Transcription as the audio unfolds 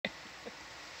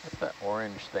What's that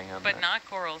orange thing on But that? not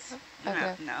corals.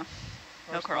 Okay. No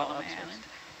Or coral small on my lobsters. island.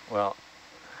 Well,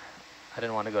 I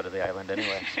didn't want to go to the island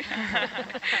anyway.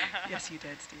 Yes, you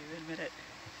did, Steve. Admit it.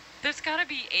 There's got to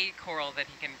be a coral that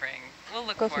he can bring. We'll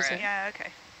look Go for for it. Yeah,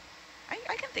 okay.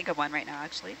 I can think of one right now,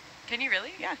 actually. Can you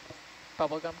really? Yeah,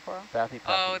 Bubblegum coral. Bathy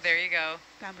Oh, puppies. there you go.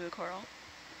 bamboo coral.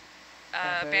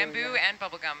 Bamboo yeah. and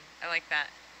bubblegum. I like that.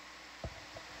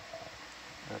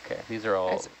 Okay, these are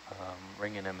all Is-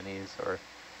 ring anemones, or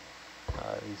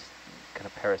these kind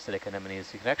of parasitic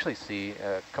anemones. You can actually see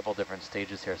a couple different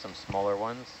stages here, some smaller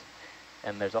ones.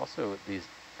 And there's also these,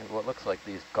 what looks like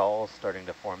these galls starting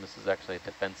to form. This is actually a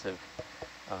defensive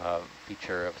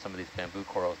feature of some of these bamboo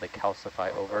corals. They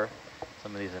calcify over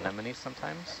some of these anemones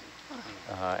sometimes,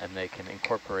 and they can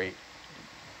incorporate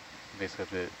basically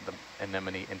the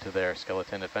anemone into their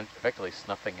skeleton, effectively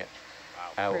snuffing it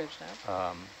out. Bridge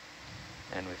now.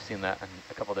 And we've seen that in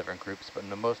a couple different groups, but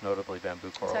most notably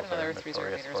bamboo corals Let's add another are 30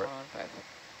 notorious meters, for it. 115.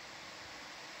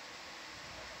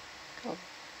 Cool.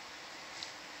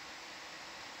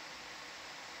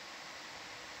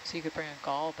 So you could bring a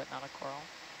gall, but not a coral.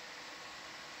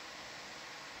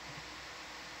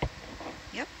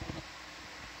 Yep.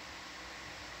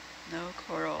 No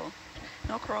coral.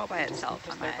 No coral by itself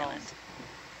Just on my their island. galls.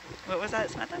 What was that,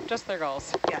 Samantha? Just their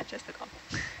galls. Yeah, just the gull.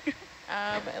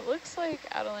 It looks like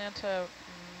Atalanta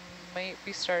might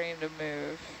be starting to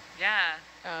move,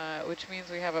 Yeah. which means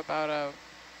we have about a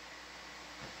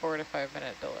 4 to 5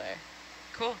 minute delay.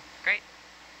 Cool. Great.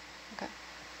 Okay.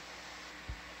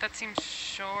 That seems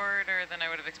shorter than I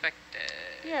would have expected.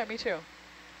 Yeah, me too.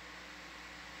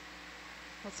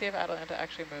 Let's see if Atalanta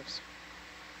actually moves.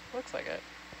 Looks like it.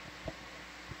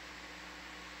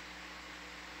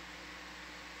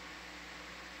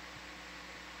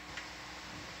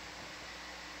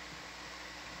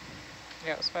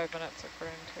 Yeah, it was 5 minutes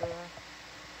according to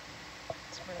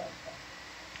Smooth.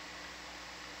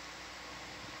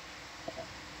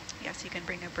 Yes, you can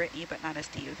bring a Brittany, but not a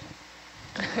Steve.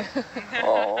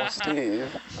 Oh,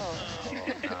 Steve. Oh.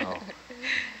 No.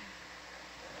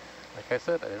 Like I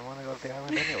said, I didn't want to go to the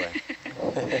island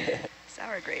anyway.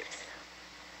 Sour grapes.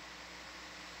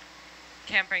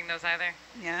 Can't bring those either.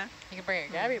 Yeah. You can bring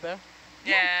a Gabby though.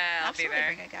 Yeah, I'll be absolutely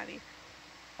there. bring a Gabby.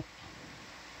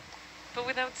 But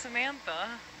without Samantha.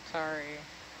 Sorry.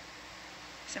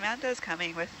 Samantha's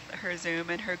coming with her Zoom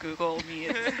and her Google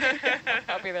Meet.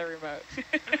 I'll be there remote.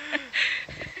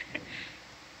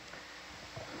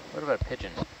 What about a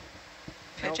pigeon?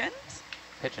 Pigeons?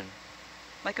 Pigeon.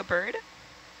 Like a bird?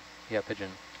 Yeah, pigeon.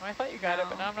 Well, I thought you got it,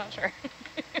 but No. now I'm not sure.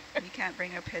 You can't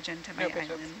bring a pigeon to my No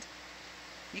pigeons. island.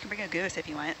 You can bring a goose if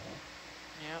you want.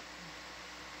 Yep.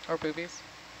 Or boobies.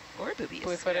 Or boobies.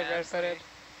 Blue-footed, Yeah, red-footed,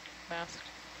 masked.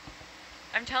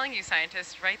 I'm telling you,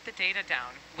 scientists, write the data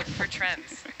down. Look for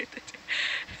trends.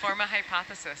 Form a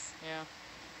hypothesis.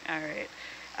 Yeah. All right.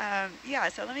 Yeah,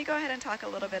 so let me go ahead and talk a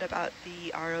little bit about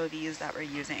the ROVs that we're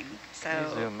using. Can you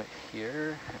So zoom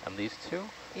here on these two?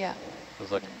 Yeah.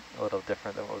 Those look a little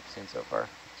different than what we've seen so far.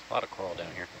 There's a lot of coral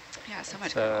down here. yeah, so much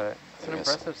It's, coral. it's an Yes.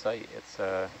 impressive sight. It's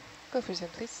Go for zoom,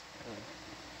 please.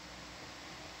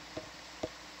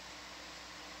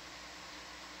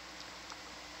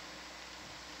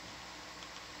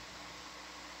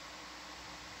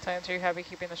 Science, are you happy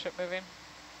keeping the ship moving?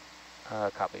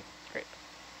 copy. Great.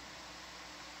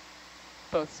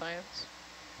 Both science?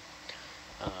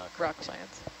 Rock Correct.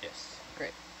 science. Yes,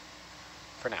 Great.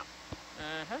 for now.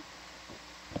 Uh-huh.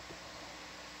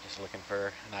 Just looking for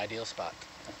an ideal spot.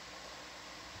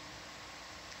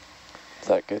 Is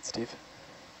that good, Steve?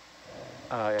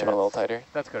 Yeah, Turn a little that's- tighter.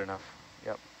 That's good enough.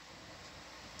 Yep.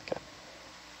 Okay.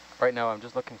 Right now, I'm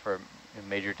just looking for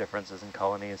major differences in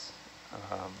colonies.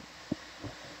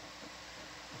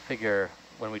 Figure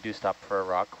when we do stop for a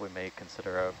rock, we may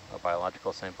consider a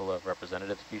biological sample of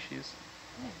representative species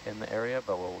in the area,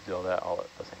 but we'll do that all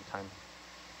at the same time.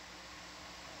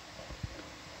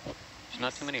 There's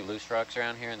not too many loose rocks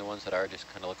around here, and the ones that are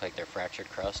just kind of look like they're fractured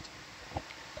crust.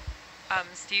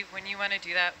 Steve, when you want to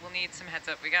do that, we'll need some heads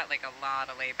up. We got like a lot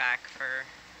of layback for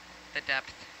the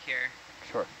depth here.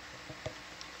 Sure.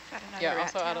 Is that another Yeah, rat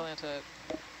also tail? Atalanta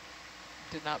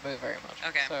did not move very much.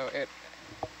 Okay. So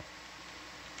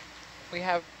we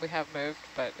have moved,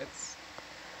 but it's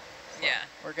slow. Yeah.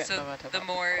 We're getting So momentum the up.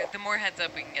 more heads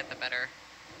up we can get, the better.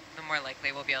 The more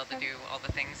likely we'll be able to do all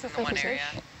the things in the Go one for area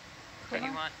fish. that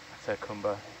you want. That's a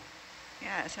Kumba.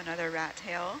 Yeah, it's another rat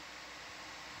tail.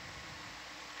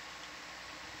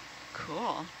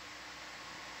 Cool.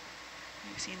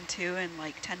 We've seen 2 in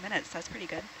like 10 minutes. That's pretty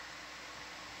good.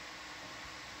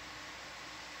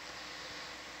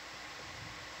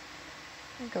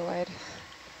 Go wide.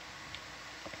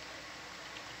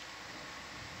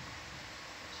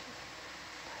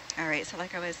 right, so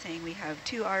like I was saying, we have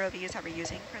 2 ROVs that we're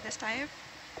using for this dive.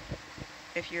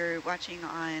 If you're watching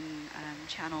on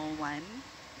channel 1,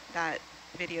 that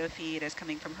video feed is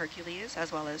coming from Hercules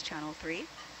as well as channel 3.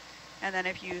 And then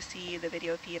if you see the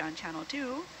video feed on channel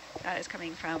 2, that is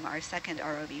coming from our second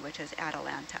ROV, which is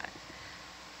Atalanta.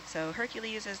 So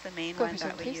Hercules is the main one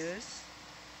that we use.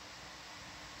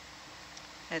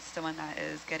 It's the one that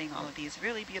is getting all of these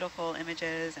really beautiful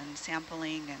images and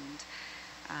sampling and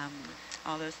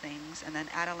all those things. And then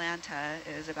Atalanta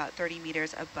is about 30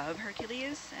 meters above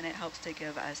Hercules, and it helps to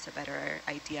give us a better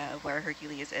idea of where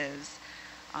Hercules is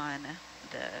on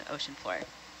the ocean floor.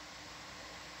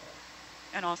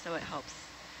 And also it helps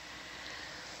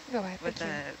with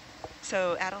the,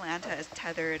 so Atalanta is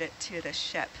tethered to the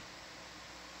ship,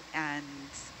 and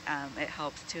it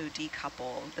helps to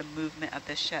decouple the movement of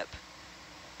the ship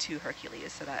to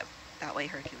Hercules, so that way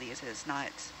Hercules is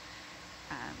not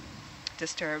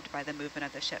disturbed by the movement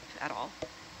of the ship at all.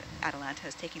 Atalanta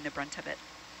is taking the brunt of it.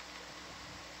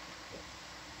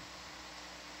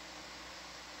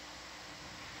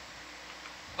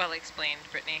 Well explained,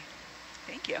 Brittany.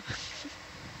 Thank you.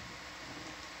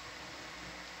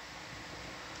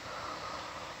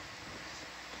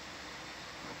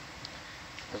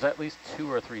 There's at least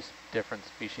 2 or 3 different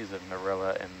species of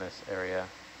norella in this area,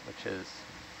 which is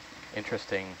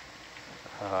interesting.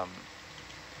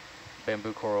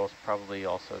 Bamboo corals probably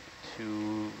also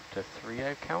 2 to 3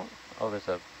 I count. Oh, there's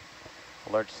a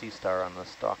large sea star on the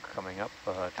stalk coming up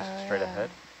just straight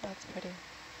ahead. That's pretty.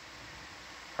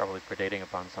 Probably predating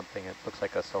upon something. It looks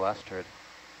like a celestrid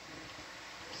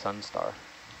sunstar.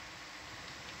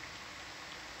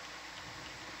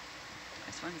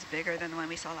 This one's bigger than the one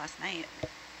we saw last night.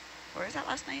 Or was that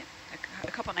last night?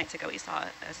 A couple nights ago we saw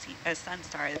a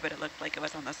sunstar, but it looked like it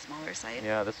was on the smaller side.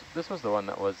 Yeah, this was the one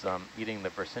that was eating the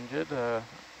Bersingid, I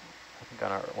think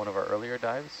on one of our earlier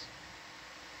dives.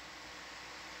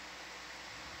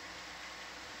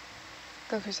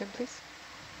 Go for zoom, please.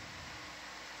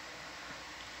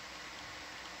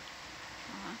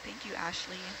 Thank you,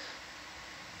 Ashley.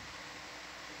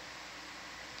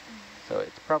 So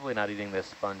it's probably not eating this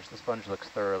sponge. The sponge looks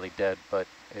thoroughly dead, but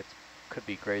it could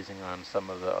be grazing on some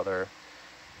of the other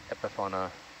epifauna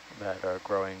that are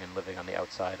growing and living on the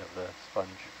outside of the sponge.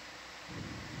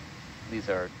 These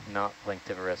are not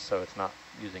planktivorous, so it's not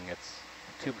using its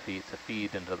tube feet to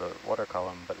feed into the water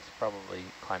column, but it's probably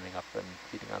climbing up and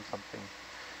feeding on something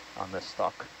on this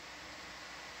stalk.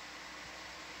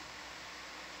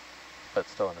 But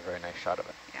still in a very nice shot of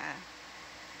it. Yeah.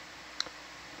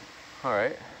 All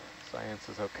right, science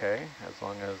is okay as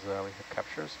long as we have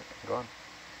captures. We can go on.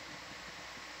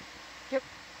 Yep.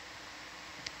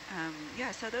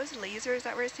 Yeah, so those lasers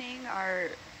that we're seeing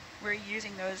we're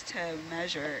using those to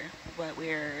measure what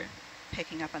we're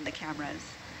picking up on the cameras.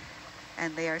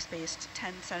 And they are spaced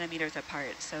 10 centimeters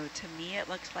apart. So to me, it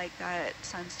looks like that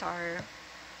sunstar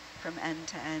from end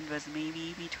to end was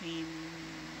maybe between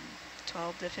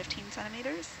 12 to 15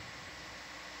 centimeters.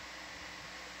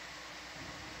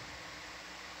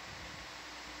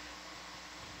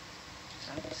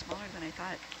 So smaller than I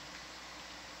thought.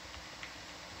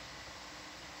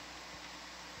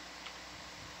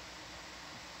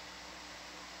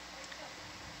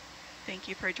 Thank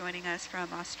you for joining us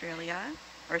from Australia,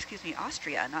 or excuse me,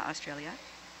 Austria, not Australia.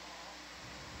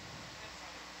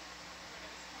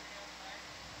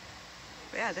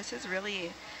 But yeah, this is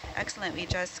really excellent. We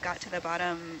just got to the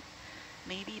bottom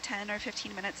maybe 10 or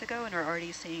 15 minutes ago, and we're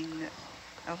already seeing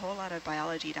a whole lot of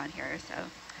biology down here. So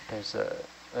there's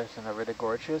an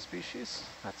Iridogorgia species.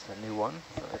 That's a new one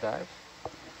for the dive.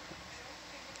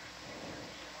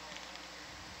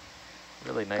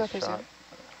 Really nice shot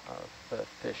of the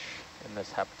fish in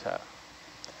this habitat.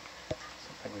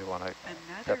 Something we want to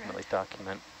definitely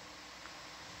document.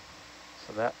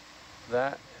 So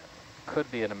that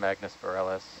could be an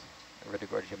Magnisporellus,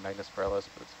 Iridogorgia magnisporellus,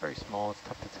 but it's very small. It's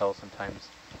tough to tell sometimes.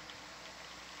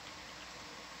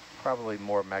 Probably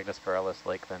more Magnisporellus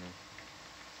like than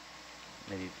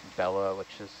maybe Bella,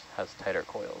 which has tighter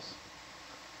coils.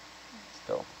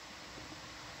 Still.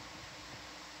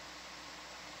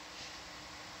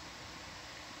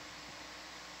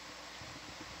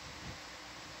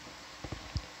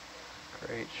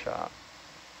 Great shot.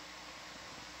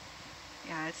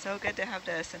 yeah, it's so good to have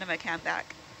the cinema cam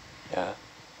back. Yeah.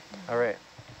 All right.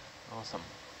 Awesome.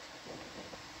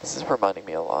 This is reminding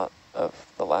me a lot of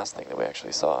the last thing that we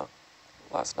actually saw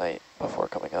last night before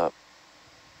coming up.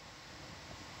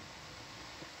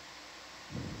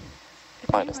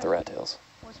 Minus the rat tails.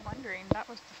 Was wondering, that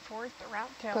was the 4th rat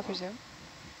tail. Go for zoom.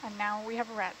 And now we have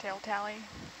a rat tail tally.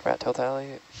 Rat tail tally?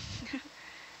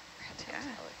 Yeah,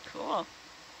 cool.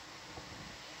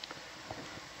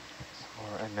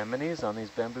 More anemones on these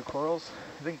bamboo corals.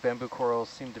 I think bamboo corals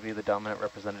seem to be the dominant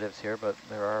representatives here, but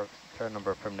there are a fair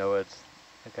number of primnoids.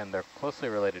 Again, they're closely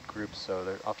related groups, so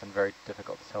they're often very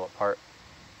difficult to tell apart.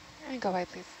 And go by,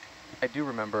 please. I do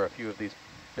remember a few of these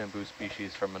bamboo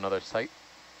species from another site.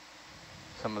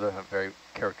 Some of them have very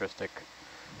characteristic,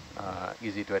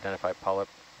 easy to identify polyp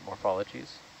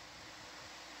morphologies.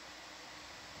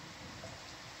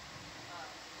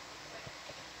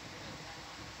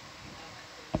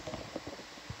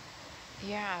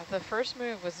 Yeah, the first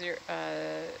move was your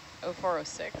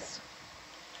 0406,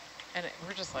 and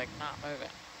we're just like not moving.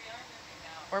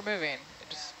 We're moving,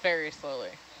 just very slowly.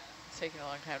 It's taking a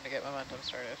long time to get momentum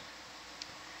started.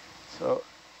 So,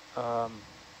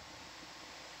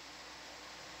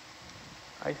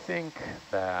 I think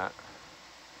that,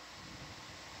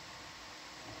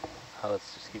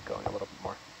 let's just keep going a little bit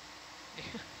more.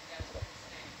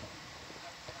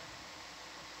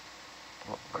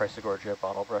 Well, Chrysogorgia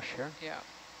bottle brush here. Yeah.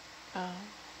 Can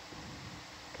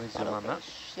we zoom on that?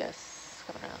 Yes,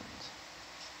 coming around.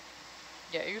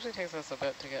 Yeah, it usually takes us a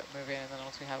bit to get moving, and then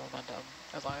once we have momentum,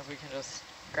 as long as we can just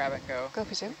grab it and go, Go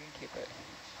for zoom. we can keep it.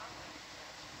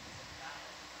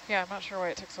 Yeah, I'm not sure why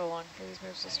it took so long for these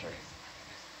moves to start.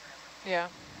 Yeah,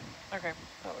 okay,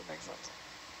 that would make sense.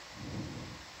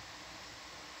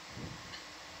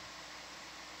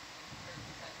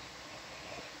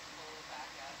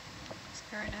 Is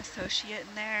there an associate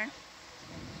in there?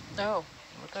 Oh,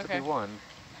 Looks okay. to be one.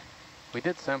 We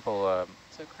did sample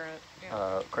So current,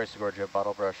 yeah. Chrysogorgia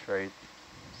bottle brush, very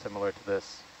similar to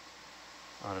this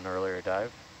on an earlier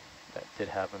dive that did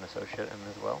have an associate in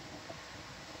as well.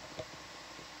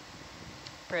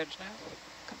 Bridge now.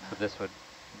 Come So on. this would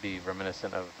be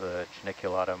reminiscent of the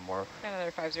Geniculata morph,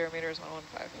 Another 50 meters,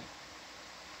 115.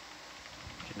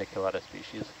 Geniculata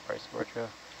species of Chrysogorgia.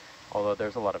 Although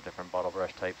there's a lot of different bottle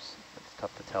brush types, it's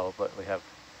tough to tell, but we have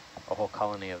a whole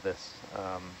colony of this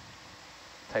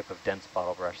type of dense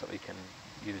bottle brush that we can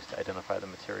use to identify the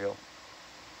material.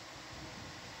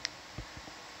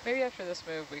 Maybe after this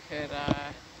move we could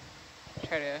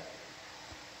try to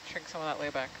shrink some of that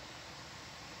layback.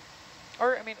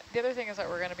 Or, I mean, the other thing is that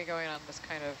we're going to be going on this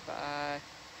kind of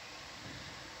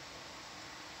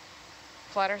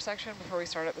flatter section before we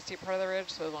start at the steep part of the ridge,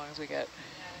 so as long as we get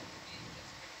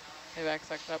layback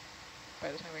sucked up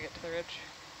by the time we get to the ridge.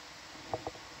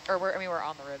 Or we're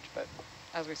on the ridge, but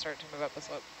as we start to move up the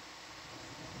slope.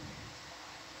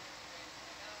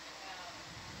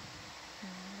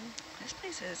 This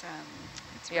place is,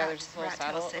 it's Yeah, rat, there's this little rat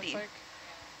saddle, tail it looks city. like.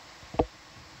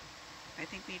 I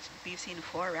think we've seen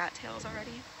 4 rat tails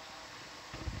already.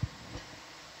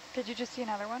 Did you just see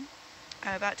another one?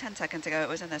 About 10 seconds ago, it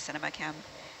was in the cinema cam.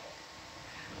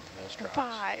 Those drops.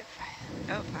 5.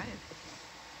 Oh, 5.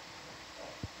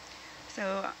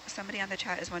 So somebody on the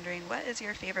chat is wondering, what is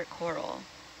your favorite coral?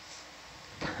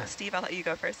 Steve, I'll let you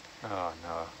go first. Oh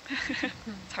no,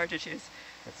 It's hard to choose.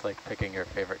 it's like picking your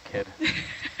favorite kid. We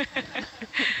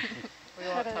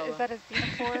won't tell Is them. that a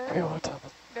xenophore? We won't tell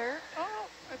them. There? Oh,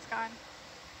 it's gone.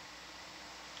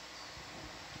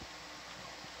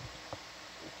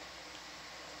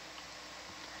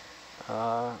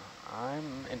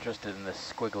 I'm interested in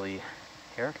this squiggly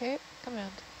here. Okay,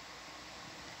 command.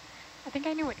 I think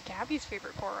I knew what Gabby's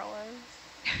favorite coral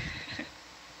is.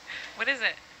 What is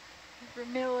it?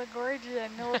 Milligorgia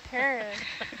militaris.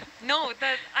 No,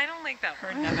 I don't like that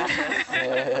Her one. nemesis.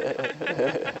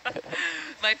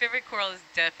 My favorite coral is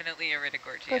definitely Go for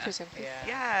Iridogorgia. zoom, please.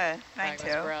 Yeah, mine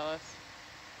Magnus too. borealis.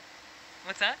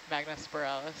 What's that? Magnus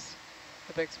borealis.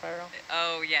 The big spiral.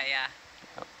 Oh, yeah, yeah.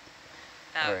 Yep.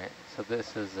 That, All right, so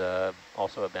this is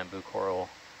also a bamboo coral.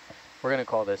 We're going to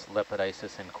call this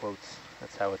Lepidopsis in quotes.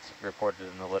 That's how it's reported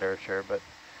in the literature, but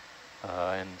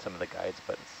in some of the guides.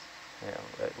 But it's,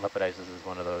 Lepidopsis is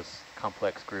one of those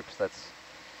complex groups that's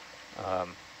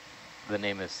the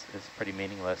name is pretty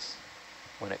meaningless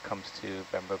when it comes to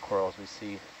bamboo corals we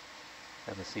see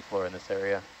in the seafloor in this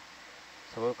area.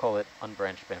 So we'll call it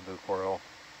unbranched bamboo coral,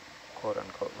 quote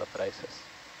unquote Lepidopsis.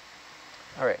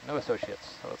 All right, no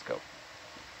associates, so let's go.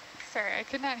 Sorry, I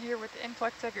could not hear with the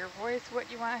influx of your voice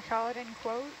what you want to call it in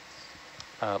quotes.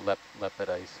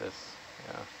 Lepidopsis.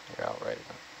 Yeah, you're out right.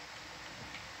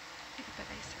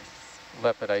 Lepidopsis.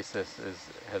 Lepidopsis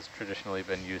has traditionally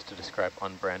been used to describe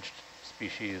unbranched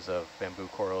species of bamboo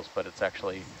corals, but it's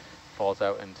actually falls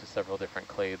out into several different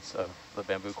clades of the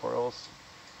bamboo corals,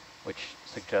 which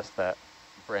suggests that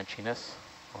branchiness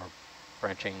or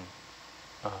branching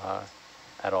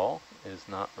at all is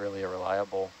not really a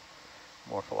reliable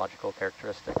morphological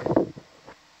characteristic. Should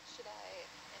I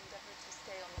endeavor to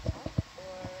stay on the top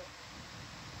or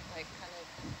like kind of...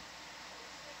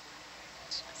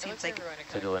 It looks Sounds like everyone to to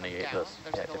kind of delineate come those down.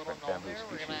 There's like a little different knoll bamboo there.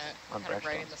 We're species gonna on kind of branch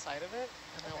right in stones. the side of it,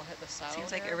 and then we'll hit the saddle.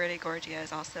 seems like here. Iridogorgia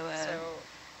is also a So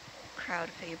crowd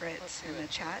favorite let's see in what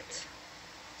the chat.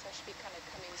 So I should be kind of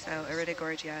coming So down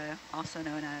Iridogorgia, also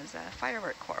known as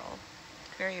firework coral.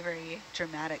 Very, very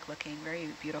dramatic looking, very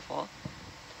beautiful.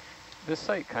 This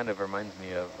site kind of reminds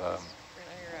me of right now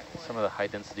you're at some one. of the high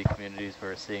density communities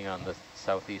we're seeing on the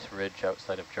southeast ridge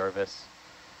outside of Jarvis.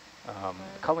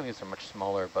 The colonies are much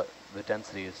smaller, but the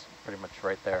density is pretty much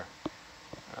right there.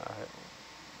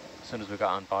 As soon as we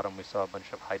got on bottom, we saw a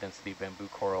bunch of high density bamboo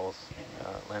corals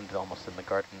landed almost in the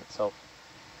garden itself.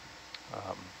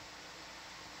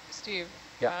 Steve,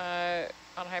 Yeah.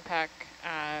 on high pack,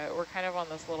 we're kind of on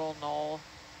this little knoll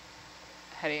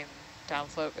heading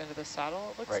downslope into the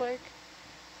saddle, it looks Right. like.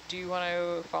 Do you want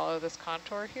to follow this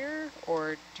contour here,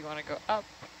 or do you want to go up,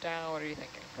 down? What are you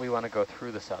thinking? We want to go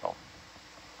through the saddle.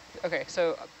 Okay,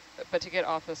 so, but to get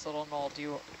off this little knoll,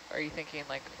 are you thinking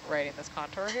like riding this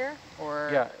contour here, or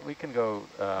Yeah, we can go.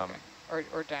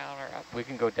 or down or up? We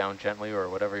can go down gently or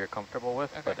whatever you're comfortable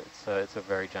with, Okay. but it's a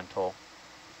very gentle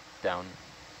down.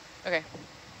 Okay,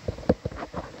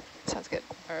 Sounds good.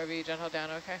 ROV gentle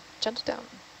down. Okay. Gentle down.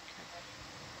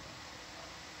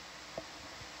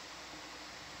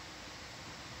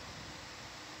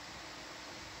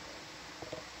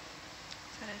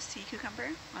 Is that a sea cucumber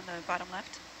on the bottom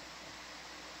left?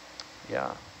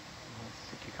 Yeah.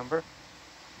 Sea cucumber.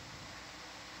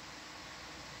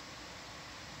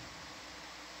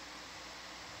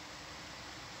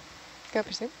 Go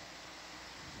pursue.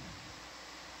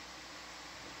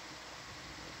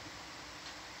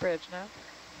 Bridge now.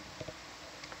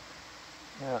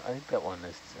 Yeah, I think that one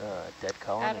is a dead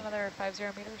colony. Add another 50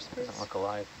 meters, please. Doesn't look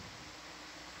alive.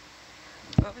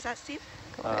 What was that, Steve?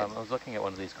 I was looking at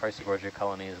one of these Chrysogorgia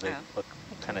colonies. They Oh. look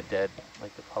kind of dead,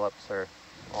 like the polyps are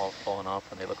all fallen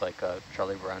off, and they look like a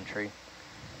Charlie Brown tree.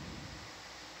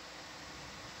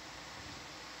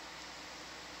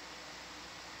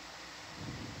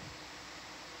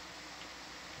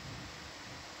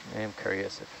 I am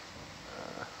curious if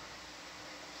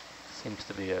seems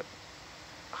to be a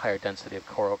higher density of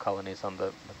coral colonies on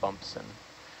the bumps and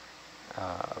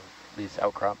these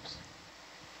outcrops.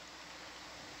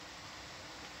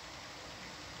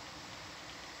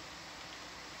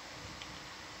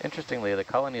 Interestingly, the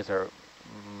colonies are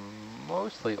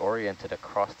mostly oriented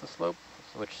across the slope,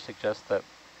 which suggests that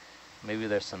maybe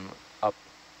there's some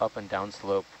up and down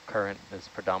slope current is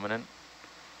predominant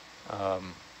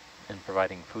in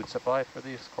providing food supply for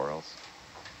these corals.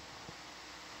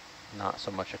 Not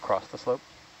so much across the slope.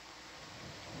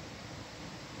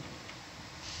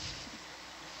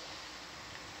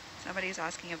 Somebody's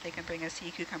asking if they can bring a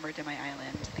sea cucumber to my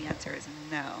island. The answer is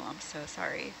no. I'm so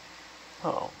sorry.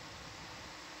 Oh.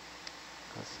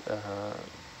 That's a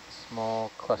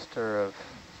small cluster of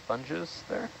sponges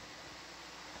there.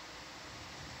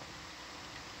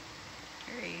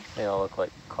 Very. They all look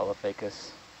like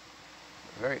Caulophacus.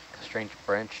 Very strange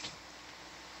branched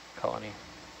colony.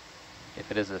 If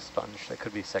it is a sponge, that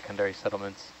could be secondary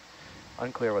settlements.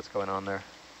 Unclear what's going on there.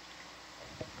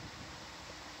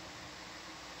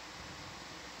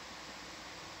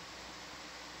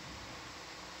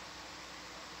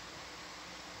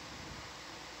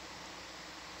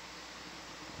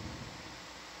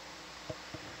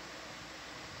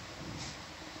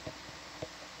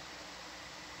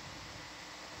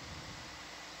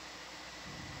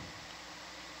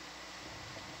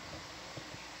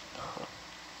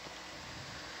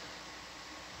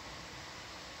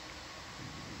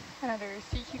 Another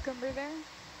sea cucumber there.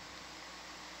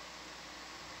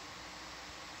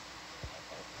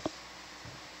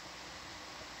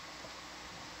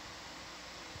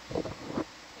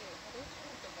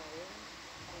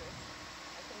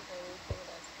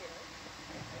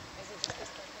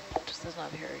 Just does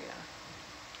not appear, yeah.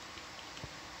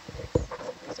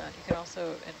 You can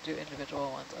also do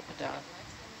individual ones up and down.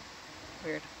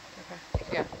 Weird. Okay.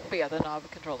 Yeah, but yeah, the knob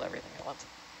controlled everything at once.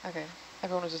 Okay.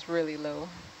 Everyone was just really low.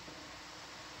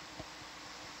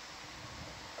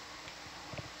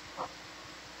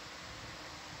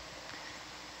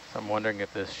 So I'm wondering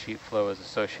if this sheet flow is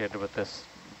associated with this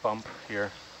bump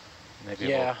here. Maybe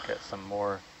Yeah. we'll get some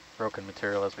more broken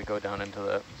material as we go down into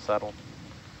the saddle.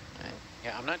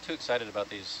 Yeah, I'm not too excited about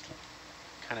these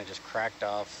kind of just cracked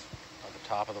off at the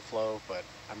top of the flow, but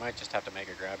I might just have to make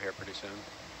a grab here pretty soon.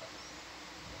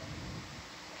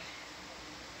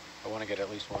 I want to get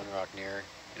at least one rock near,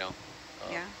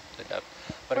 Yeah. to depth.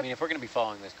 But I mean, if we're going to be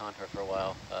following this contour for a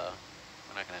while,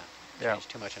 we're not going to change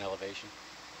too much in elevation.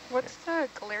 What's the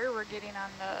glare we're getting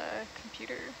on the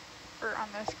computer or on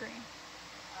the screen?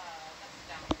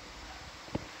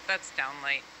 That's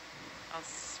downlight. I'll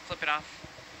flip it off.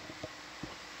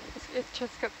 It's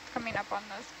just coming up on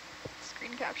those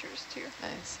screen captures too.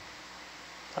 Nice.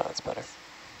 Oh, that's better.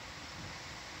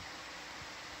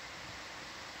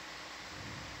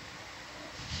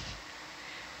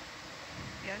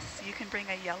 Yes, you can bring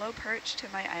a yellow perch to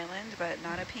my island, but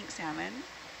not a pink salmon.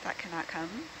 That cannot come.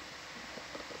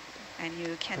 And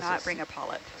you cannot bring a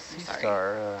polyp. I'm Sea sorry.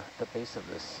 star at the base of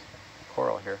this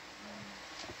coral here.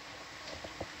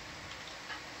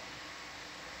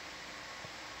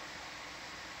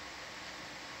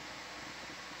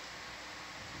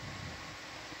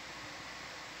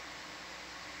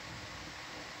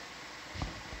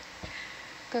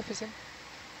 Go for zoom.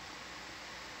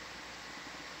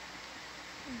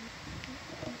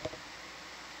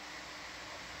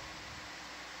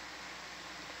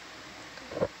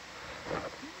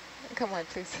 Come on,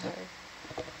 please. Sorry.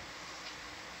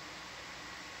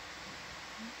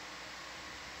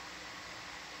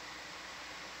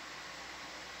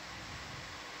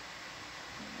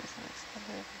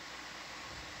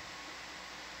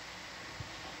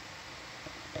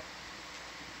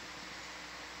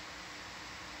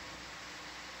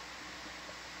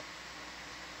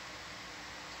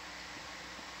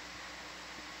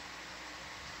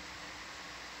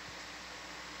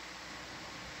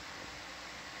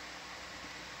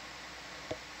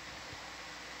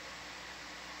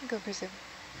 Go for zoom.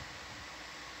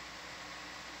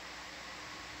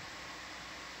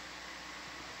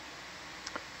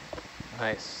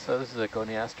 Nice. So this is a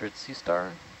goniasterid sea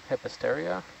star,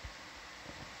 Hypasteria.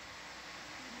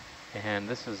 And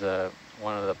this is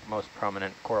one of the most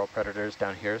prominent coral predators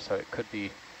down here, so it could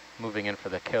be moving in for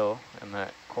the kill in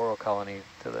that coral colony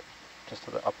just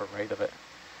to the upper right of it.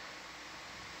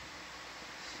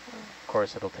 Of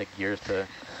course, it'll take years to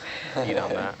eat on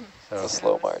that. So It's a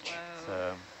slow march.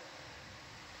 So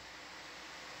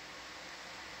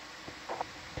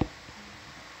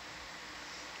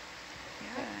Yeah,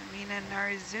 I mean, in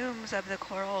our zooms of the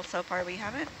coral so far, we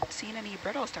haven't seen any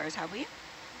brittle stars, have we?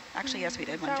 Actually, yes, we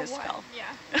did. One That just fell.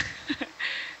 Yeah.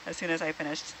 As soon as I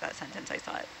finished that sentence, I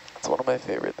saw it. It's one of my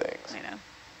favorite things. I know.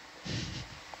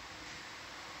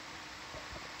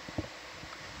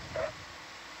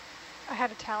 I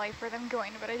had a tally for them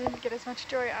going, but I didn't get as much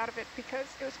joy out of it because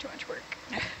it was too much work.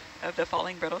 Of the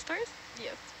falling brittle stars?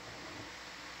 Yes.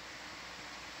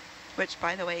 Which,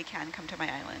 by the way, can come to my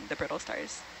island, the brittle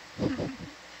stars.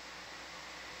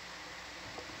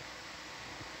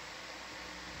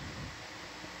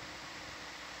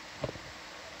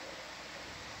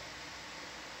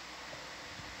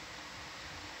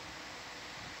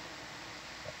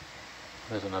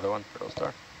 there's another one, brittle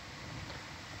star.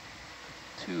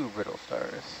 2 brittle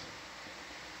stars.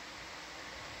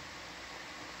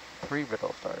 3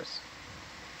 brittle stars.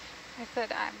 I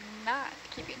said I'm not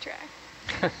keeping track.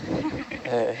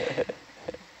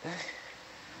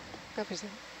 Go for zoom.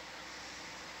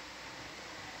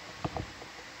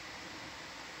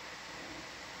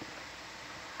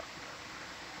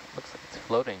 Looks like it's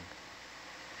floating.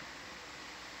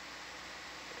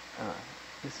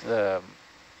 These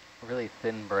really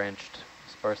thin branched,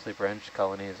 sparsely branched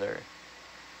colonies are...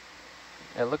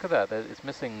 Yeah, look at that. It's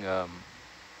missing...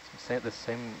 the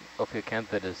same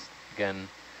Ophiocanthid is, again,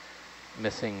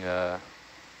 missing... there's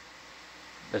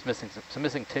some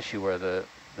missing tissue where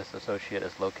this associate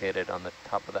is located on the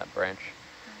top of that branch.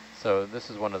 So this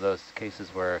is one of those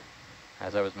cases where,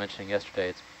 as I was mentioning yesterday,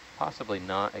 it's possibly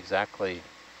not exactly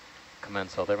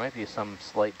commensal. There might be some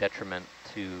slight detriment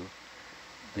to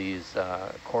these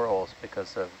corals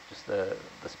because of just the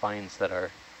spines that are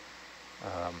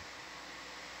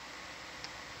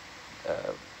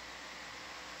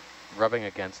rubbing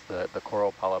against the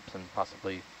coral polyps and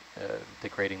possibly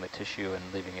degrading the tissue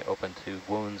and leaving it open to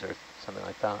wounds or something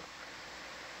like that.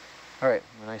 All right,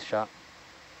 a nice shot.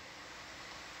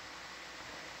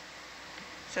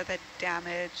 So the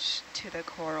damage to the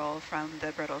coral from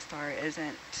the brittle star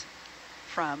isn't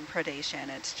from predation,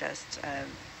 it's just a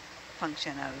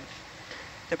function of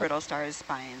the brittle star's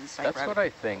spines. That's what I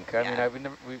think. I Yeah.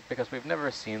 mean, because we've never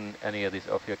seen any of these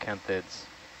Ophiocanthids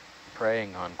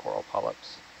preying on coral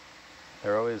polyps.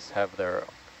 They always have their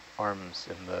arms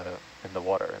in the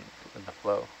water and in the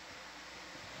flow.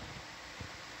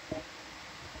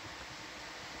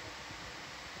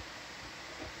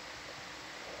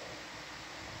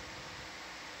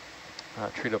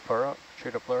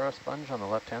 Tritopleura sponge on the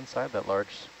left-hand side, that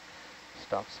large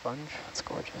stop sponge. That's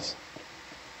gorgeous.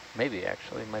 Maybe,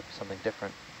 actually, might be something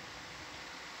different.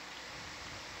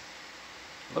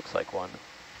 Looks like one.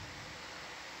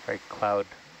 Very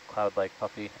cloud-like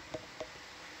puffy.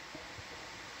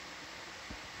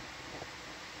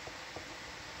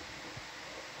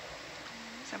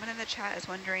 someone in the chat is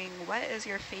wondering, what is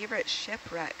your favorite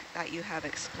shipwreck that you have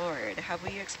explored? Have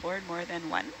we explored more than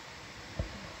one?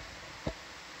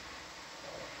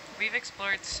 We've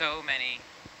explored so many.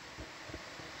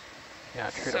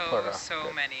 Yeah, true to plural. So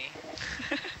Good. many.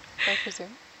 I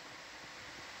presume.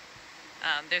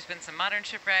 There's been some modern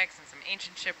shipwrecks and some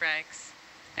ancient shipwrecks.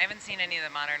 I haven't seen any of the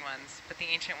modern ones, but the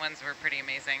ancient ones were pretty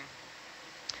amazing.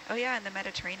 Oh yeah, in the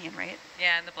Mediterranean, right?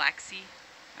 Yeah, in the Black Sea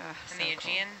Oh, and so the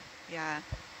Aegean. Cool. Yeah.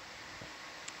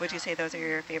 Would you say those are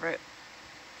your favorite?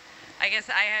 I guess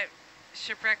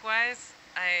shipwreck-wise,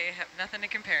 I have nothing to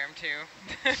compare them to.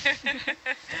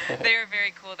 They are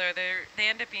very cool though. They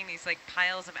end up being these like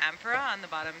piles of amphora on the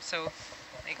bottom. So,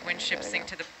 like when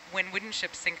wooden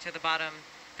ships sink to the bottom,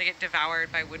 they get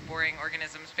devoured by wood-boring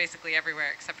organisms basically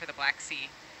everywhere except for the Black Sea,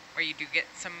 where you do get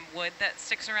some wood that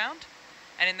sticks around.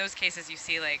 And in those cases, you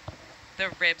see like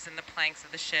the ribs and the planks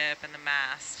of the ship and the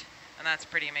mast, and that's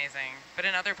pretty amazing. But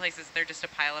in other places, they're just a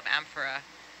pile of amphora,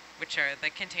 which are the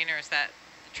containers that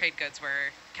the trade goods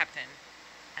were kept in.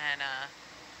 And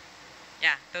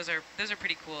yeah, those are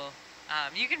pretty cool.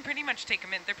 You can pretty much take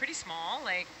them in. They're pretty small,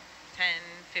 like 10,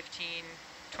 15,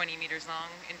 20 meters long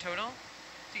in total.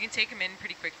 So you can take them in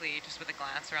pretty quickly just with a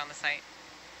glance around the site.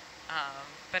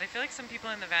 But I feel like some people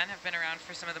in the van have been around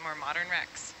for some of the more modern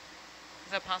wrecks.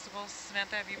 Is that possible,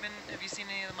 Samantha? Have you seen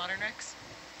any of the modern wrecks?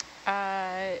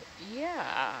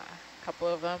 Yeah, a couple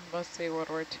of them, mostly World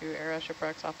War II era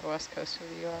shipwrecks off the west coast of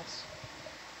the U.S.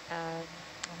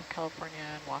 California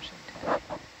and Washington.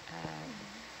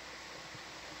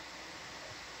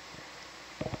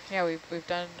 Yeah, we've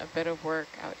done a bit of work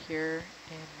out here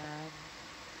in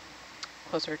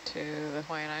closer to the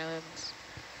Hawaiian Islands,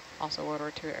 also World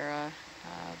War II era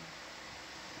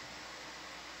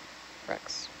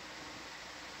wrecks.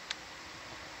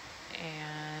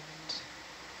 And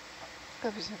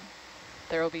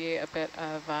there will be a bit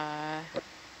of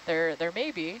there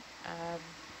may be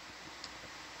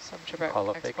some shipwreck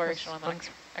exploration on the next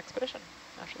expedition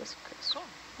after this cruise. Cool.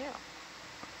 Yeah.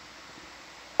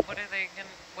 What are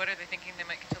they thinking they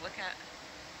might get to look at?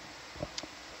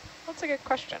 That's a good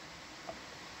question.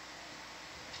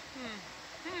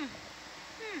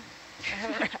 I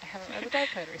haven't read the dive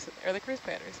plan recently, or the cruise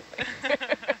plan recently.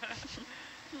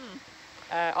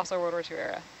 Also World War II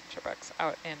era shipwrecks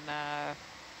out in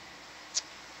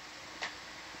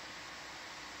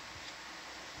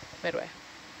Midway.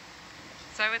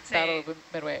 So I would say Battle of the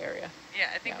Midway area. Yeah,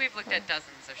 I think we've looked at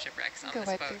dozens of shipwrecks on this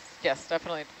boat. Please. Yes,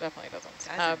 definitely dozens.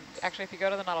 Actually, if you go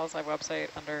to the Nautilus Live website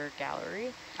under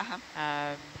Gallery,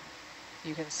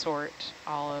 you can sort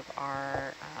all of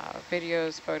our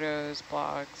videos, photos,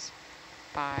 blogs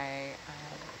by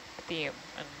theme,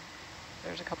 and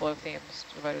there's a couple of themes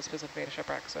devoted specifically to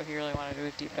shipwrecks. So if you really want to do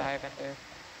a deep dive into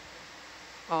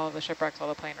all of the shipwrecks, all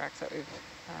the plane wrecks that we've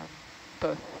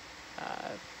both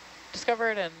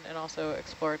discovered and also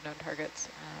explored known targets,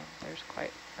 there's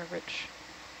quite a rich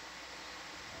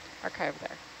archive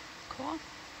there. Cool.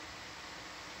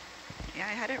 Yeah,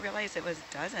 I hadn't realized it was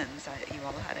dozens that you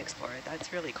all had explored.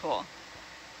 That's really cool.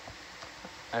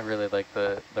 I really like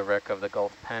the wreck of the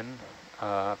Gulf Pen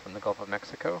from the Gulf of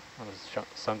Mexico. It was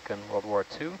sunk in World War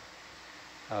II.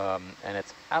 And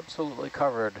it's absolutely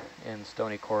covered in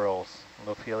stony corals,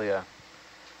 Lophelia.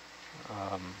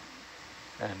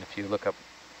 And if you look up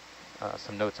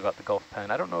some notes about the Gulf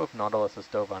Pen, I don't know if Nautilus has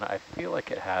dove on it. I feel like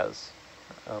it has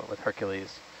with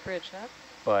Hercules. Bridge net.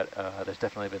 But there's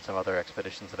definitely been some other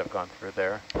expeditions that have gone through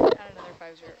there. Add another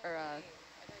 50, or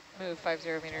move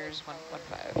 50 meters,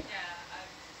 115. Yeah,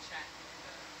 I've checked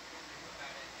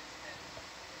about it.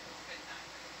 It's been not.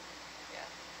 Yeah.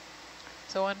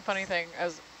 So one funny thing,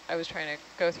 as I was trying to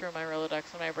go through my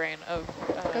Rolodex in my brain of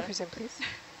Go for Zoom, please.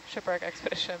 shipwreck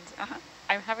expeditions,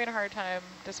 I'm having a hard time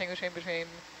distinguishing between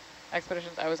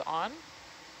expeditions I was on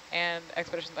and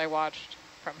expeditions I watched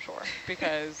from shore,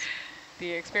 because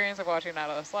the experience of watching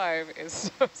Nautilus Live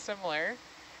is so similar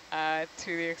to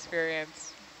the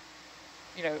experience,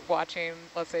 you know, watching,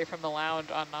 let's say, from the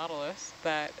lounge on Nautilus,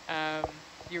 that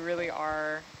you really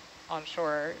are on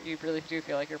shore. You really do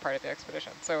feel like you're part of the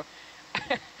expedition. So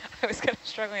I was kind of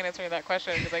struggling answering that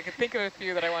question because I could think of a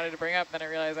few that I wanted to bring up, then I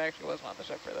realized I actually wasn't on the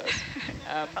ship for those.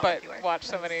 But watched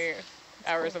so many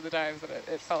hours of the dives that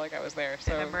it felt like I was there.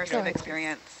 So an immersive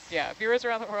experience. Yeah, viewers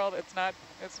around the world,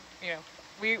 you know,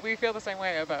 we feel the same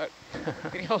way about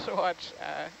being able to watch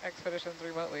expeditions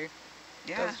remotely.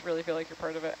 Yeah. It does really feel like you're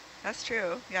part of it. That's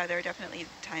true. Yeah, there are definitely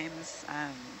times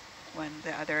when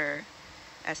the other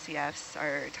SCFs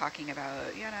are talking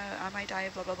about, you know, on my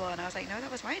dive, blah, blah, blah. And I was like, no,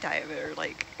 that was my dive. Or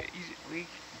like, we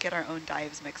get our own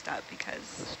dives mixed up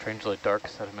because... The strangely dark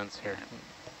sediments here.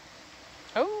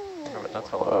 Oh, but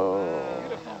that's all. Whoa.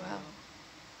 Beautiful. Oh, wow.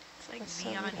 It's like That's so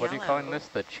neon beautiful. What are you calling yellow. this?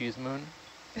 The cheese moon?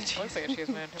 It looks like a cheese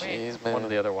moon to me. Jeez, One of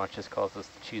the man. other watches calls this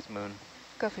the cheese moon,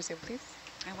 Go for zoom, please.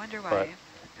 I wonder but why.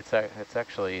 it's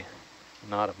actually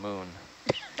not a moon.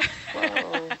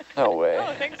 Whoa. No way.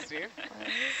 Oh, thanks, Steve.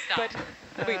 Stop.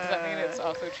 But wait, does that mean it's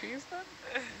also cheese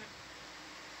then?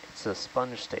 It's a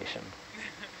sponge station.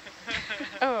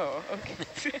 Oh,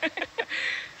 okay.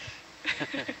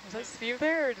 Was that Steve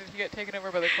there, or did he get taken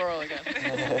over by the coral again?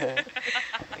 I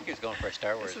think he was going for a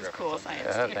Star Wars This is reference cool on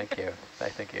that. science. Yeah, thank you.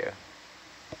 Thank you.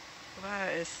 Wow,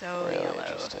 it's so Really yellow.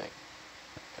 interesting.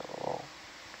 Got a little...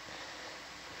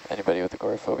 Anybody with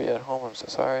agoraphobia at home, I'm so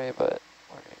sorry, but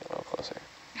we're going to get a little closer.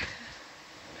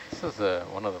 This is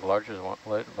one of the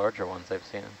larger ones I've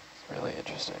seen. It's really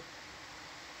interesting.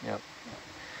 Yep.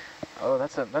 Oh,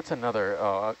 that's another.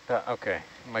 Oh, okay.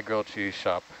 My grilled cheese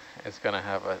shop is gonna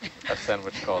have a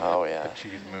sandwich called Oh, the yeah.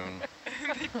 cheese moon.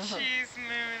 The cheese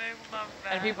moon, I love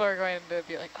that. And people are going to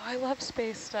be like, oh, I love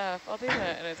space stuff. I'll do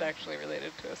that. And it's actually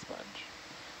related to a sponge.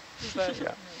 Is that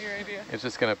Yeah. your idea? It's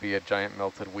just gonna be a giant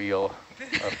melted wheel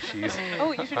of cheese.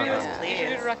 Oh, you should do Yes, this. You should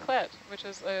do please. raclette, which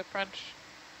is a French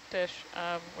dish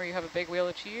where you have a big wheel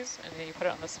of cheese and then you put it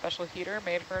on this special heater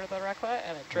made for the raclette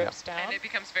and it drips down. And it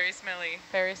becomes very smelly.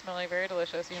 Very smelly, very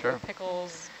delicious. You Sure. have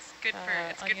pickles. It's good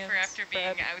for Onions, after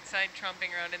being bread. outside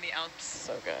tromping around in the Alps.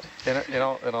 So good.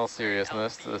 In all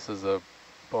seriousness, this is a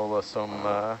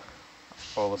bolosomene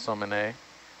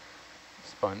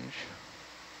sponge,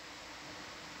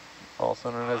 also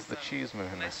known as the Awesome. cheese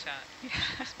moon. Nice shot.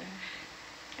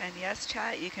 And yes,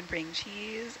 chat, you can bring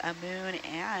cheese, a moon,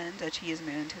 and a cheese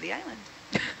moon to the island.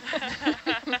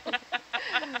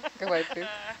 Go wide, please.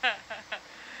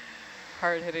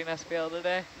 Hard hitting SBL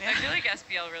today. I feel like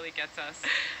SBL really gets us.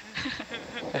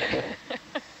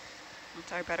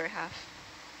 It's our better half.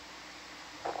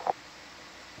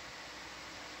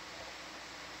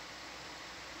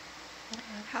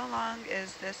 How long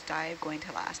is this dive going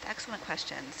to last? Excellent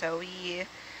question. So we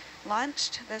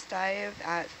launched this dive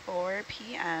at 4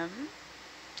 p.m.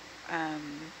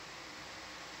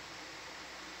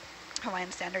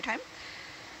 Hawaiian Standard Time.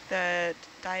 The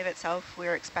dive itself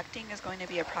we're expecting is going to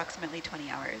be approximately 20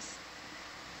 hours.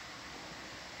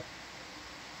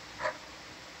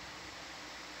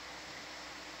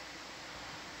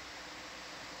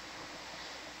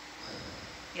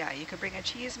 Yeah, you could bring a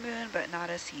cheese moon, but not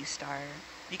a sea star.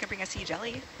 You can bring a sea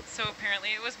jelly. So apparently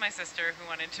it was my sister who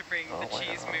wanted to bring the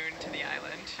cheese moon to the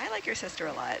island. I like your sister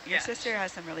a lot. Your Yeah. sister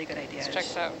has some really good ideas. Check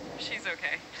it out. She's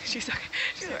okay. She's okay.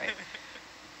 She's all right.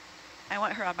 I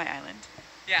want her on my island.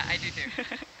 Yeah, I do too.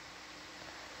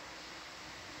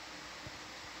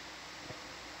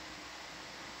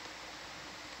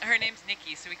 Her name's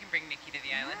Nikki, so we can bring Nikki to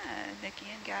the island. Yeah, Nikki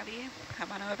and Gabby,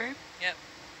 come on over. Yep.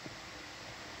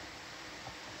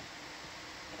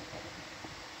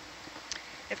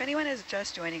 If anyone is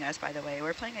just joining us, by the way,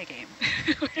 we're playing a game.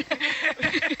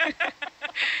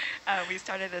 We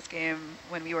started this game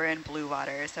when we were in blue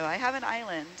water. So I have an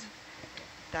island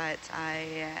that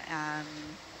I am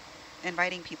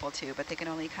inviting people to, but they can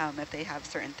only come if they have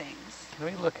certain things. Can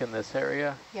we look in this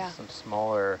area? Yeah. Some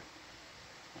smaller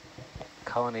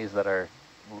colonies that are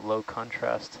low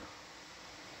contrast.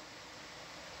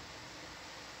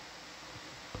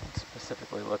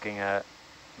 Specifically looking at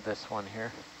this one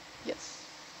here. Yes.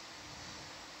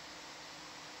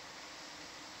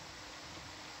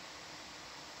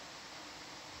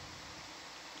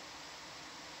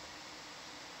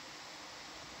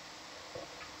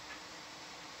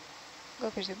 Go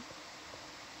for zoom.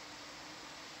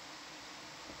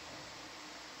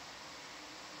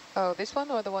 Oh, this one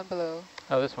or the one below?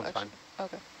 Oh, this one's Actually, fine.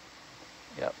 okay.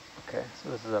 Yep. Okay, so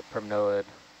this is a primnoid.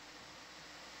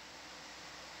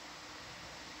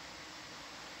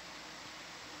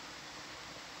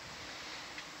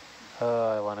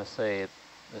 I want to say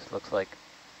this looks like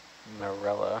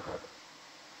norella.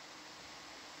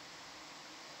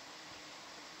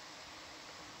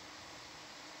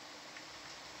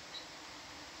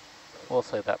 We'll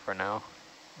say that for now.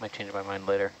 Might change my mind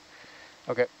later.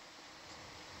 Okay.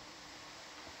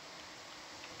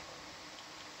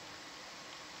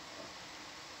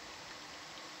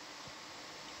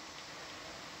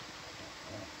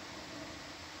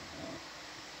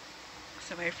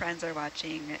 So my friends are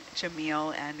watching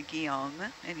Jamil and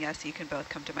Guillaume, and yes, you can both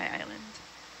come to my island.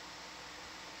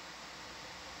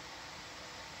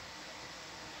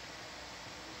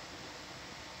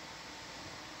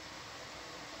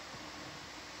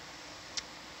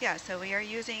 Yeah, so we are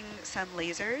using some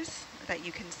lasers that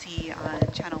you can see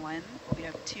on channel 1. We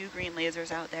have 2 green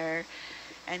lasers out there.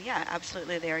 And yeah,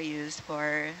 absolutely they are used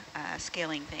for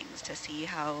scaling things to see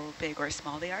how big or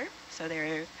small they are. So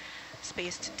they're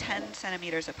spaced 10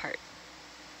 centimeters apart.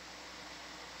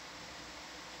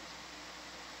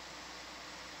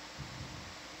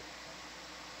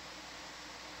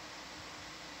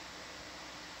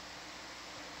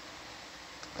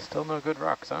 Still no good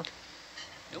rocks, huh?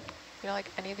 Nope. You don't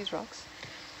like any of these rocks?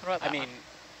 What about that I mean, one?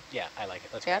 yeah, I like it.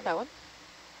 Let's Yeah, grab that it. one.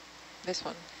 This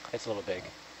one. It's a little big.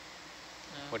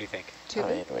 No. What do you think, Too I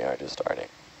big? mean, we are just starting.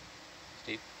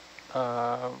 Steve? We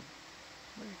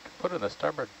could put it in the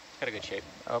starboard It's got a good shape.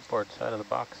 outboard side of the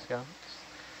box, yeah.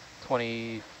 It's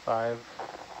 25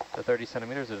 to 30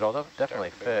 centimeters. It'll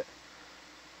definitely Starting big. fit.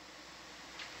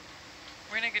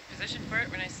 We're in a good position for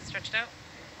it. We're nice and stretched out.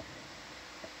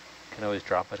 Can always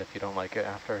drop it if you don't like it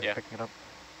after Yeah. picking it up.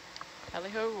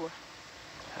 Tally-ho.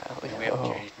 We haven't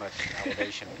changed much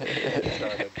elevation since we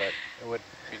started, but it would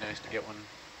be nice to get one.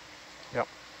 Yep.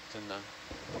 It's in a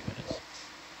few minutes.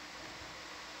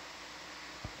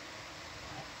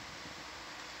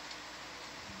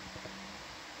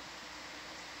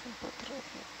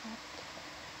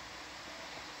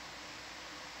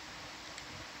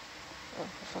 Oh,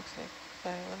 for fuck's sake.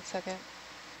 Sorry, 1 second.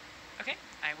 Okay,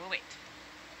 I will wait.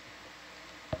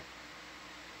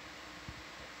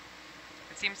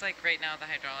 It seems like right now the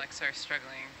hydraulics are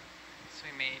struggling, so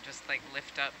we may just like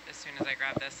lift up as soon as I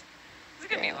grab this. This is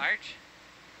gonna be Yeah. large.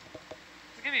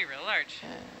 This is gonna be real large.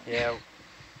 Yeah,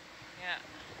 Yeah.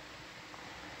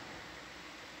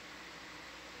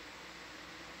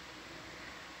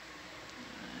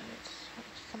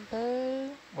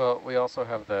 Sample. Well, we also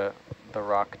have the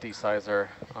rock desizer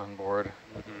on board.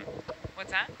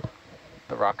 What's that?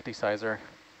 The rock desizer.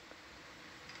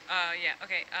 Yeah,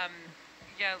 okay,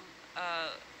 yeah,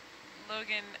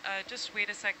 Logan, just wait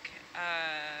a sec,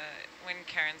 when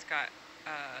Karen's got,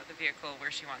 the vehicle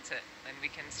where she wants it, then we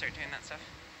can start doing that stuff.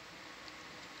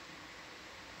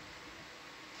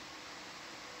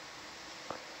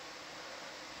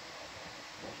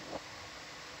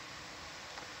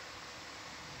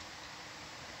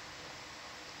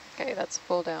 Okay, that's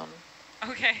full down.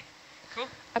 Okay, cool.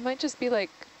 I might just be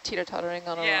like teeter-tottering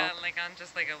on a Yeah, rock. like on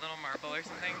just like a little marble or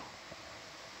something.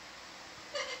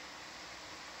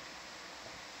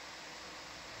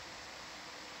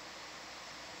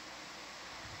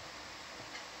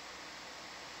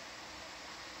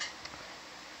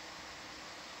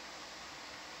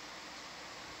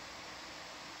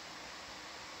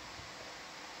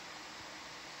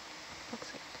 Fuck's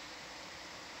sake.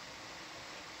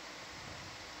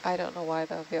 I don't know why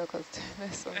the vehicle's doing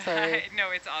this. I'm sorry.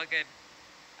 No, it's all good.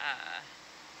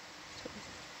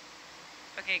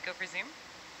 Okay, go for zoom.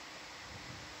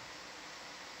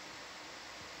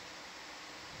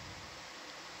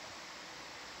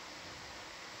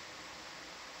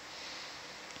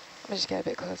 Let me just get a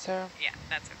bit closer. Yeah,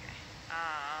 that's okay.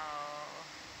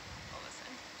 We'll listen.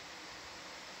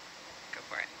 Go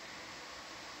for it.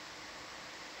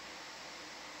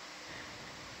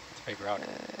 it's a big rock.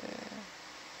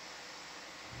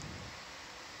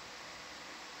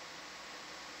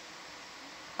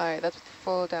 Alright, that's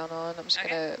full down on. I'm just Okay.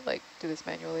 gonna like do this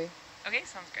manually. Okay,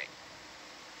 sounds great.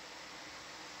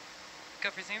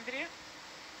 Go for zoom video.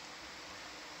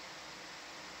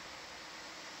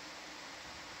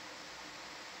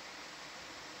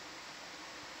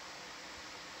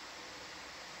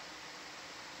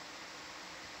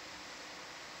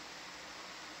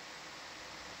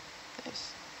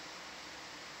 Nice.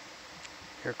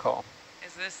 Your call.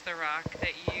 Is this the rock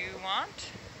that you want?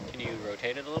 Can you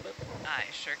rotate it a little bit? I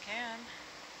sure can.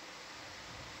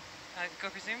 Go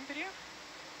for zoom video.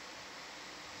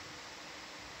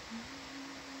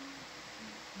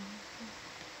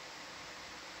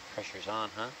 Pressure's on,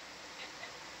 huh?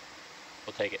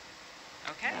 We'll take it.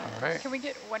 Okay. All right. Can we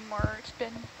get one more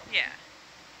spin? Yeah.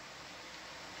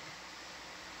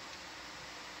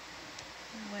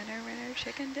 Winner, winner,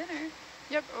 chicken dinner.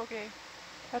 Yep, okay.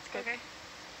 That's good. Okay.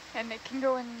 And it can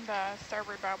go in the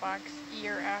starboard bow box, E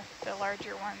or F, the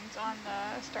larger ones on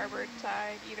the starboard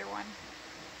side, either one.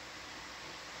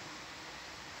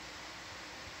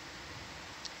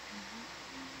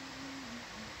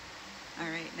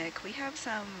 All right, Nick, we have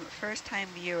some first-time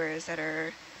viewers that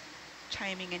are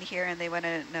chiming in here, and they want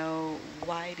to know,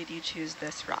 why did you choose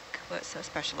this rock? What's so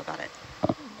special about it?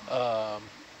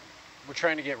 We're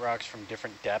trying to get rocks from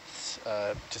different depths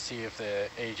to see if the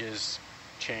ages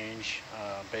change.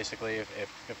 Basically,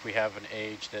 if we have an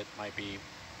age that might be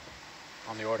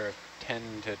on the order of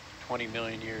 10 to 20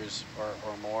 million years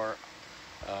or more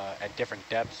at different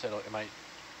depths, it might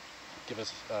give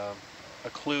us a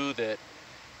clue that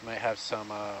might have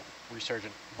some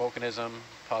resurgent volcanism,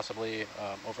 possibly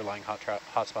overlying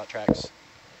hotspot tracks,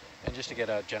 and just to get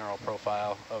a general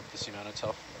profile of the seamount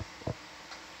itself.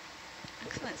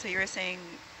 Excellent. So you were saying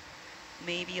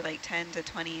maybe like 10 to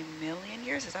 20 million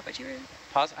years? Is that what you were?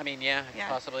 I mean, yeah,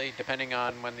 possibly, depending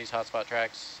on when these hotspot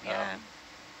tracks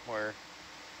were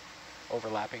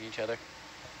overlapping each other.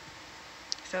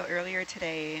 So earlier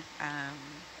today,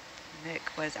 Nick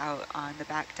was out on the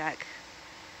back deck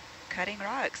cutting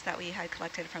rocks that we had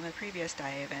collected from a previous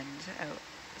dive, and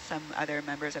some other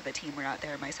members of the team were out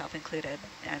there, myself included.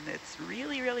 And it's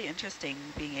really, really interesting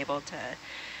being able to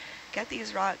get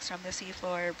these rocks from the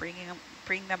seafloor,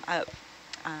 bring them up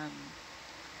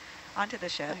onto the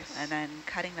ship, and then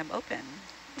cutting them open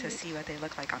to see what they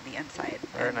look like on the inside.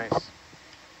 Very nice.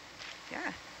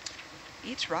 Yeah.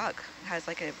 Each rock has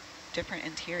like a different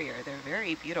interior. They're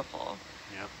very beautiful.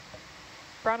 Yeah.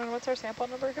 Brandon, what's our sample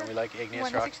number here? And we like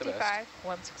igneous rocks the best. 165.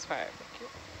 165, thank you.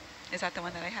 Is that the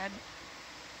one that I had?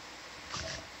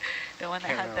 The one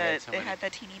that had the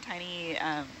teeny tiny,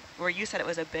 where you said it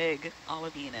was a big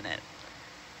olivine in it.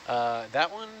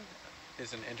 That one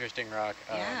is an interesting rock.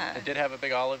 Yeah. It did have a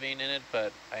big olivine in it,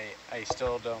 but I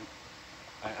still don't.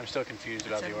 I'm still confused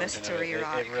about the origin of it.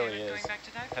 Rock. It really is. Going back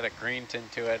to dive? Had a green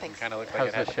tint to it and kind of looked like How's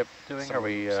it had the ship doing? some, Are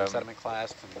we some sediment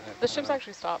clasp. The ship's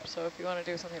actually stopped, so if you want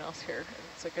to do something else here,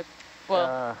 it's a good.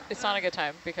 Well, it's not a good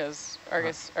time because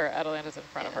Argus or Atalanta's in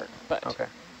front of her. But okay.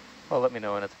 Well, let me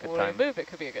know when it's a good when time. we move, it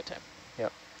could be a good time.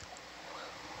 Yep.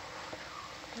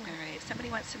 All right. Somebody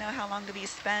wants to know how long do we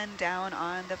spend down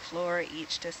on the floor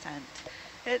each descent?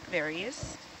 It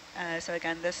varies. So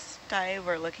again, this dive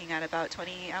we're looking at about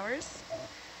 20 hours.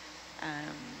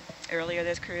 Earlier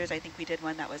this cruise, I think we did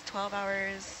one that was 12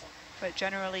 hours, but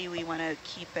generally we want to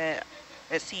keep it,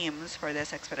 it seems for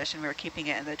this expedition, we're keeping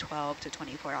it in the 12 to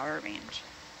 24 hour range.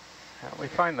 We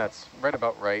find that's right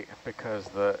about right because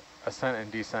the ascent and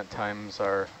descent times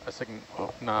are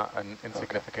not an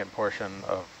insignificant portion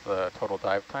of the total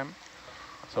dive time.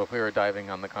 So if we were diving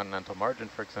on the continental margin,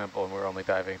 for example, and we were only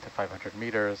diving to 500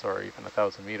 meters or even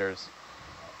 1,000 meters,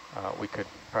 we could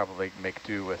probably make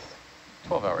do with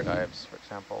 12-hour dives, for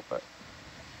example, but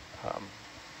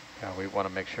we want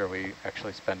to make sure we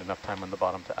actually spend enough time on the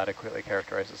bottom to adequately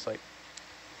characterize the site.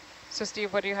 So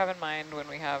Steve, what do you have in mind when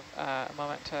we have a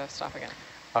moment to stop again?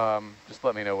 Just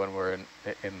let me know when we're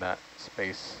in that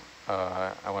space.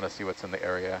 I want to see what's in the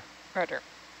area. Roger.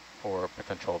 For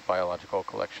potential biological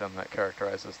collection that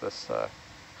characterizes this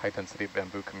high-density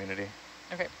bamboo community.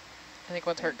 Okay. I think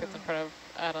once Herc gets in front of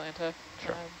Atalanta,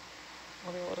 sure.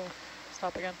 We'll be able to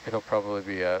stop again. It'll probably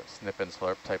be a snip and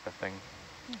slurp type of thing.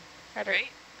 Great.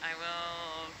 I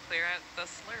will clear out the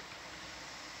slurp.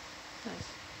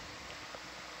 Nice.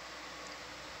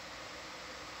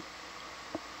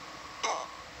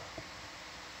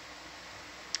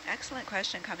 Excellent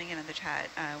question coming in the chat.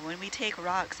 When we take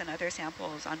rocks and other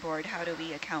samples on board, how do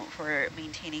we account for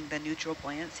maintaining the neutral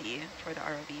buoyancy for the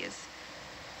ROVs?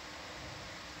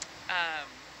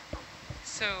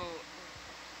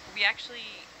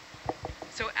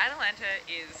 So Atalanta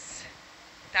is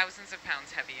thousands of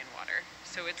pounds heavy in water,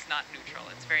 so it's not neutral,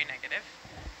 it's very negative.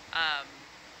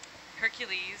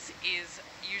 Hercules is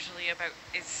usually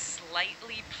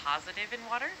slightly positive in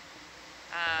water.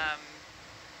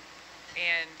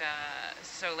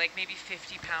 So like maybe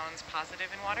 50 pounds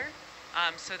positive in water,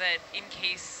 so that in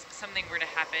case something were to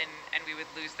happen and we would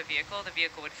lose the vehicle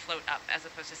would float up as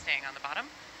opposed to staying on the bottom.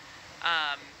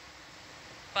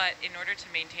 But in order to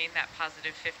maintain that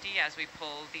positive 50 as we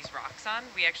pull these rocks on,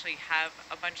 we actually have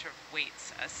a bunch of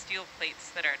weights, steel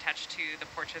plates that are attached to the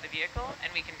porch of the vehicle,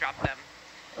 and we can drop them.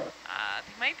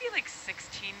 They might be like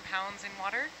 16 pounds in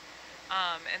water.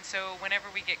 And so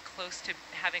whenever we get close to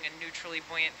having a neutrally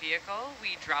buoyant vehicle,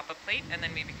 we drop a plate and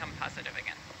then we become positive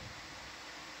again.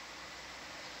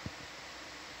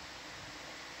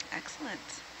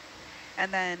 Excellent.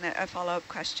 And then a follow-up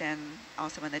question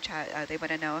also in the chat. They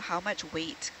want to know how much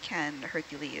weight can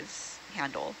Hercules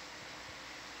handle?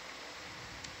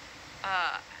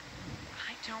 I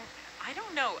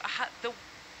don't know. The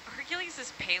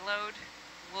Hercules' payload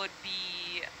would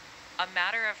be a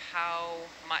matter of how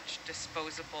much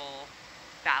disposable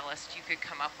ballast you could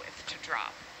come up with to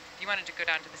drop. If you wanted to go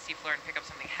down to the seafloor and pick up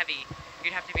something heavy,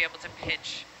 you'd have to be able to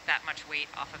pitch that much weight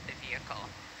off of the vehicle.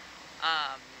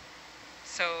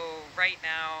 So right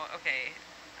now, okay,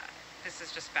 this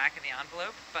is just back in the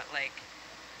envelope, but like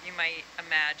you might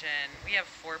imagine we have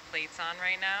 4 plates on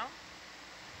right now.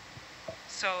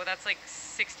 So that's like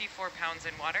 64 pounds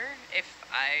in water if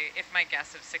my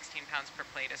guess of 16 pounds per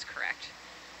plate is correct.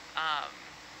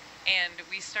 And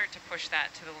we start to push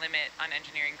that to the limit on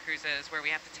engineering cruises where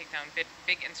we have to take down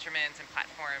big instruments and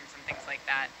platforms and things like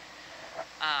that.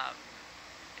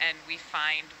 And we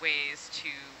find ways to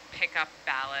pick up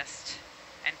ballast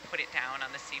and put it down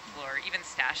on the seafloor, even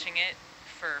stashing it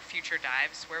for future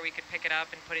dives where we could pick it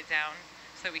up and put it down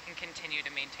so that we can continue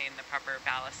to maintain the proper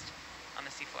ballast on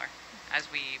the seafloor as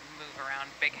we move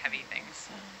around big, heavy things.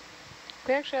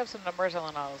 We actually have some numbers on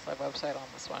the Nautilus Live website on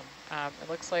this one. It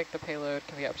looks like the payload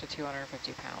can be up to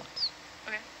 250 pounds.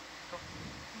 Okay, cool.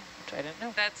 Which I didn't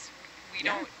know. We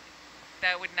don't,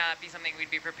 that would not be something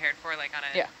we'd be prepared for, like on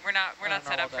a, we're not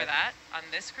set up for that on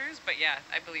this cruise, but yeah,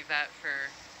 I believe that for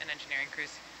an engineering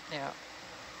cruise. Yeah.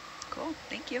 Cool,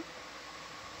 thank you.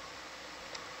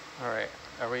 All right,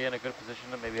 are we in a good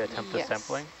position to maybe attempt a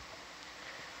sampling?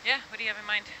 Yeah, what do you have in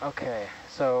mind? Okay,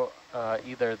 so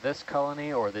either this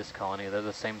colony or this colony, they're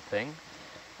the same thing.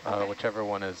 Whichever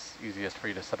one is easiest for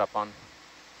you to set up on.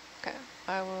 Okay,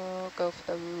 I will go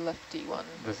for the lefty one.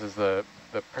 This is the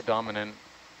predominant,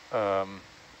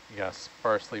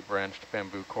 sparsely branched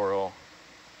bamboo coral,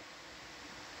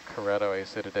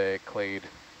 Keratoacididae, clade,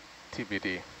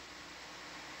 TBD.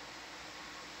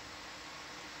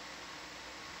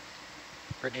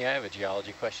 Brittany, I have a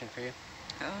geology question for you.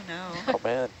 Oh no. Oh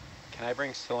man. Can I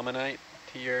bring sillimanite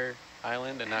to your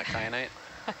island and not kyanite?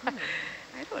 I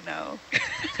don't know.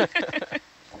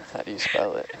 How do you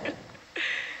spell it?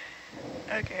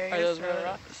 Okay. Are those real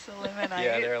rocks? Sillimanite.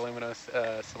 Yeah, they're aluminous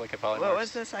silicate polymorphs. What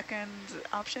was the second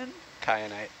option?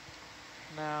 Kyanite.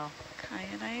 No,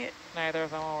 Kyanite. neither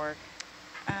of them will work.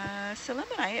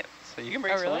 Sillimanite. So you can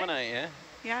bring really? sillimanite, yeah?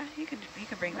 Yeah, you can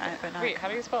bring that, but not. Wait, how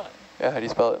do you spell it? Yeah, how do you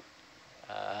spell it?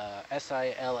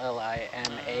 S-I-L-L-I-M-A-N-I-T.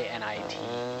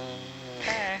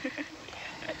 Okay.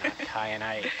 Not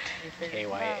kyanite.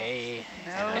 K-Y-A.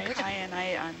 No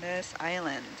kyanite on this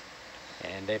island.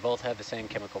 And they both have the same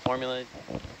chemical formula.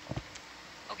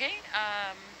 Okay,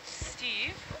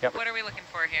 Steve, Yep. what are we looking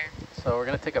for here? So we're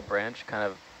going to take a branch, kind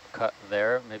of cut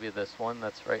there, maybe this one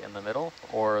that's right in the middle,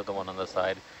 or the one on the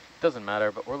side. It doesn't matter,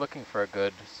 but we're looking for a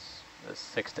good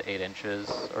 6 to 8 inches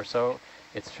or so.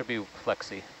 It should be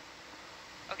flexy,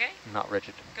 Okay, not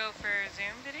rigid. go for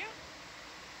Zoom video.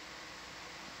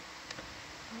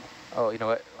 Oh, you know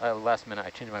what? Last minute, I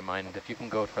changed my mind. If you can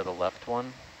go for the left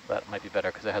one, that might be better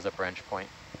because it has a branch point.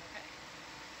 Okay.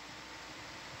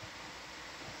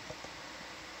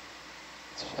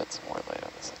 Let's shed some more light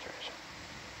on the situation.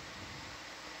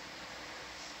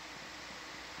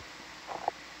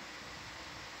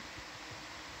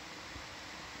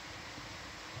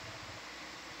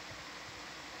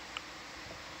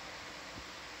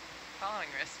 Following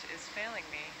wrist is failing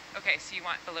me. Okay, so you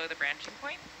want below the branching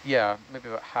point? Yeah, maybe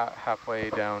about halfway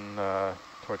down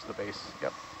towards the base.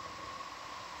 Yep.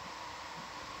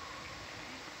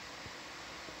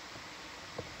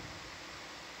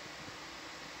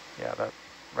 Yeah, that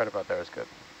right about there is good.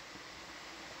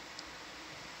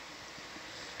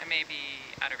 I may be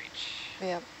out of reach.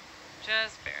 Yeah.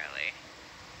 Just barely.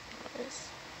 Nice.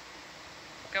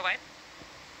 Go wide.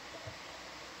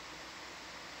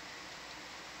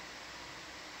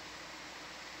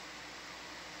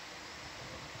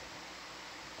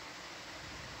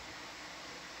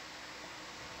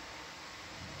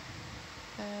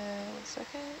 One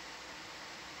second.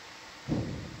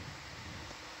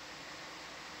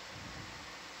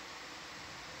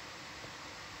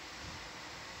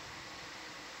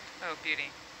 Oh, beauty.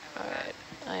 I love Alright,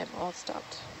 I am all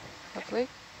stopped. Hopefully. that.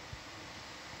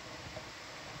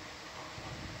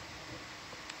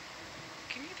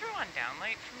 Can you throw on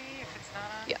downlight for me if it's not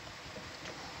on? Yeah.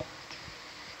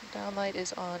 Downlight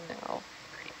is on now.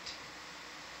 Great.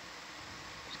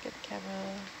 Just get the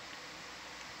camera.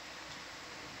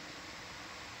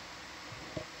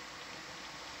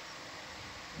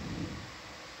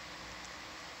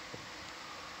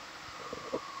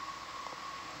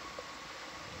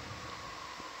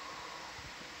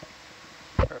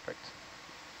 Perfect.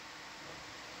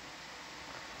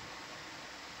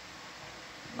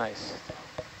 Nice.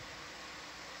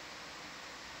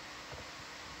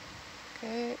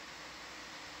 Okay.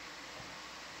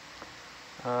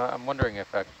 I'm wondering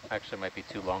if that actually might be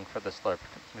too long for the slurp.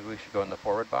 Maybe we should go in the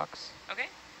forward box. Okay.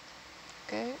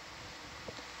 Okay.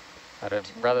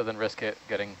 Rather than risk it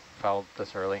getting fouled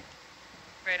this early.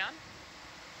 Right on.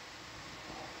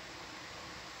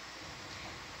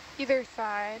 Either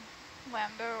side,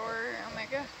 Lambda or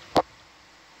Omega.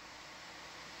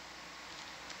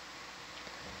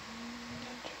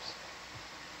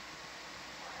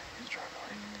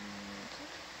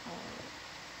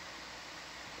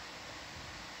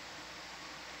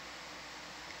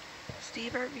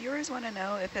 Steve, our viewers want to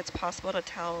know if it's possible to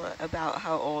tell about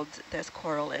how old this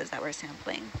coral is that we're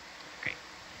sampling. Great.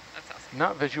 That's awesome.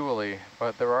 Not visually,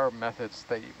 but there are methods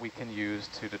that we can use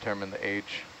to determine the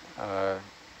age.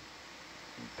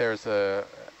 There's a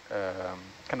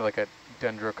kind of like a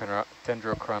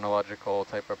dendrochronological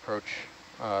type approach,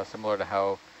 similar to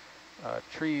how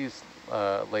trees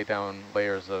lay down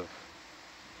layers of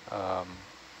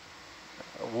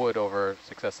wood over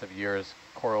successive years.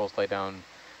 Corals lay down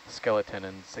skeleton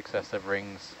in successive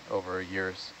rings over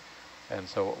years. And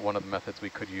so one of the methods we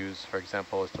could use, for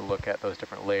example, is to look at those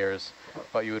different layers,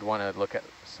 but you would want to look at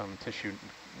some tissue,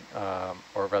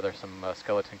 or rather some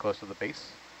skeleton close to the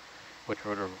base, which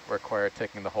would require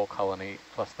taking the whole colony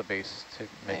plus the base to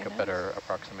make a better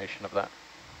approximation of that.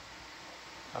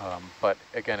 But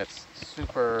again, it's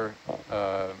super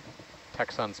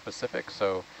taxon specific,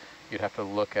 so you'd have to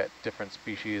look at different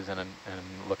species and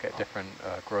look at different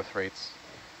growth rates,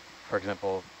 for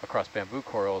example, across bamboo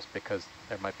corals, because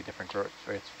there might be different growth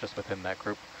rates just within that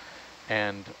group.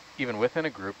 And even within a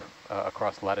group,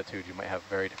 across latitude, you might have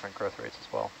very different growth rates as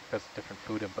well, because of different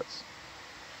food inputs,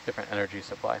 different energy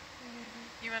supply.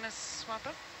 You want to swap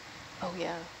up? Oh,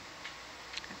 yeah.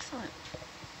 Excellent.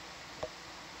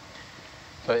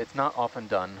 So it's not often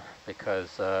done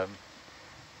because,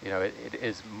 you know,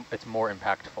 it's more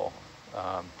impactful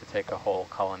to take a whole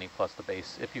colony plus the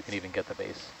base, if you can even get the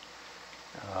base.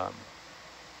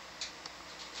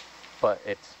 But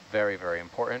it's very, very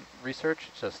important research.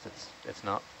 It's just it's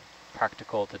not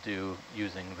practical to do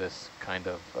using this kind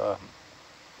of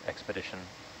expedition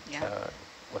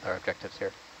with our objectives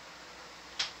here.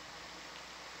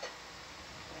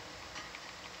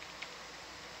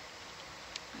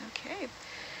 Okay.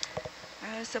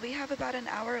 So we have about an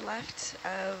hour left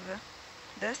of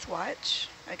this watch.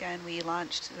 Again, we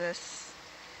launched this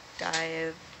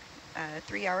dive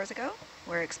 3 hours ago.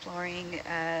 We're exploring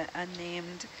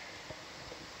unnamed,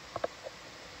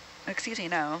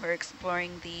 we're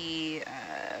exploring the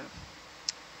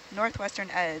northwestern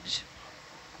edge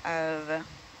of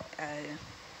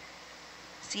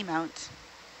seamount.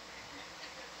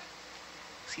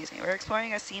 We're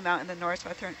exploring a seamount in the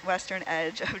northwestern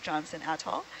edge of Johnson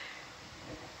Atoll.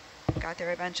 Got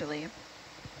there eventually.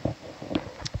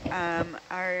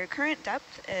 Our current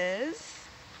depth is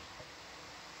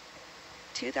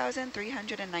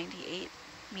 2,398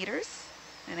 meters,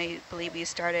 and I believe we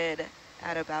started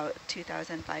at about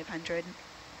 2,500.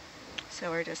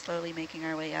 So we're just slowly making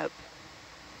our way up.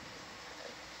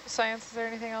 Science, is there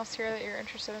anything else here that you're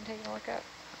interested in taking a look at?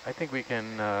 I think we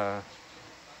can.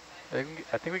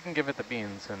 I think we can give it the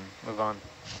beans and move on.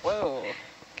 Whoa.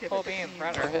 Full beans,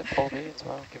 We're hit full beans,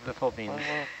 wow. Give it the full beans.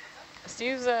 Wow.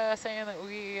 Steve's saying that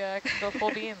we can go full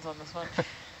beans on this one.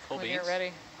 Full when beans? you're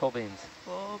ready. Full beans.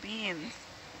 Full beans.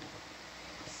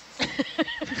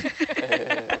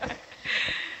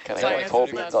 Can I get full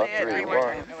beans on Say it 3, three more 1?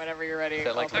 times. And whenever you're ready. Is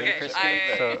that like I'll- ludicrous Okay,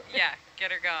 speed? So- yeah,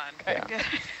 get her gone. Yeah. Is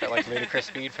that like ludicrous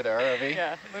speed for the ROV?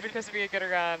 Yeah, ludicrous to be a getter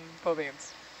gone, full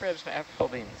beans. Bridge nav. Full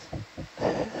beans.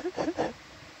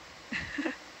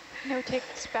 No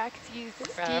takes backsies,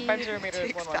 Steve. Benjamin meter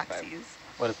is Takes 115. backsies.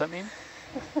 What does that mean?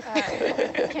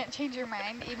 Can't change your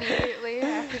mind immediately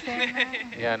after saying that.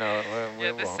 Yeah, no, we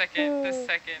Yeah, won't. the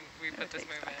second we put this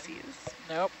Takes move in. backsies.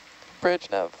 Nope. Bridge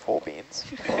nav, full beans.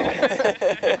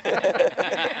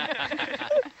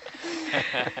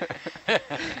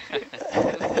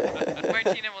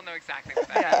 Martina will know exactly what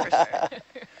that Yeah, for sure.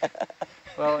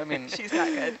 Well, I mean, She's not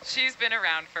good. She's been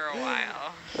around for a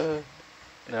while.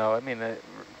 no, I mean,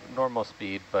 normal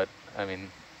speed, but I mean,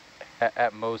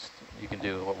 at most you can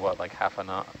do, what, like half a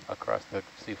knot across the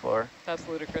seafloor? That's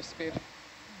ludicrous speed.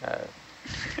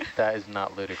 That is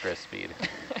not ludicrous speed.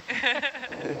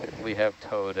 We have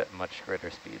towed at much greater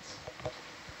speeds.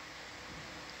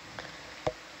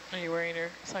 Are you wearing your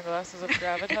sunglasses of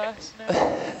gravitas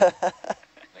now?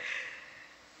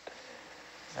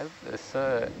 This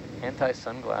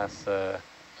anti-sunglass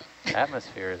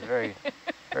atmosphere is very,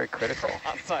 very critical.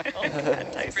 Hostile.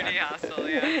 It's pretty hostile,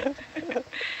 yeah.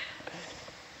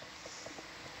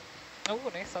 Oh,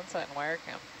 nice sunset in wire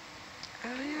cam.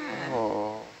 Oh yeah.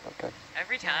 Oh, okay.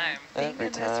 Every time. Being Every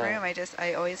in this room,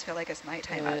 I always feel like it's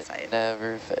nighttime It outside.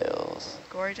 never fails.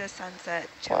 Gorgeous sunset,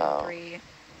 channel Wow. 3.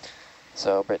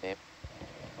 So, Brittany,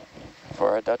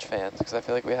 for our Dutch fans, because I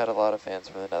feel like we had a lot of fans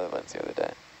from the Netherlands the other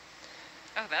day,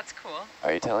 Oh, that's cool.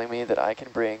 are you telling me that I can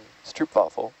bring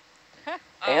stroopwafel Oh,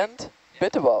 and yeah.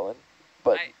 bitterballen,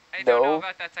 but I don't know no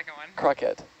about that second one.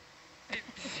 croquette?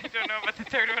 You don't know about the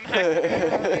third one.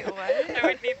 Wait, what? I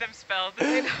would need them spelled.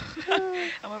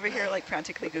 I'm over here like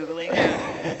frantically Googling.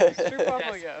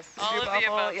 Stroopwafel, yes. All of the Stroopwafel,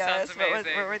 above yes. sounds What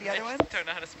amazing. were the other I ones? just don't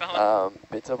know how to spell them.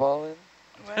 Bitterballen.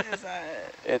 What is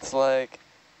that? It's like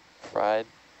fried.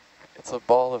 It's a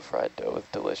ball of fried dough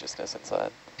with deliciousness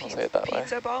inside. I'll say it that way.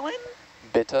 Pizza ballin?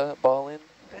 Bitterballen.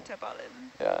 Pizza ballin.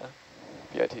 Yeah.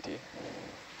 B-I-T-T.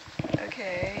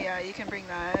 Okay, yeah, you can bring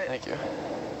that. Thank you.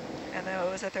 And then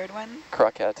what was the third one?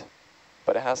 Croquette.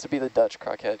 But it has to be the Dutch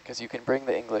croquette, because you can bring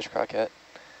the English croquette.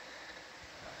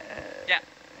 Yeah.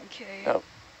 Okay. Oh. All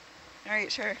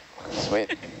right, sure. Sweet.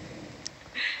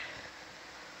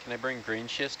 Can I bring green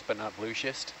schist but not blue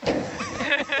schist?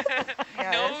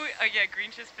 Yes. No, yeah,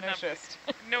 green schist, but No not schist.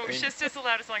 No, Green- schist is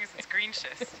allowed as long as it's green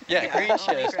schist. Yeah, Yeah, green only schist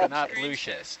green but not Green blue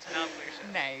schist, schist, not blue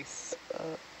schist. Nice.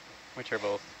 which are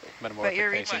both metamorphic But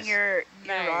you're cases. reaching your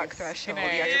rock Nice. threshold.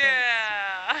 Nice. You have to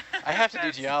Yeah. I have to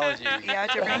do geology. bring, you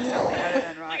have to bring something other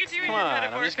than rocks. Look at you and Come your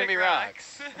on, I'm just gonna be metamorphic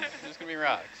rocks. I'm just gonna be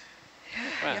rocks. You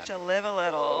Come on. have to live a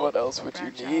little. What else would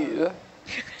you branch need?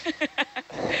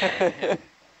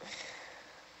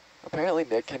 Apparently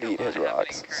Nick can like a eat his lot happening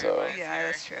rocks, so... career-wise. Yeah,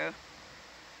 that's true.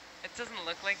 It doesn't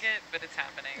look like it, but it's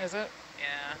happening. Is it?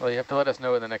 Yeah. Well, you have to let us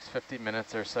know in the next 50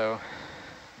 minutes or so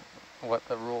what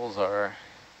the rules are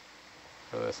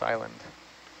for this island.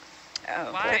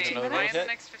 Oh, Why? 15 Another Why minutes? in the hit?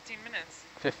 next 15 minutes?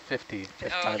 50.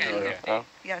 Oh, okay. Okay. Oh.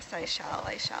 Yes, I shall.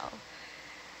 I shall.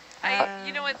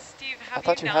 You know what, Steve? Have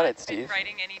thought you you not had it, been Steve.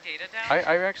 writing any data down?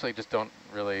 I actually just don't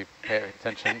really pay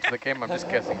attention to the game. I'm just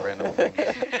guessing random things.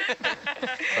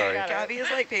 Sorry. Got it. Gabby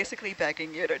is like basically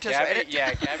begging you to just write Gabby, it.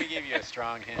 yeah, Gabby gave you a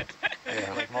strong hint,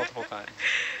 Yeah, like multiple times.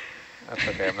 that's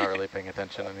okay. I'm not really paying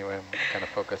attention anyway. I'm kind of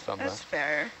focused on That's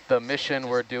fair. the mission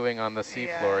we're doing on the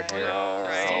seafloor Yeah. here. Oh,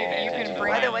 right. Steve, you can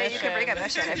bring By the a way, you mission can bring a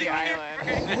mission to if the you want.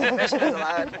 island. Mission is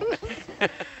allowed.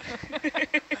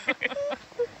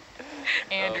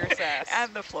 And your sass.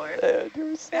 And the floor. And your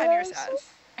And your sass. sass.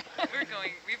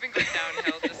 We've been going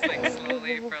downhill just like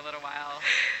slowly for a little while.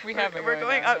 We have been We're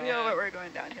going downhill. uphill, but we're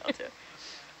going downhill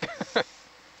too.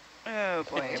 Oh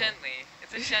boy. Gently.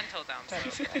 It's a gentle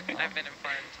downslope. I've been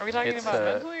informed. Are we talking It's, about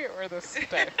mentally or the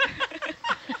stuff?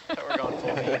 Thought we're going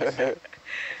full beans.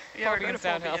 Yeah, we're going to beans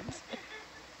full downhill. beans.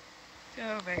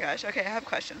 Oh my gosh. Okay, I have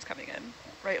questions coming in.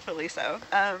 Rightfully so.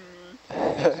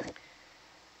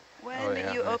 When Oh,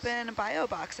 yeah, you nice. open bio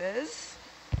boxes,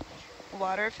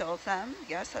 water fills them.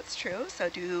 Yes, that's true. So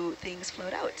do things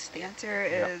float out? The answer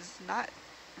Yeah. is not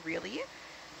really.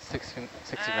 69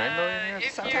 million years?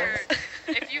 If Sometimes.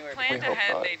 if you We planned hope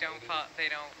ahead, not. they don't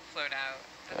float out.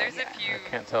 But there's Yeah. a few. I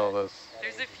can't tell those.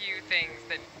 There's a few things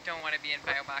that don't want to be in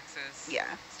bio boxes. Yeah.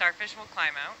 Starfish will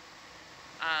climb out.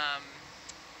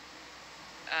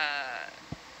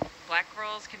 Black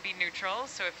corals can be neutral,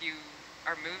 so if you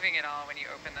are moving at all when you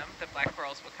open them, the black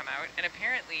corals will come out. And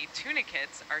apparently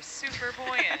tunicates are super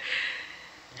buoyant.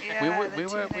 Yeah,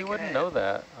 we wouldn't know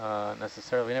that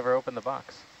necessarily. We never opened the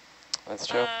box. That's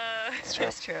true. That's true.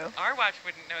 That's true. Our watch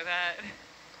wouldn't know that.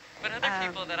 But other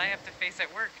people that I have to face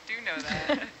at work do know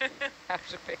that. Have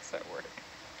to fix that work.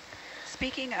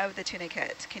 Speaking of the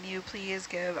tunicate, can you please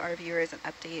give our viewers an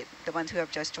update, the ones who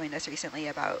have just joined us recently,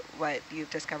 about what you've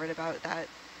discovered about that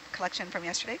collection from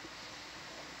yesterday?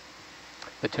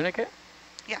 The tunicate?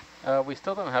 Yeah. We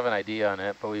still don't have an idea on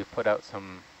it, but we've put out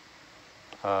some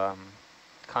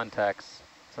contacts,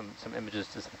 some images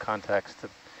to some contacts to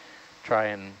try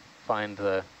and find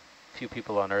the few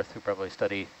people on Earth who probably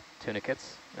study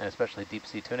tunicates, and especially deep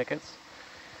sea tunicates.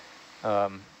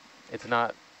 It's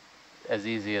not as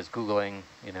easy as Googling,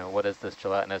 what is this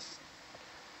gelatinous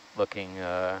looking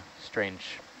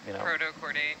strange,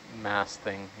 Protochordate. mass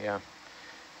thing, yeah.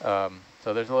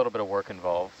 So there's a little bit of work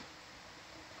involved.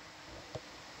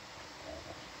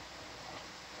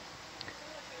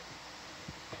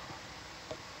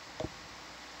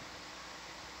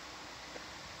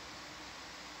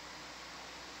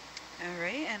 All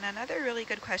right, and another really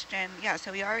good question. Yeah,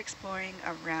 so we are exploring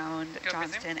around Go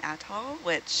Johnston Atoll,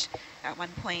 which at one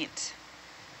point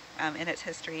in its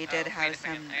history Oh, did wait have a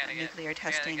second. some I gotta nuclear get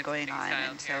testing some going things on,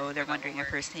 dialed and here so they're for the wondering if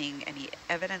work. we're seeing any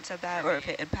evidence of that or if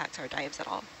it impacts our dives at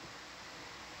all.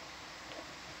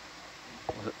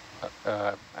 Was it,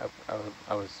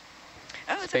 I was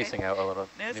Oh, it's spacing okay. out a little.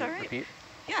 No, it's Can you all right. Repeat?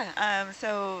 Yeah,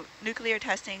 so nuclear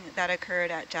testing that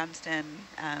occurred at Johnston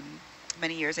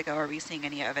many years ago, are we seeing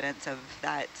any evidence of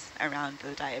that around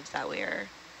the dives that we're...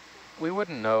 We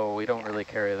wouldn't know. We don't Yeah. really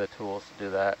carry the tools to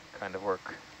do that kind of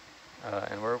work,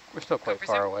 and we're still quite for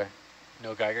far zoom? away.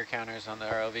 No Geiger counters on the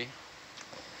ROV.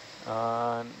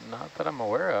 Not that I'm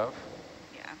aware of.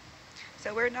 Yeah.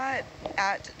 So we're not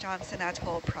at Johnson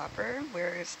Atoll proper.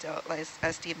 We're still,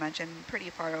 as Steve mentioned,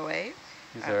 pretty far away.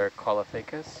 These are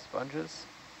Caulophacus sponges.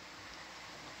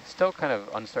 Still kind of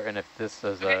uncertain if this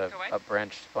is a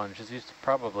branched sponge. It's used to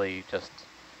probably just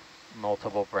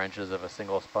multiple branches of a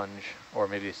single sponge, or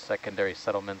maybe secondary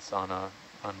settlements on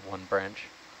one branch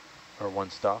or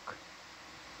one stalk.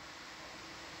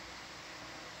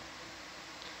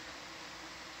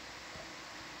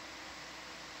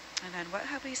 And then what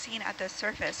have we seen at the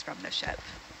surface from the ship?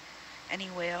 Any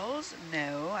whales?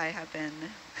 No, I have been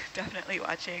definitely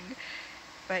watching.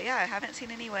 But yeah, I haven't seen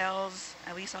any whales.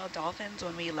 We saw dolphins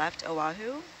when we left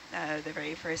Oahu, the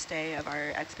very first day of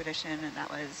our expedition, and that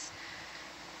was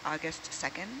August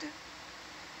 2nd.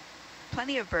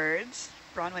 Plenty of birds.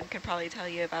 Bronwyn could probably tell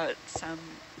you about some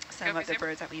of the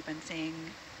birds that we've been seeing.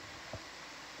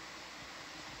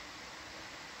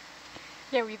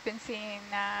 Yeah, we've been seeing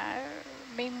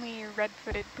mainly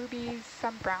red-footed boobies,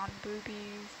 some brown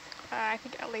boobies, I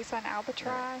think at least an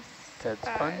albatross. Dead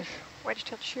sponge.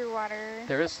 Wedge-tailed shearwater.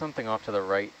 There is something off to the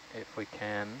right if we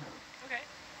can. Okay.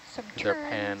 Some Either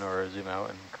pan or zoom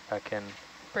out and back in.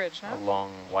 Bridge, no? A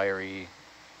long, wiry,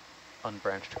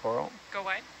 unbranched coral. Go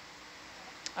wide.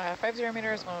 50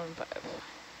 meters, 115.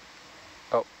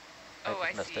 Oh,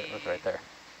 I missed see. it. It was right there.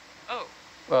 Oh.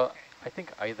 Well, okay. I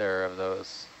think either of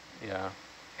those, yeah.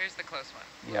 Here's the close one.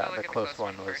 We'll Yeah, look the at close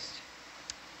one was. first.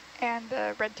 And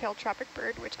the red-tailed tropic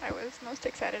bird, which I was most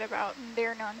excited about. And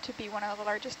they're known to be one of the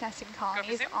largest nesting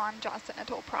colonies on Johnson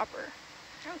Atoll proper.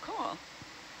 Oh, cool.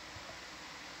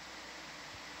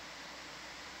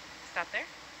 Stop there.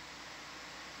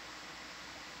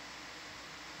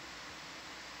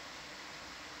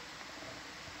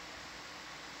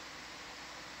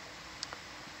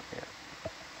 Yeah.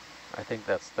 I think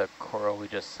that's the coral we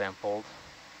just sampled.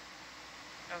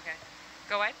 Okay.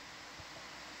 Go wide.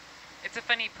 It's a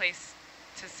funny place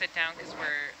to sit down because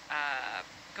we're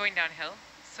going downhill,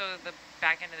 so the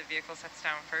back end of the vehicle sets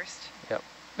down first. Yep.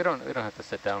 We don't have to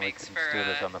sit down. We can just do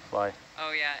this on the fly.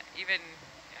 Oh yeah,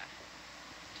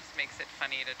 just makes it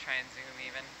funny to try and zoom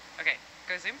even. Okay,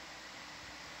 go zoom.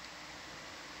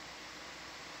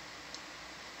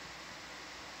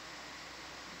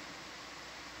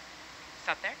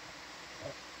 Stop there.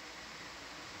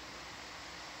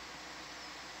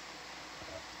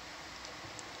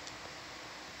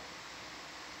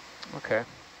 Okay.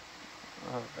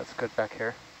 That's good back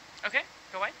here. Okay,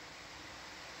 go wide.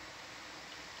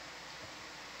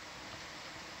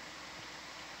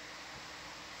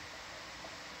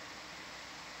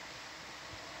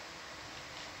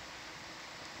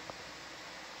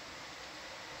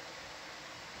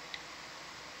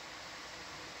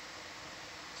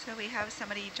 So we have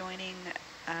somebody joining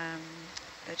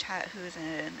the chat who's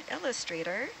an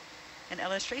illustrator, an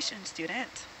illustration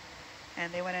student,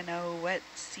 and they want to know what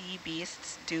sea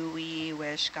beasts do we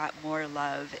wish got more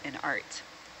love in art?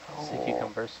 Oh. Sea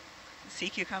cucumbers. Sea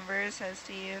cucumbers, says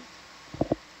Steve.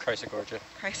 Chrysogorgia.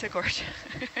 Chrysogorgia.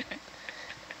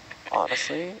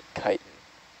 Honestly, chitin.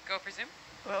 Go for zoom.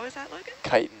 What was that, Logan?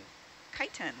 Chitin.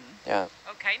 Chitin. Yeah.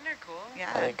 Oh, chitin are cool.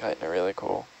 Yeah. I think chitin are really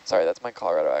cool. Sorry, that's my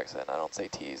Colorado accent. I don't say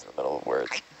T's in the middle of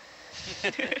words.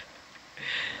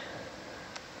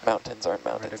 Mountains aren't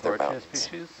mountains, they're mountains.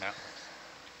 Species? No.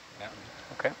 Mountain.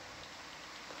 Okay.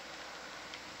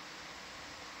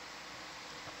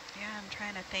 Yeah, I'm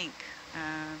trying to think.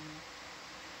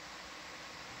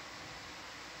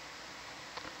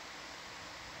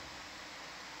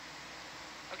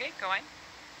 Okay, go on.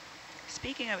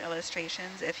 Speaking of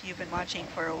illustrations, if you've been watching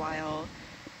for a while,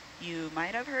 you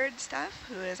might have heard Steph,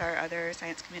 who is our other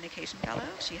science communication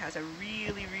fellow. She has a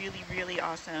really, really, really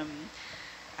awesome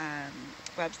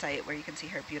website where you can see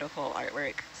her beautiful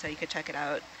artwork. So you could check it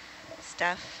out.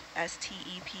 Steph,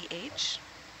 S-T-E-P-H,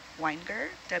 Weinger,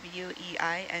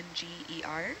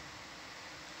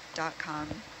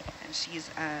 WEINGER.com. And she's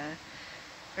a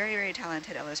very, very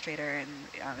talented illustrator. And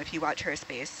if you watch her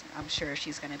space, I'm sure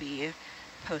she's going to be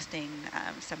posting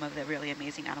some of the really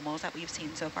amazing animals that we've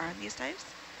seen so far on these dives.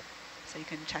 So you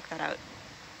can check that out.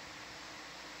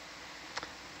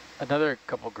 Another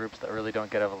couple groups that really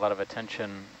don't get a lot of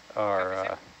attention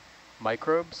are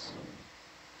microbes.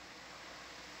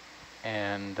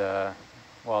 And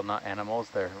while not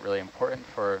animals, they're really important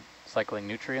for cycling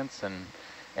nutrients and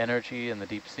energy in the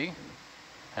deep sea,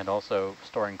 and also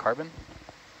storing carbon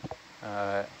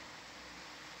and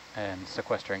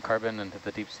sequestering carbon into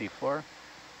the deep sea floor.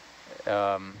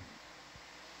 Nice,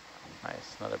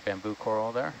 another bamboo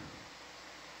coral there.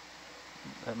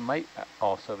 It might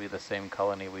also be the same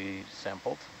colony we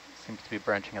sampled. Seems to be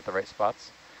branching at the right spots.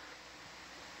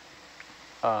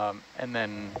 And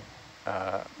then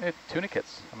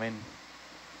tunicates. I mean,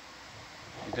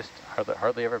 You just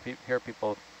hardly ever hear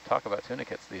people talk about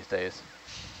tunicates these days.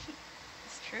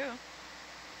 It's true.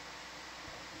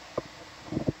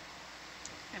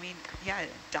 I mean, yeah,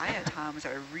 diatoms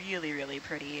are really, really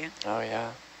pretty. Oh,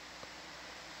 yeah.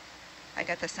 I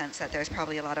get the sense that there's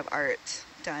probably a lot of art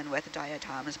done with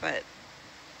diatoms, but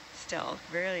still,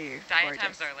 really Diatoms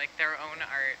gorgeous. are like their own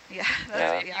art. Yeah,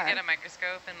 Yeah. If you get a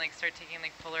microscope and like start taking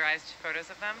like polarized photos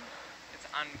of them, it's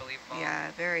unbelievable.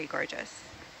 Yeah, very gorgeous.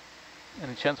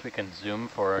 Any chance we can zoom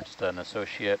for just an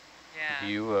associate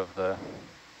view of the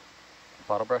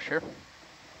bottle brush here?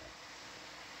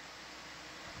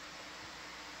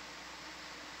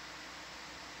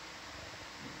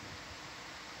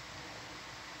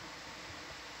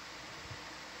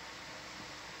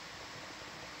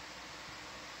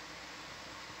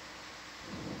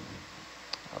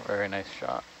 A very nice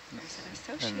shot. There's an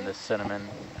associate. And the cinnamon.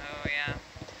 Oh yeah.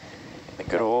 The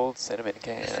good old cinnamon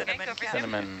can. Cinnamon Go for can.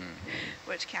 Cinnamon.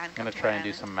 Which can I'm come going to to try an and do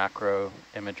end. some macro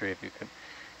imagery if you could.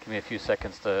 Give me a few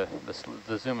seconds to,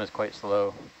 the zoom is quite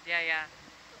slow. Yeah, yeah.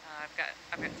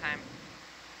 I've got time.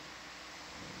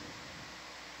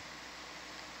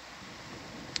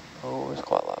 Oh, there's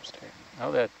quad lobster.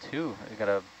 Oh, that two. You got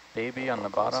a baby on the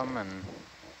bottom and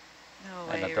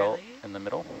No an way, adult really? in the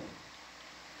middle.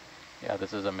 Yeah,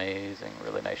 this is amazing.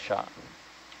 Really nice shot.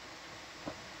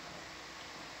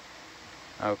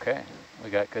 Okay, we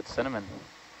got good cinnamon.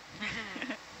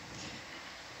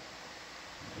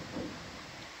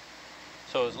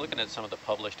 So I was looking at some of the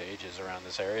published ages around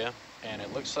this area, and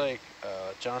it looks like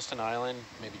Johnston Island,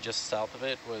 maybe just south of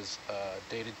it, was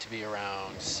dated to be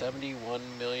around 71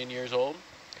 million years old.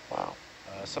 Wow.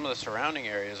 Some of the surrounding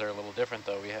areas are a little different,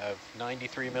 though. We have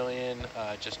 93 million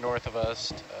just north of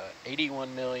us,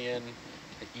 81 million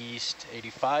to the east,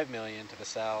 85 million to the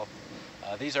south.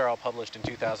 These are all published in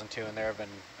 2002, and there have been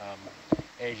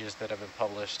ages that have been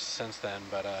published since then.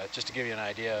 But just to give you an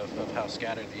idea of how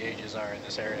scattered the ages are in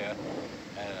this area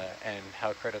and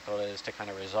how critical it is to kind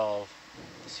of resolve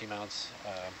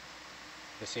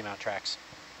the seamount tracks.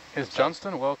 Is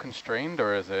Johnston well constrained,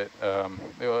 or is it,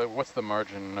 what's the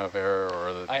margin of error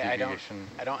or the deviation?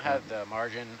 I don't have the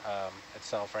margin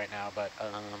itself right now, but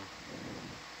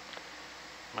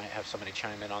might have somebody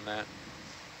chime in on that.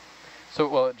 So,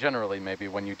 well, generally, maybe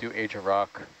when you do age of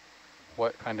rock,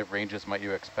 what kind of ranges might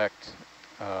you expect?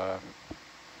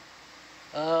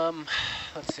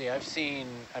 Let's see, I've seen,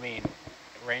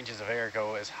 ranges of error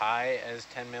go as high as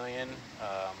 10 million,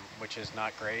 which is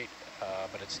not great,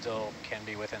 but it still can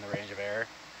be within the range of error.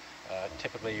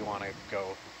 Typically you want to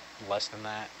go less than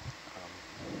that.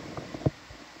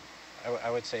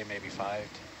 I would say maybe 5.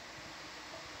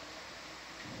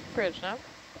 Bridge, no?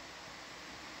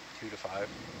 2 to 5.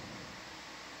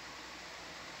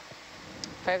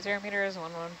 50 meters,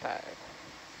 115.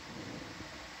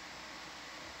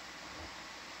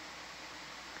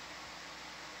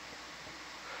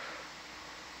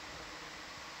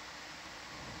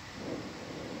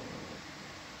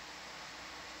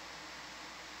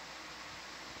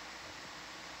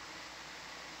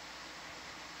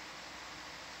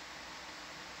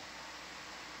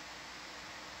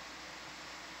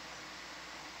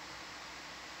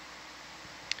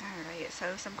 All right,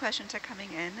 so some questions are coming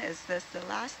in. Is this the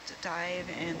last dive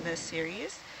in this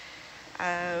series?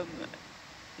 No,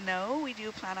 we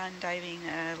do plan on diving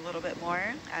a little bit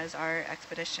more as our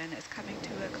expedition is coming to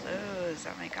a close.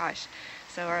 Oh my gosh.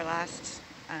 So our last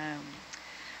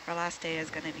day is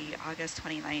going to be August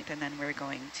 29th, and then we're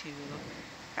going to,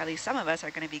 at least some of us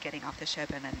are going to be getting off the ship,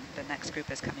 and then the next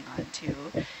group is coming on to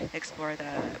explore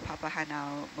the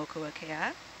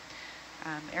Papahanaumokuakea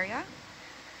area.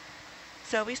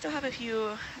 So we still have a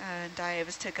few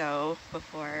dives to go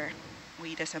before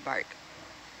we disembark.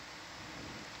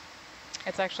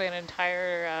 It's actually an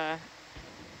entire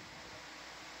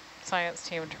science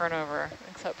team turnover,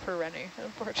 except for Rennie,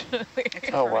 unfortunately.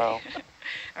 Oh, wow.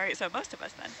 All right, so most of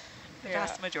us then. The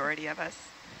vast majority of us.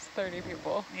 It's 30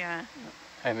 people. Yeah.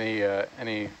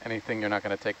 Anything you're not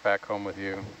going to take back home with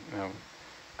you? You know,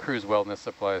 cruise wellness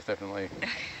supplies definitely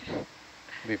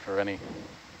be for Rennie.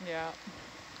 Yeah.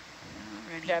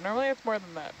 Rennie. Yeah, normally it's more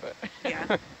than that, but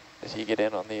Yeah. Did he get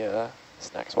in on the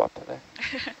snack swap today?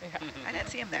 yeah. I didn't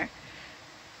see him there.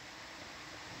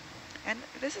 And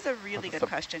this is a really good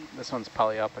question. This one's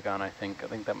Poliopogon, I think. I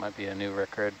think that might be a new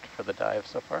record for the dive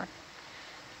so far.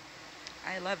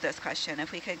 I love this question.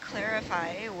 If we could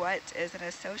clarify what is an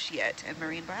associate in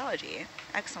marine biology.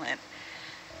 Excellent.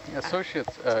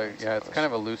 Associates, yeah, it's kind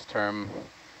of a loose term.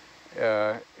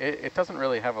 It doesn't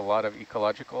really have a lot of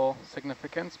ecological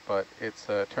significance, but it's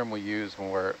a term we use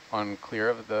when we're unclear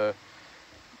of the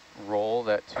role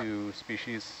that two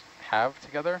species have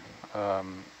together.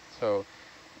 So,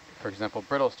 for example,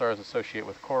 brittle stars associate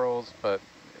with corals, but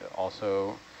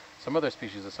also some other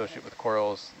species associate with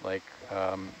corals, like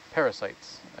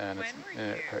parasites, and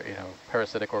you know,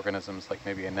 parasitic organisms like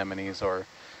maybe anemones or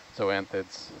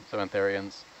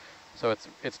zoantharians. So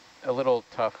it's a little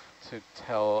tough to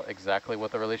tell exactly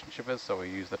what the relationship is. So we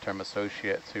use the term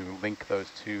associate to link those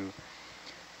two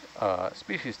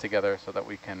species together, so that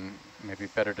we can maybe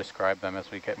better describe them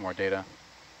as we get more data.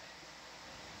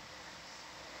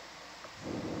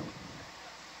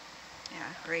 Yeah,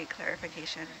 great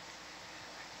clarification.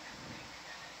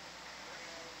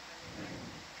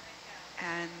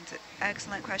 And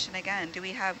excellent question again. Do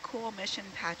we have cool mission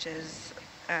patches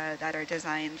that are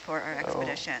designed for our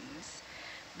expeditions?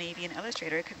 Maybe an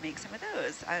illustrator could make some of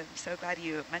those. I'm so glad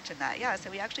you mentioned that. Yeah, so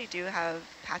we actually do have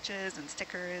patches and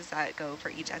stickers that go for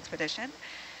each expedition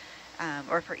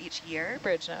or for each year.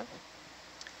 Bridge nav.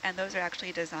 And those are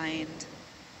actually designed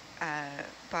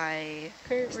by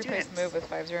Could you students. replace move with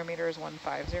 50 meters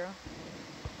 150?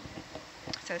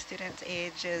 So students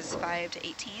ages 5 to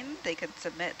 18, they can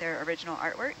submit their original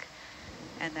artwork,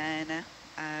 and then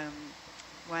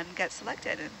one gets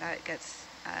selected, and that gets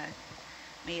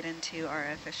made into our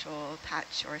official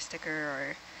patch or sticker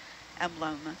or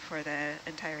emblem for the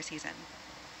entire season.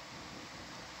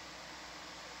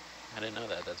 I didn't know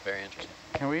that. That's very interesting.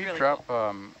 Can we Really drop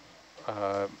cool.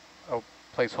 a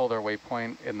placeholder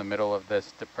waypoint in the middle of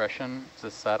this depression,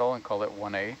 this saddle, and call it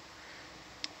 1A?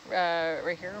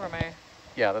 Right here, or am I?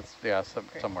 Yeah, that's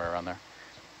somewhere around there.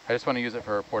 I just want to use it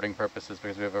for reporting purposes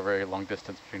because we have a very long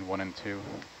distance between 1 and 2.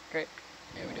 Great.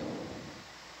 Yeah, we do.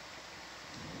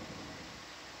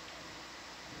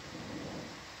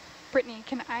 Brittany,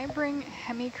 can I bring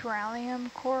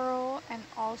hemicorallium coral and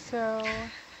also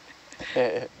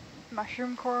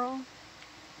mushroom coral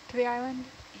to the island?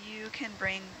 You can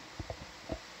bring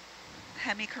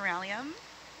hemicorallium,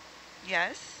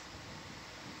 yes,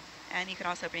 and you can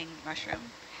also bring mushroom.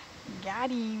 Got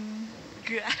him.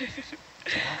 Good.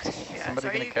 Yeah,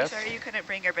 sorry you couldn't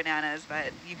bring your bananas,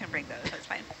 but you can bring those, that's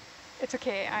fine. It's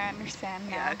okay, I understand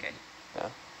now. Yeah, okay. Yeah.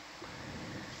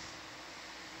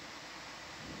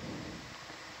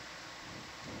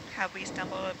 Have we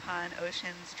stumbled upon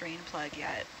Ocean's drain plug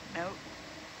yet? Nope.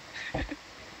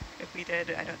 If we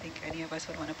did, I don't think any of us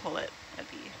would want to pull it.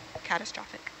 That'd be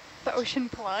catastrophic. The ocean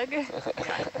plug?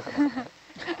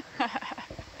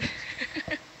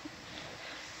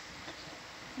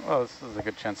 Well, this is a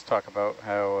good chance to talk about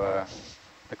how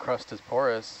the crust is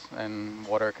porous and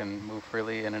water can move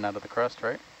freely in and out of the crust,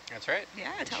 right? That's right.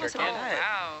 Yeah, It tell sure us about can. that.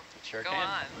 Wow. It sure Go can.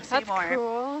 on. That's more.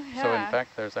 cool, yeah. So in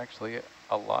fact, there's actually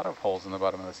a lot of holes in the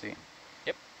bottom of the sea.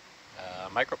 Yep.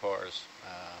 Micropores.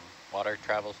 Water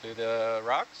travels through the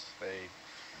rocks.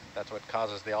 That's what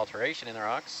causes the alteration in the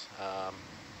rocks.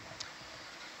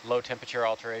 Low temperature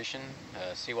alteration,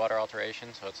 seawater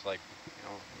alteration. So it's like, you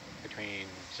know, between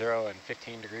 0 and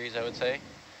 15 degrees, I would say.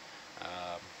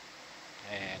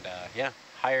 Yeah,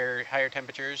 higher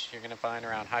temperatures you're going to find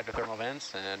around hydrothermal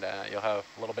vents, and you'll have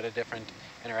a little bit of different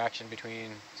interaction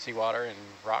between seawater and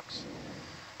rocks.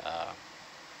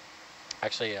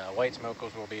 Actually, white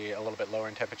smokers will be a little bit lower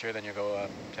in temperature, then you'll go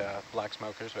up to black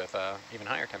smokers with even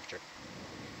higher temperature.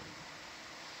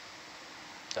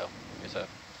 So it's a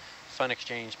fun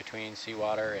exchange between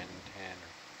seawater and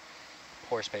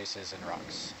pore spaces and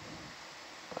rocks.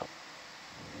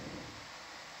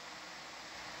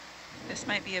 This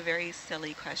might be a very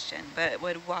silly question, but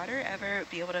would water ever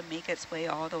be able to make its way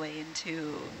all the way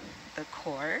into the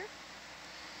core?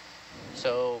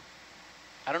 So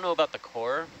I don't know about the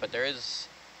core, but there is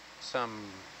some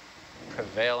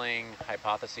prevailing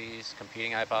hypotheses,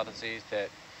 competing hypotheses, that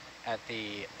at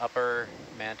the upper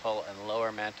mantle and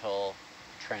lower mantle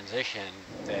transition,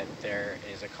 that there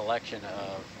is a collection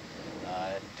of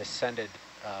descended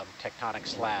tectonic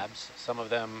slabs. Some of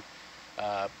them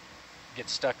get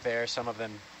stuck there, some of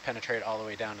them penetrate all the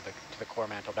way down to the core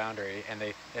mantle boundary, and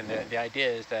the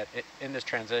idea is that in this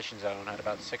transition zone at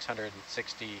about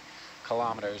 660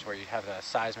 kilometers, where you have a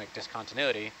seismic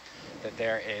discontinuity, that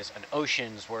there is an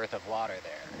ocean's worth of water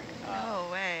there.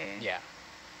 No way. Yeah.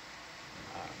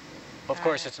 Of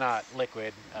course, it's not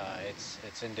liquid.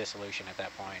 It's in dissolution at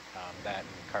that point. That and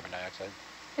carbon dioxide.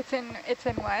 It's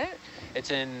in what?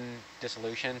 It's in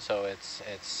dissolution, so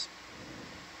it's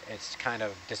kind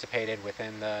of dissipated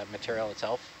within the material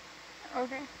itself.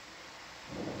 Okay.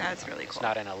 That's really cool. It's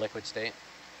not in a liquid state.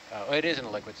 It is in a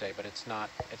liquid state, but it's not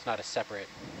a separate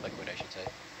liquid, I should say.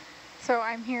 So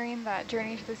I'm hearing that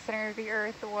Journey to the Center of the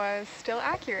Earth was still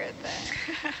accurate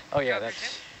then. Oh yeah,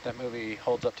 that movie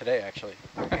holds up today, actually.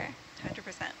 Okay.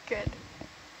 100%. Good.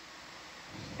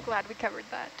 Glad we covered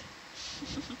that.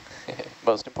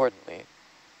 Most importantly,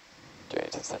 journey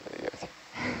to the center of the Earth.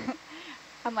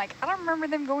 I'm like, I don't remember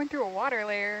them going through a water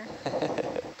layer.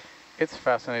 It's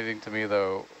fascinating to me,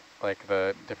 though, like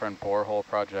the different borehole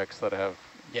projects that have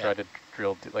tried to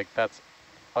drill, like that's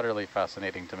utterly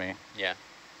fascinating to me. Yeah,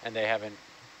 and they haven't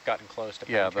gotten close to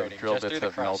Yeah, the penetrating. drill just bits through the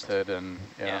have crust. melted, and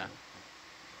Yeah.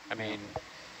 I mean,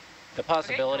 the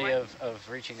possibility of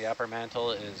reaching the upper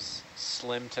mantle is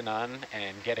slim to none,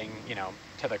 and getting, you know,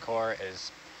 to the core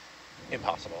is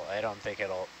impossible. I don't think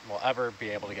we'll ever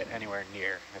be able to get anywhere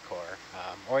near the core,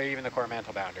 or even the core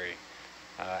mantle boundary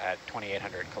at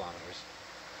 2,800 kilometers.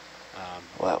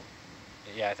 Wow.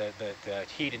 Yeah, the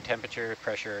heat and temperature,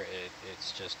 pressure,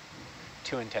 it's just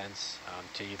too intense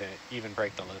to even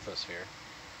break the lithosphere.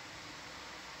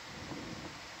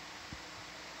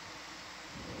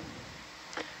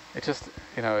 It's just,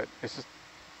 you know, it's just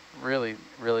really,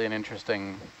 really an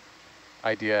interesting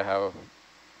idea how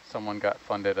someone got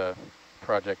funded a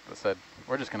project that said,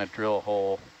 we're just going to drill a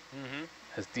hole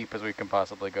as deep as we can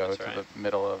possibly go to the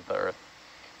middle of the Earth.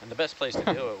 And the best place to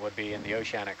do it would be in the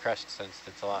oceanic crust, since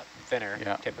it's a lot thinner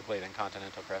typically than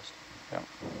continental crust. Yeah.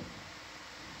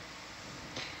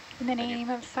 In the name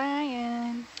of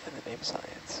science. In the name of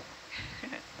science.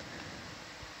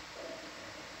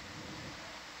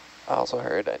 I also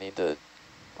heard, I need to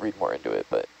read more into it,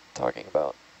 but talking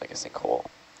about like a sinkhole,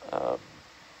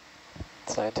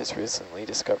 scientists recently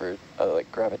discovered a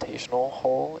like gravitational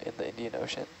hole in the Indian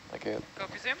Ocean, like a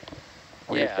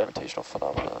weird gravitational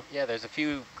phenomena. Yeah, there's a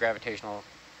few gravitational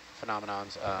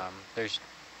phenomenons. There's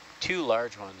two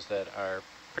large ones that are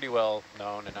pretty well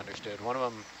known and understood. One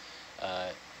of them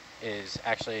is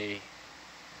actually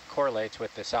correlates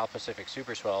with the South Pacific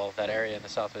superswell, that area in the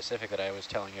South Pacific that I was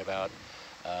telling you about.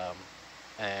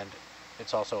 And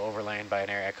it's also overlain by an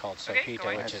area called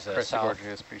Sopita, which is a south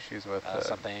species with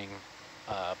something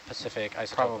Pacific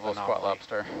isotopic probable anomaly. squat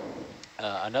lobster.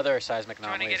 Another seismic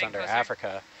anomaly is under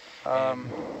Africa.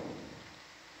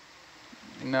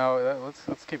 No,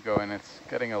 let's keep going. It's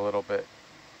getting a little bit.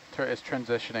 It's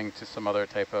transitioning to some other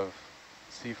type of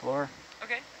seafloor.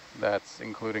 Okay. That's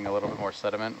including a little bit more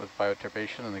sediment with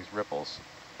bioturbation and these ripples.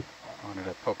 I wanted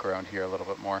to poke around here a little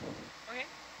bit more. Okay.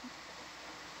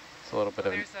 It's a little bit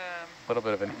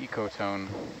of an ecotone.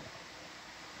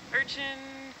 Urchin,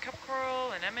 cup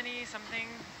coral, anemone, something.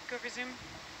 Go for zoom.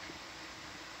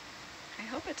 I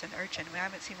hope it's an urchin. We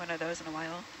haven't seen one of those in a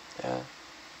while. Yeah.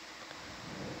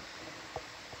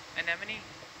 Anemone.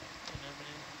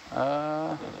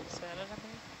 Sand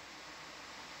anemone?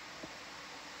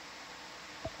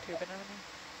 Tube anemone?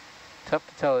 Tough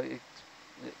to tell. It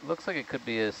looks like it could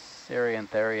be a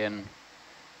Cereantherian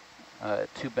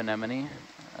tube anemone,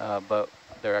 but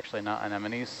they're actually not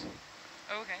anemones.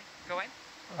 Oh, okay. Go in.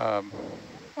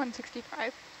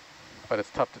 165. But it's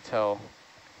tough to tell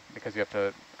because you have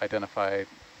to identify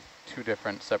two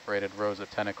different separated rows of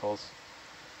tentacles.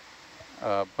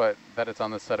 But that it's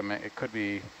on the sediment, it could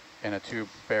be in a tube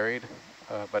buried,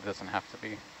 but it doesn't have to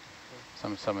be.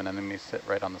 Some anemones sit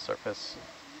right on the surface.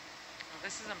 Well,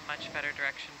 this is a much better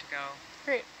direction to go.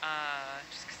 Great.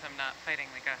 Just because I'm not fighting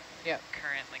like a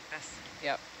current like this.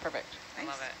 Yep, perfect. I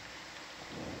love it.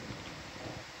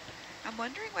 I'm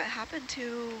wondering what happened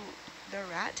to the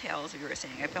rat tails we were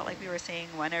seeing. I felt like we were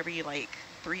seeing one every like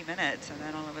 3 minutes, and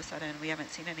then all of a sudden we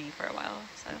haven't seen any for a while.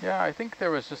 So yeah, I think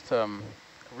there was just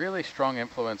really strong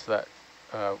influence that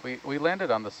we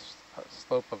landed on the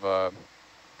slope of a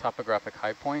topographic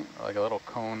high point, like a little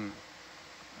cone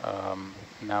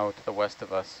now to the west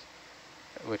of us,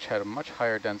 which had a much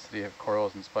higher density of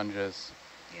corals and sponges,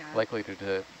 likely due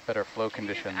to better flow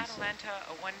conditions. Atalanta,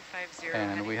 a 150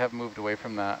 and we have moved away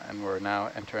from that, and we're now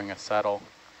entering a saddle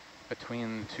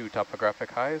between two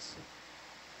topographic highs.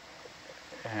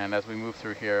 And as we move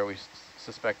through here, we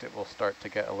suspect it will start to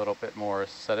get a little bit more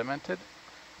sedimented,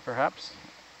 perhaps.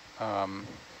 Lovely.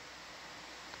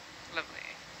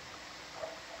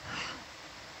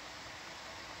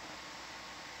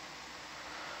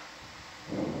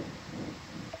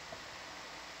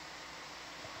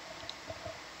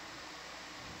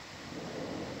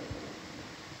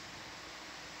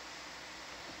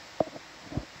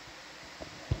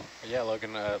 Yeah,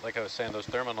 Logan, like I was saying, those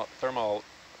thermal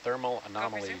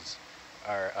anomalies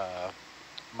are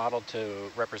modeled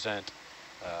to represent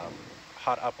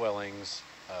hot upwellings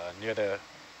near the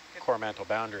core mantle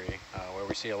boundary, where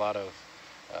we see a lot of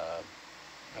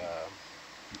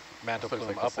mantle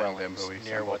plume upwellings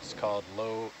near what's called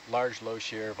large low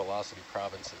shear velocity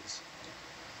provinces.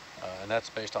 And that's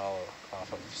based all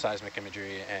off of seismic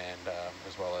imagery and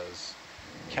as well as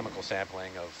chemical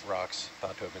sampling of rocks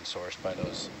thought to have been sourced by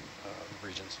those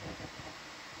regions.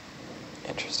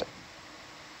 Interesting.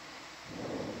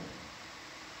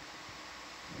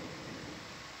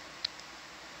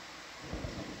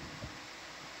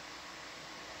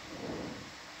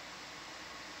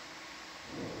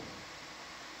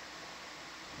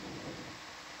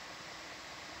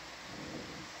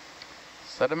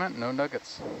 sediment, no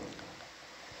nuggets.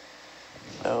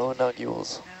 No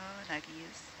nuggules. No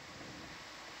nuggies.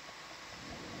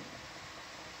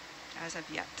 As of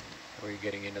yet. Were you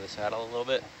getting into the saddle a little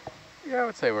bit? Yeah, I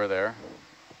would say we're there.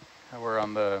 We're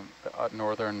on the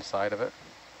northern side of it,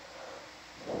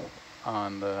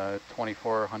 on the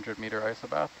 2400 meter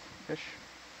isobath-ish,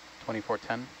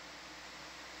 2410.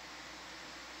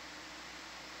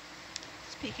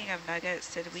 Speaking of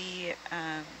nuggets, did we,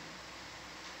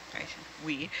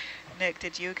 Nick,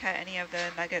 did you cut any of the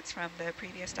nuggets from the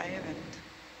previous dive, and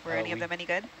were any of them any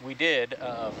good? We did.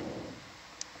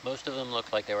 Most of them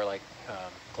looked like they were like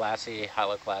glassy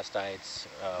hyaloclastites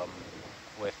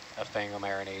with a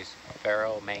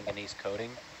ferromanganese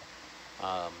coating.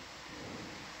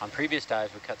 On previous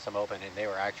dives, we cut some open, and they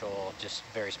were actual, just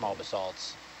very small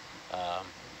basalts.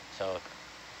 So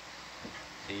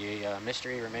the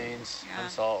mystery remains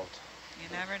unsolved. You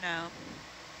never know.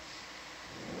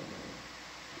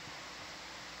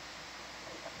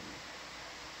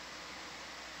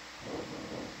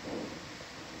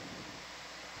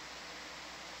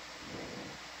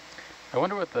 I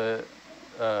wonder what the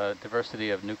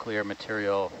diversity of nuclear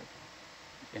material,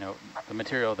 the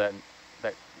material that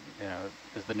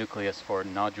is the nucleus for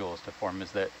nodules to form.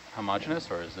 Is that homogeneous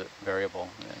or is it variable?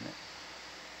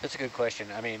 That's a good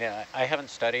question. I mean, I haven't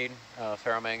studied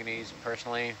ferromanganese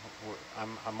personally. I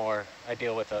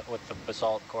deal with the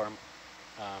basalt core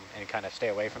and kind of stay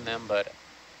away from them, but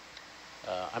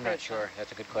I'm not sure.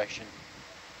 That's a good question.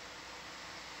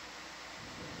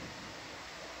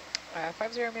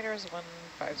 50 meters,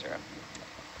 150.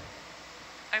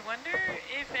 I wonder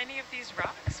if any of these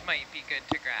rocks might be good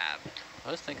to grab.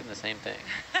 I was thinking the same thing.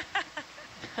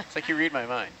 It's like you read my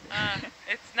mind.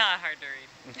 It's not hard to read.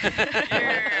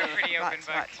 You're a pretty open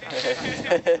book.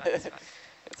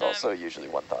 It's also usually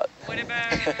one thought. What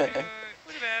about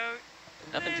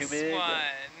Nothing this too big.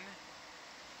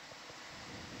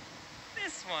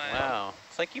 This one. Wow.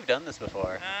 It's like you've done this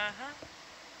before.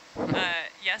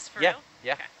 Yes, for yeah, real?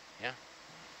 Yeah. Okay. Yeah.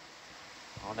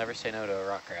 I'll never say no to a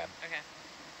rock crab. Okay.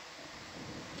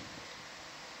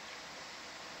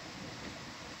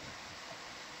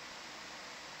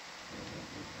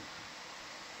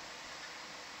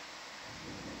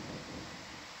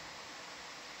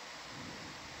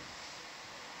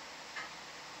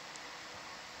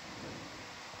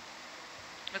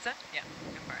 What's that? Yeah,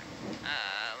 go for it.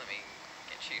 Let me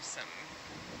get you some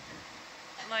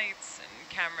lights and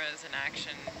cameras in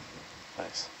action.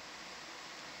 Nice.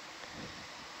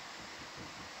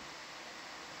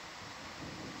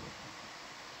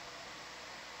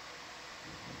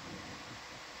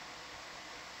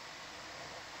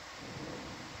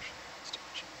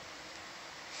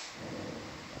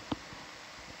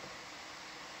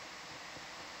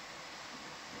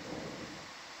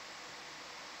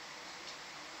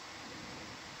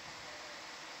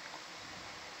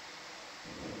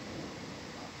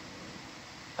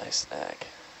 Nice snag.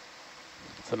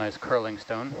 It's a nice curling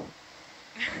stone.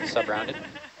 Sub-rounded.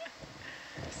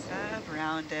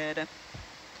 Sub-rounded.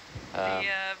 The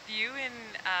view in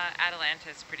Atalanta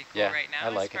is pretty cool right now,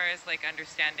 as far as like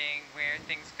understanding where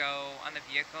things go on the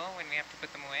vehicle when we have to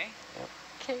put them away.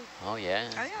 Okay. Oh yeah.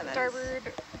 Oh yeah,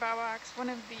 Starboard bow box, one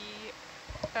of the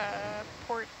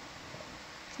port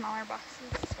smaller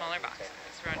boxes. Smaller boxes,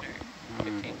 Roger.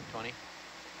 15, 20?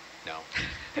 No,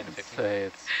 10 to 15. Say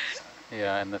it's,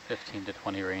 yeah, in the 15 to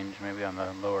 20 range, maybe on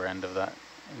the lower end of that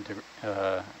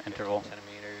interval.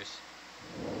 Centimeters.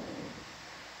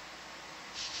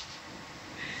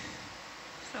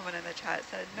 Someone in the chat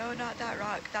said, "No, not that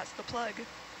rock. That's the plug."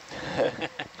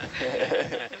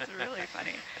 It's really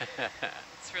funny.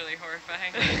 It's really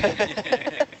horrifying. You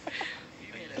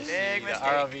made a big mistake. The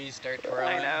ROVs start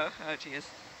twirling. I know. Oh, jeez.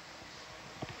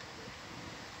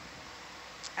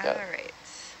 All right.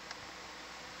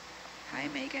 Hi,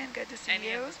 Megan. Good to see Any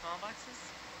you. of the small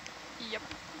boxes? Yep.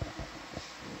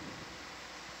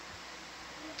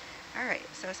 All right.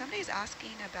 So somebody's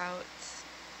asking about.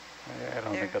 I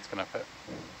don't think that's going to fit.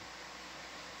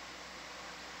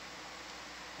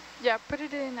 Yeah, put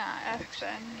it in F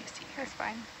then. That's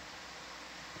fine.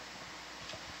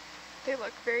 They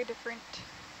look very different.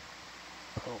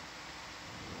 Oh.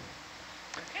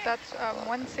 Okay. That's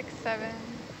 167.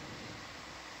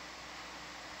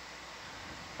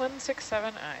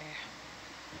 167I.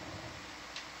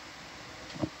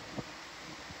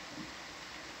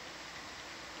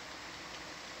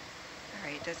 All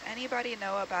right. Does anybody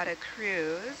know about a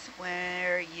cruise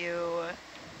where you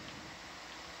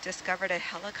discovered a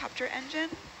helicopter engine?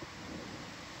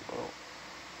 Whoa.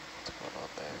 What's going on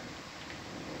there?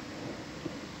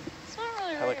 It's not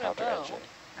really Helicopter ringing a bell. engine.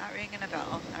 Not ringing a bell.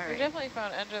 All We right. definitely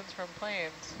found engines from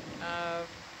planes,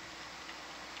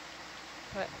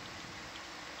 but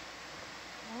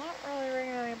not really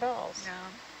ringing any bells. No.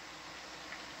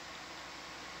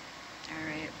 All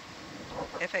right.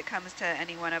 If it comes to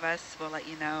any one of us, we'll let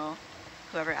you know,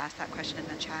 whoever asked that question in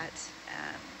the chat.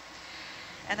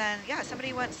 And then, yeah,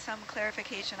 somebody wants some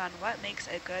clarification on what makes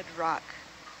a good rock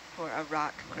for a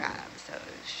rock grab. So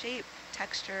shape,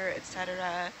 texture,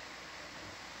 etc.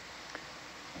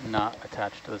 Not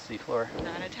attached to the seafloor.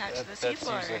 Not attached to the That's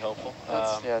seafloor. usually helpful.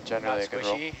 That's, yeah, generally a good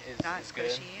rule. Not is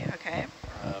good. squishy, okay.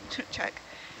 Check.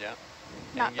 Yeah.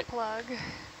 Not the plug.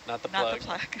 Not the Not plug. the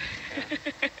plug.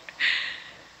 Yeah.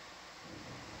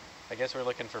 I guess we're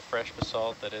looking for fresh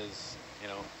basalt that is, you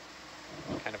know,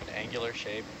 kind of an angular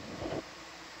shape.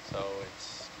 So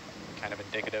it's kind of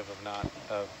indicative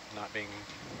of not being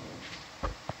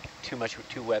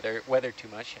weathered too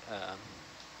much.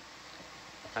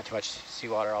 Not too much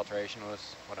seawater alteration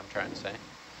was what I'm trying to say.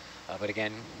 But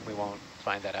again, we won't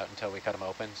find that out until we cut them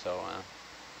open. So.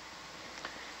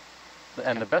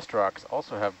 And the best rocks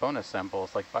also have bonus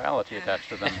samples like biology attached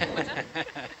to them.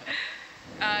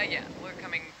 Yeah,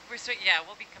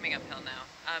 we'll be coming uphill now.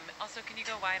 Also, can you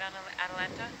go wide on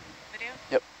Atalanta video?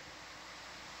 Yep.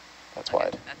 That's okay,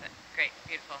 wide. That's it. Great,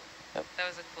 beautiful. Yep. That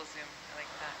was a cool zoom. I like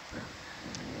that.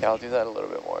 Yeah, I'll do that a little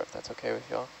bit more if that's okay with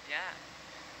y'all. Yeah.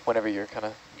 Whenever you're kind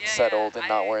of settled and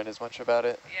not worrying as much about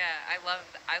it. Yeah, I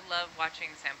love watching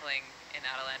sampling in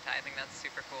Atalanta. I think that's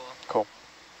super cool. Cool.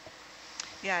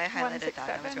 Yeah, I highlighted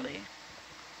that.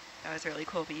 That was really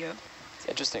cool view. It's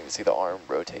interesting to see the arm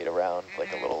rotate around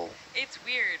like a little. It's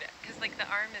weird because like the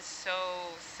arm is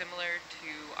so similar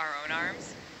to our own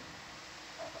arms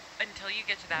until you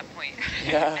get to that point.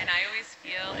 Yeah. And I always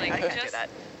feel like just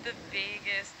the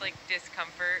biggest like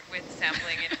discomfort with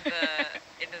sampling into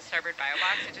the starboard bio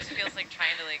box. It just feels like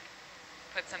trying to like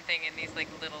put something in these like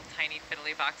little tiny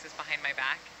fiddly boxes behind my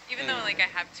back. Even though like I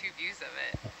have two views of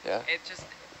it. Yeah. It just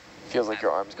feels like your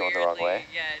arm's going the wrong way.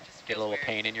 Yeah, it just get a little weird.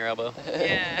 pain in your elbow.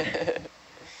 Yeah.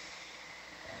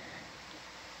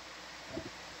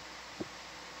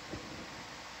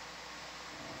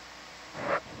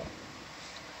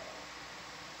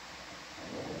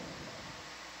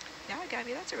 Yeah,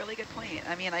 Gabby, that's a really good point.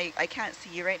 I mean, I can't see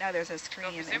you right now. There's a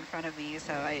screen in front of me,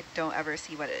 so I don't ever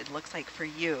see what it looks like for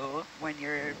you when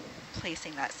you're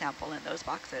placing that sample in those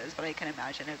boxes, but I can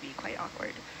imagine it would be quite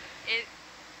awkward.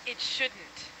 It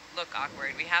shouldn't look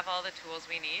awkward. We have all the tools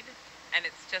we need, and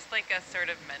it's just like a sort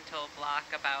of mental block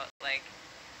about like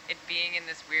it being in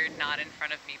this weird not in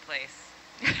front of me place.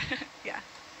 Yeah.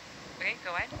 Okay,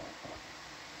 go ahead.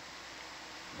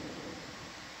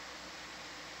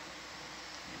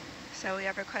 So we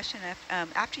have a question, if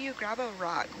after you grab a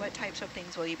rock, what types of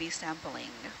things will you be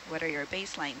sampling? What are your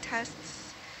baseline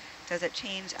tests? Does it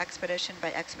change expedition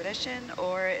by expedition,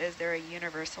 or is there a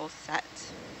universal set?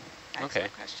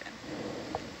 Excellent question.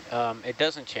 It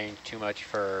doesn't change too much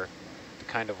for the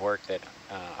kind of work that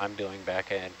I'm doing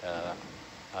back at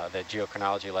the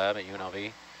geochronology lab at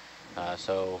UNLV.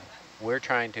 So we're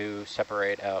trying to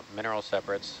separate out mineral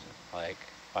separates like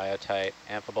biotite,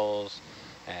 amphiboles,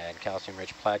 and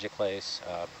calcium-rich plagioclase,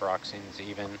 pyroxenes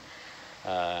even,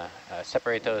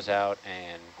 separate those out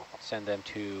and send them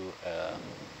to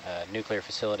a nuclear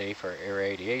facility for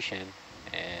irradiation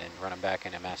and run them back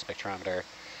in a mass spectrometer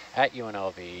at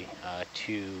UNLV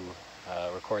to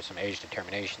record some age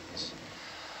determinations.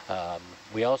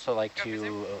 We also like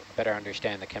to better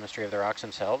understand the chemistry of the rocks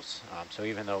themselves. So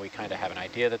even though we kind of have an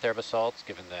idea that they're basalts,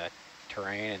 given the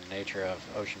terrain and the nature of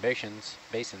ocean basins,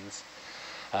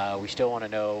 we still want to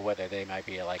know whether they might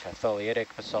be like a tholeiitic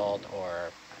basalt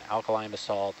or an alkaline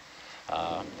basalt,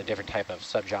 the different type of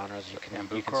subgenres you can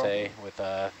say with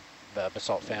the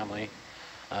basalt family.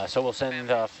 So we'll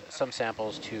send off some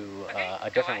samples to a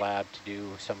different lab to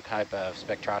do some type of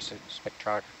spectroscopy,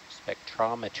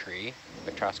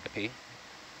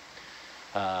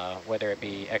 whether it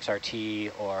be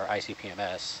XRT or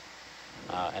ICP-MS.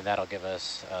 And that'll give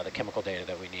us the chemical data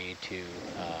that we need to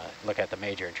look at the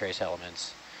major and trace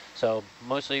elements. So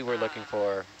mostly we're looking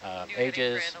for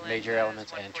ages, major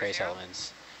elements, and trace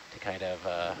elements to kind of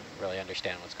really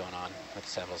understand what's going on with the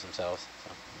samples themselves.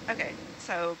 So. Okay,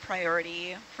 so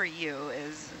priority for you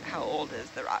is how old is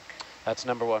the rock? That's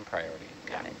 #1 priority.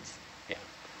 Got it. Yeah.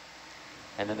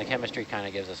 And then the chemistry kind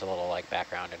of gives us a little like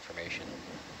background information.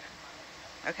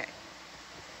 Okay.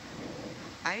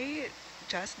 I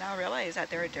just now realized that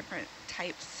there are different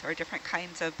types or different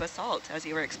kinds of basalt as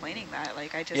you were explaining that.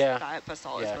 Like I just thought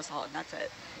basalt is basalt and that's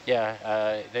it.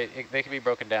 Yeah, they can be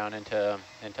broken down into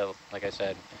like I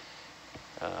said,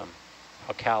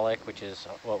 alkalic, which is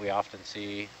what we often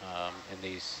see in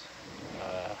these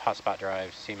hotspot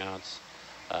drive seamounts,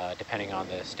 depending on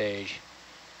the stage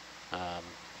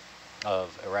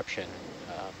of eruption.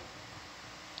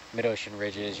 Mid-ocean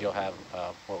ridges, you'll have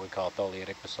what we call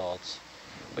tholeiitic basalts,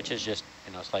 which is just,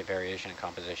 you know, slight variation in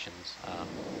compositions.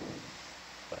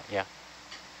 But yeah.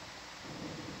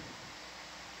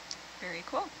 Very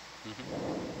cool.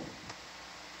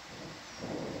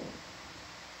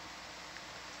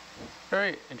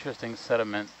 Very interesting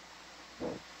sediment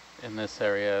in this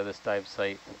area, this dive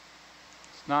site.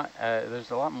 It's not,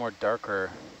 there's a lot more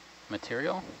darker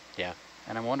material. Yeah.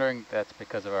 And I'm wondering if that's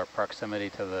because of our proximity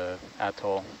to the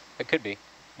atoll. It could be.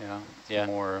 Yeah. Yeah.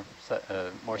 More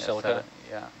silica.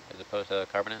 Yeah. As opposed to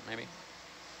carbonate, maybe.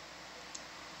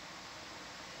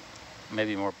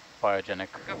 Maybe more biogenic.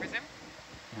 Go for zoom.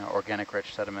 You know, organic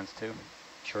rich sediments too.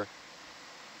 Sure.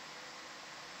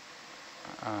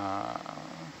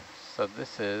 So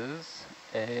this is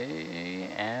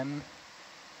an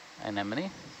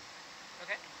anemone.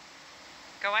 Okay.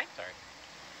 Go wide. Sorry.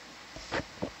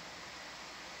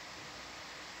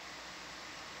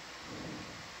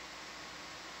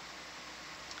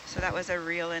 So that was a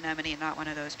real anemone, not one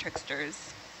of those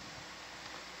tricksters.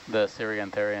 The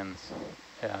Syriantherians.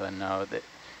 Yeah, no,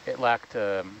 it lacked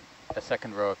a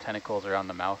second row of tentacles around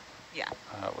the mouth. Yeah.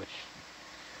 Which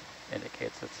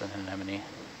indicates it's an anemone.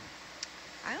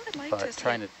 I would like but to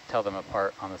trying to tell them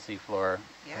apart on the seafloor,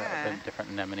 yeah. the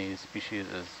different anemone species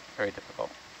is very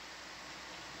difficult.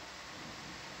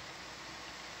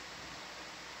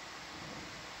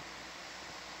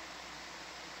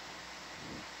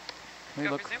 Can we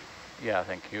Go look? for zoom. Yeah,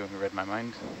 thank you. You read my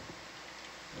mind.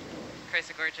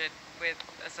 Chrysogorgid with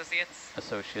associates.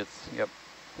 Associates, yep.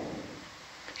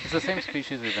 It's the same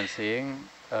species we've been seeing,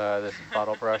 this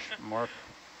bottle brush morph.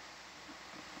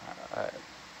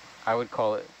 I would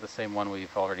call it the same one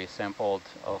we've already sampled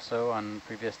also on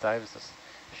previous dives, this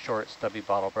short stubby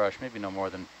bottle brush, maybe no more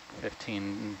than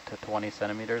 15 to 20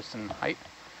 centimeters in height.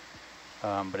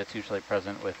 But it's usually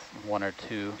present with one or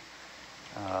two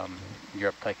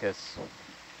Europtychus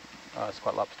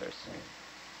squat lobsters.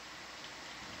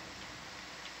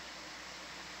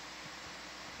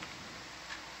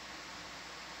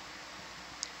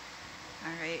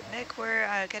 All right, Nick, we're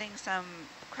getting some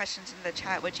questions in the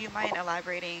chat. Would you mind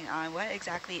elaborating on what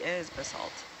exactly is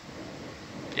basalt?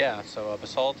 Yeah, so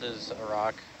basalt is a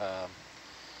rock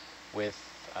with,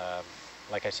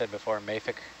 like I said before,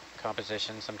 mafic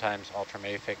composition, sometimes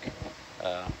ultramafic.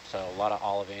 So a lot of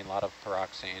olivine, a lot of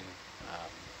pyroxene.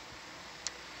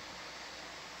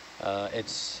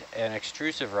 It's an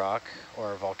extrusive rock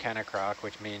or a volcanic rock,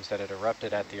 which means that it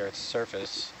erupted at the Earth's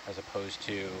surface as opposed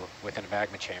to within a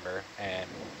magma chamber. And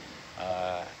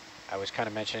I was kind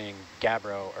of mentioning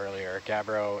gabbro earlier.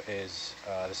 Gabbro is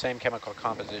the same chemical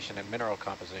composition and mineral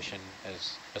composition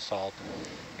as basalt,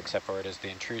 except for it is the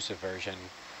intrusive version,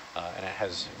 and it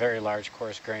has very large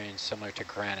coarse grains similar to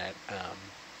granite,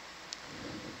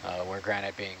 where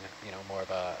granite being, you know, more of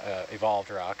a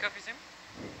evolved rock, Go for zoom.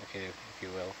 if you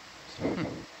will.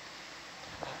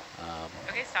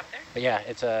 Okay, stop there. But yeah,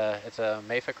 it's a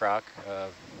mafic rock,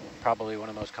 probably one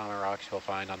of the most common rocks you'll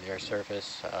find on the Earth's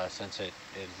surface, since it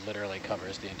literally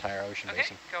covers the entire ocean Okay,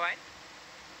 basin. go wide.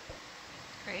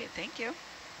 Great, thank you.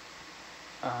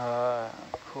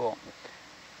 Cool.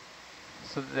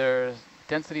 So their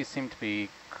densities seem to be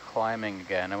climbing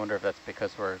again. I wonder if that's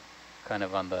because we're kind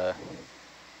of on the,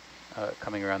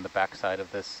 coming around the backside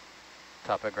of this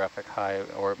topographic high,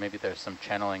 or maybe there's some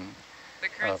channeling The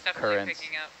current's of definitely currents,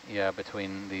 picking up. yeah,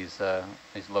 between these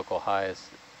local highs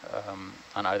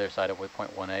on either side of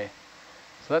waypoint 1A.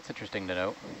 So that's interesting to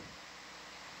note.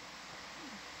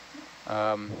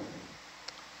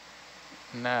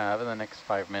 Nav, in the next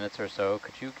 5 minutes or so,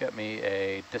 could you get me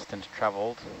a distance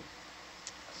traveled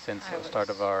since the start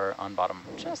of our on bottom?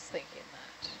 Just thinking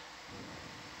that.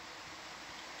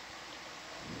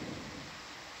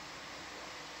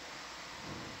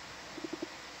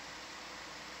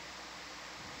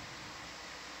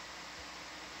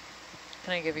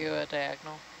 Can I give you a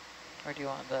diagonal, or do you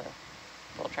want the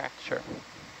full track? Sure.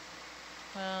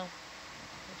 Well,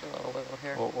 there's a little wiggle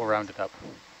here. We'll round it up.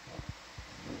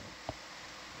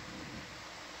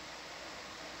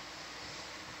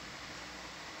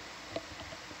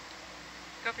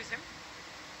 Go for zoom.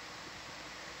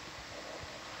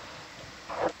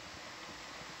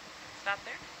 Stop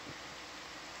there.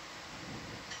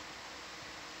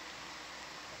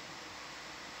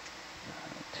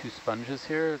 Two sponges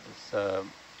here, this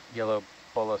yellow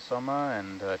bolosoma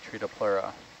and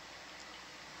Tritopleura.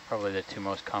 Probably the two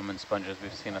most common sponges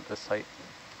we've seen at this site.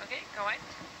 Okay, go wide.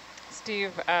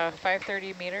 Steve,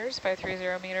 530 meters,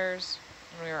 530 meters,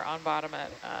 and we were on bottom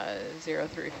at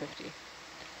 0350.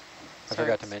 I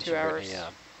forgot to mention, Brittany,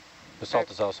 basalt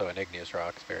is also an igneous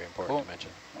rock. It's very important to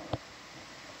mention.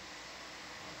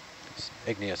 It's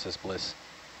igneous is bliss.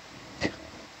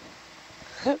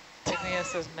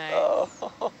 Igneous is nice.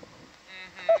 Oh.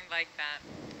 Like that.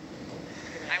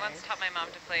 I once taught my mom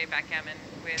to play backgammon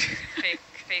with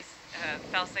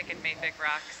felsic and mafic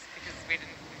rocks because we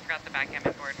forgot the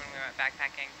backgammon board when we went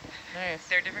backpacking. Nice.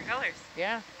 They're different colors.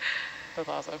 Yeah, that's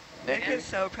awesome. Nick is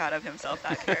so proud of himself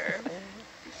back there.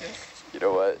 You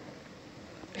know what?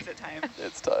 Is it time?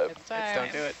 It's time. It's time.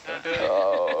 Don't do it. Don't do it.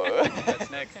 Oh.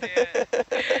 That's next. There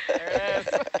it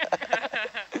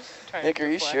is. Nick, are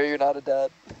you sure you're not a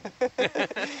dad?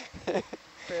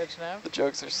 The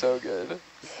jokes are so good.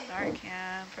 Smart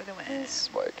cam for the win.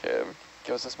 Smart cam.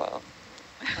 Give us a smile.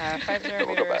 50 We'll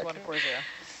meters, go back. 140.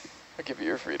 I'll give you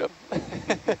your freedom.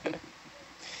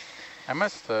 I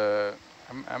must, I'm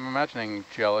imagining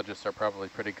geologists are probably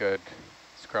pretty good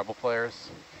Scrabble players.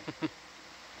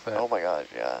 Oh my gosh,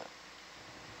 yeah.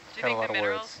 Do you think the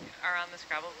minerals are on the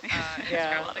Scrabble,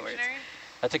 Scrabble dictionary?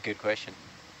 That's a good question.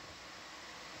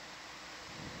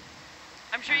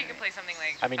 I'm sure you can play something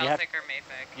like felsic or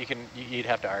mafic. You'd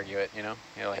have to argue it, you know?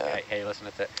 You're like, hey, listen,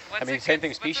 it's it. What's same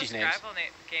thing, species names. What's a Scrabble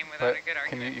game without a good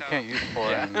argument, you can't use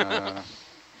foreign,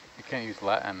 you can't use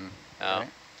Latin, right?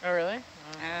 Oh, really?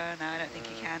 No, I don't think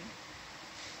you can.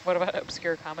 What about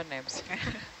obscure common names?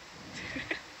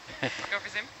 Go for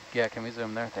zoom? Yeah, can we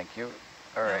zoom there? Thank you.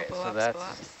 All right, so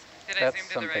that's Did I zoom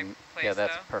to the right place, yeah,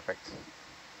 that's though? perfect.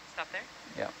 Stop there?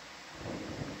 Yeah.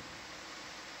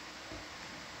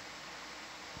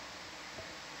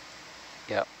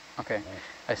 Yeah, okay.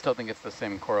 I still think it's the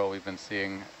same coral we've been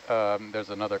seeing. There's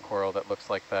another coral that looks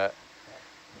like that,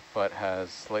 but has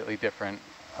slightly different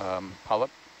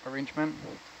polyp arrangement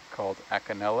called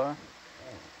Acanella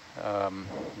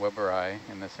weberi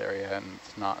in this area, and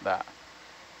it's not that.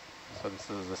 So this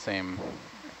is the same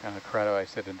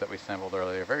keratoisidid that we sampled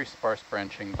earlier. Very sparse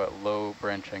branching, but low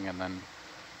branching, and then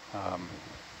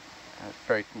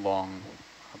very long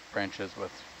branches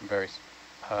with very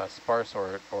sparse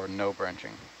or no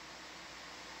branching.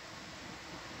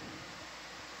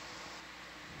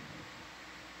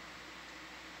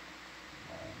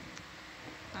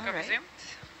 All right.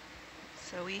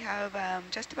 So we have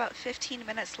just about 15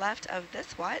 minutes left of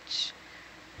this watch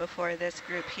before this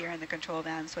group here in the control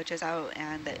van switches out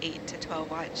and the 8 to 12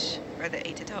 watch, or the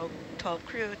 8 to 12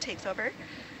 crew takes over.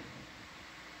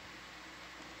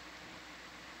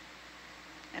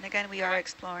 And again, we are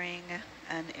exploring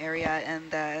an area in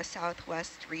the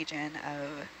southwest region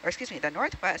of, or excuse me, the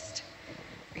northwest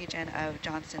region of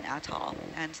Johnston Atoll.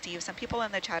 And Steve, some people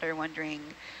in the chat are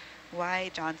wondering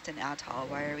why Johnston Atoll?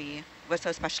 What's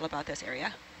so special about this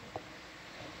area?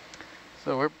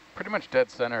 So we're pretty much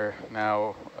dead center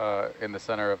now in the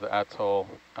center of the atoll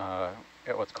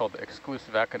at what's called the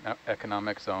exclusive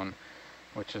economic zone,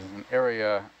 which is an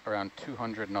area around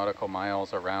 200 nautical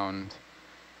miles around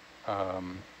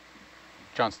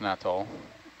Johnston Atoll.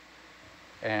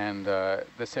 And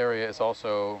this area is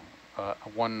also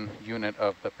one unit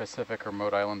of the Pacific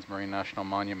Remote Islands Marine National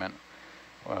Monument.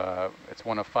 It's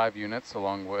one of 5 units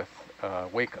along with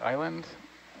Wake Island,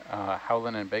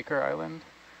 Howland and Baker Island,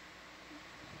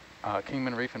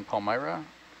 Kingman Reef and Palmyra,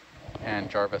 and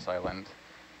Jarvis Island.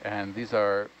 And these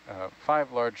are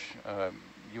 5 large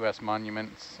U.S.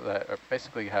 monuments that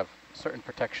basically have certain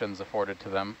protections afforded to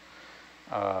them,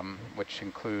 which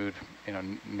include,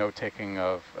 no taking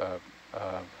of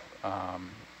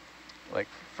like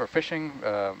for fishing,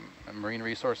 marine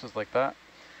resources like that.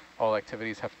 All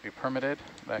activities have to be permitted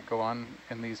that go on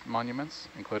in these monuments,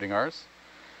 including ours.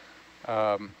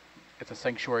 It's a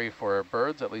sanctuary for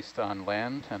birds, at least on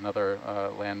land and other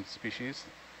land species.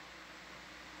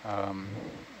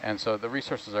 And so the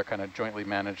resources are kind of jointly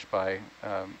managed by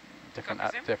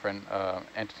different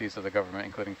entities of the government,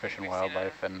 including Fish and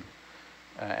Wildlife and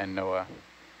NOAA.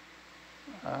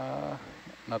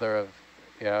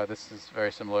 This is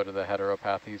very similar to the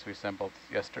heteropathies we sampled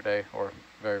yesterday or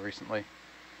very recently.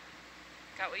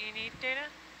 Got what you need, Dana?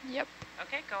 Yep.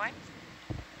 Okay, go on.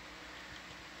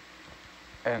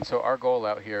 And so our goal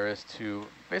out here is to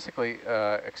basically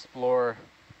explore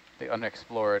the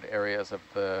unexplored areas of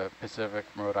the Pacific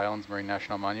Remote Islands Marine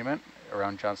National Monument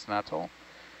around Johnston Atoll.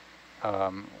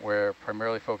 We're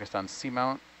primarily focused on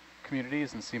seamount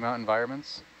communities and seamount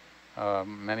environments,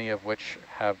 many of which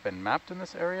have been mapped in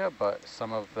this area, but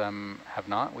some of them have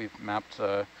not. We've mapped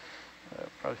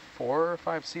probably 4 or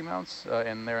 5 seamounts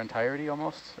in their entirety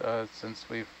almost since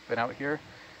we've been out here,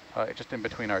 just in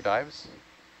between our dives.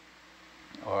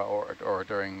 or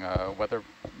during weather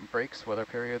breaks, weather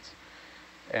periods.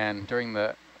 And during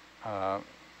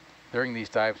these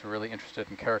dives, we're really interested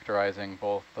in characterizing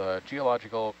both the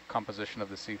geological composition of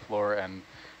the seafloor and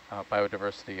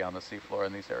biodiversity on the seafloor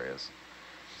in these areas.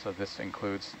 So this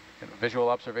includes visual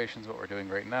observations, what we're doing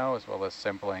right now, as well as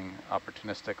sampling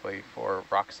opportunistically for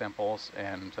rock samples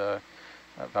and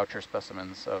voucher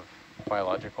specimens of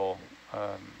biological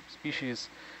species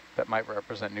that might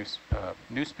represent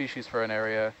new species for an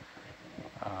area,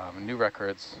 new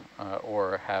records,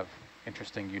 or have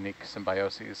interesting, unique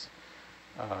symbioses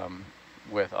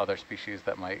with other species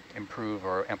that might improve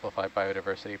or amplify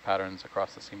biodiversity patterns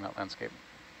across the seamount landscape.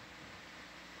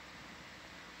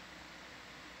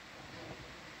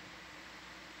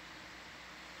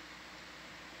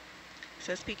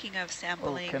 So speaking of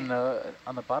sampling,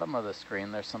 on the bottom of the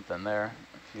screen, there's something there.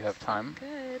 If you have time,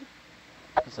 good.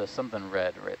 There's something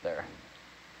red right there.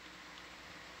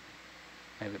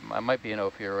 Maybe it might be an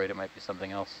ophiuroid. It might be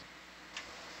something else.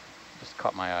 Just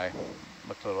caught my eye.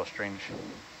 Looked a little strange.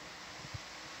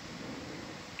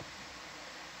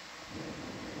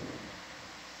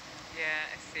 Yeah,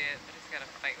 I see it. I just gotta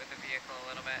fight with the vehicle a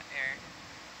little bit here.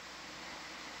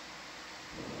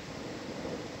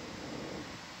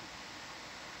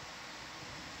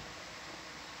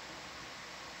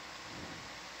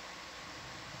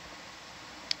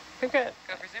 We've got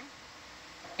Go for zoom.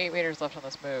 8 meters left on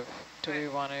this move. Do we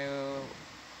want to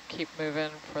keep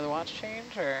moving for the watch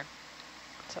change or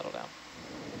settle down?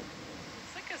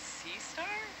 It's like a sea star.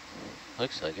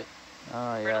 Looks like it.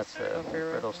 Oh yeah, it's a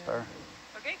brittle star.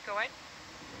 Okay, go wide.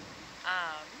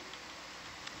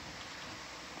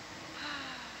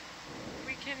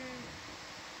 We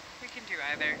can do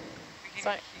either. We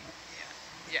can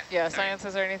yeah, science,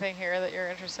 is there anything here that you're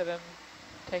interested in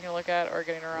taking a look at or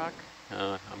getting a rock?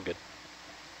 I'm good.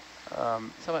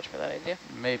 So much for that idea.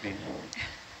 Maybe.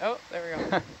 Oh, there we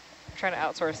go. I'm trying to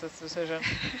outsource this decision.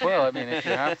 Well, I mean, if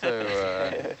you have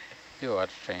to do a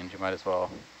watch change, you might as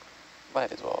well.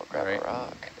 Might as well grab a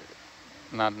rock.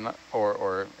 Not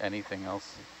or anything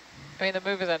else. I mean, the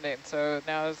move is ending, so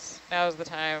now's the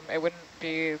time. It wouldn't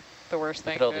be the worst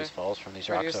thing. Look at all these falls from these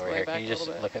rocks over here. Can you just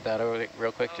look at that over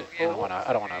real quick? Oh, yeah,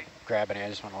 I don't want to grab any. I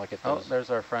just want to look at those. Oh, there's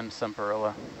our friend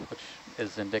Semperilla, which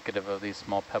is indicative of these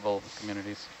small pebble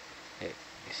communities. Hey,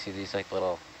 you see these like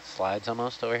little slides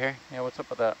almost over here? Yeah, what's up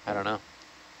with that? I don't know.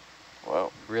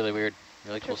 Whoa. Really weird.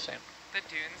 Really cool. Interesting. The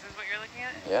dunes is what you're looking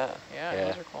at? Yeah. Yeah,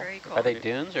 those are cool. Very cool. Are they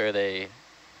dunes or are they?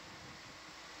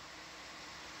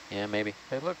 Yeah, maybe.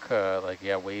 They look like,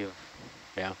 yeah, wave.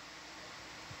 Yeah.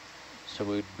 So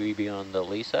would we be on the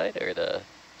lee side or the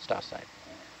stock side?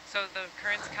 So the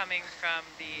current's coming from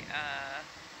the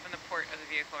port of the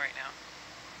vehicle right now.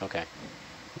 Okay.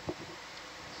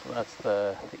 So that's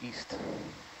the east.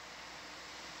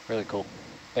 Really cool.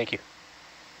 Thank you.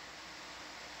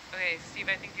 Okay, Steve,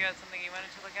 I think you had something you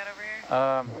wanted to look at over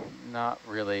here? Not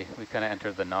really. We kind of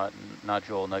entered the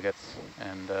nodule nuggets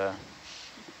and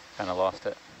kind of lost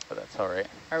it, but that's all right.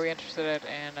 Are we interested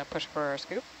in a push for our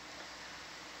scoop?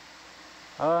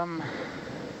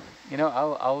 You know,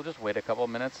 I'll just wait a couple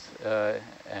minutes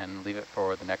and leave it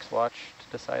for the next watch to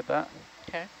decide that.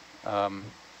 Okay.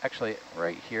 Actually,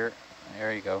 right here,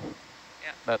 there you go.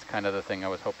 Yeah. That's kind of the thing I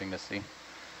was hoping to see.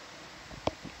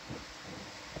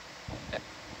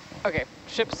 Okay,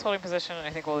 ship's holding position, and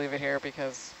I think we'll leave it here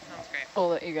because Sounds great. we'll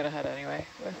let you get ahead anyway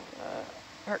with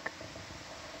Herc.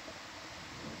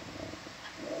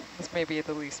 This may be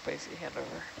the least spicy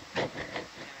handover. I know.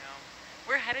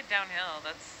 We're headed downhill.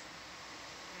 That's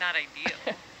not ideal.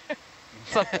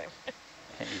 Something.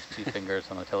 Can't use 2 fingers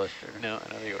on the telestrator. No,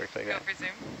 I know they work like Go that. for zoom.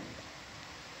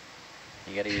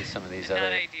 You got to use some of these Not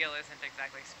other. ideal isn't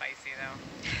exactly spicy though.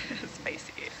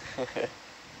 Spicy.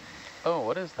 Oh,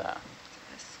 what is that?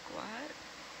 A squat.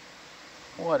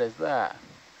 What is that?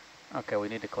 Okay, we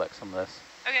need to collect some of this.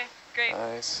 Okay, great.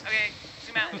 Nice. Okay,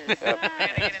 zoom out. Yep. I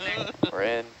gotta get in there. We're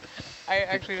in. I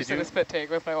actually just did a spit take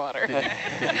with my water. Did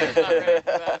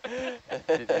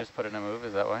you just put in a move?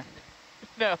 Is that why?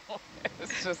 No,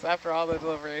 it's just after all the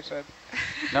deliberation.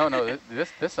 No,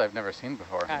 this I've never seen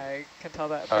before. I can tell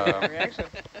that from your reaction.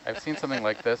 I've seen something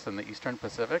like this in the Eastern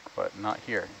Pacific, but not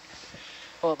here.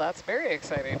 Well, that's very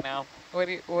exciting now. What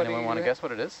do you Anyone want to guess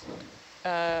what it is?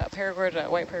 Paragorgia,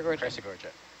 white Paragorgia.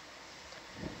 Chrysogorgia.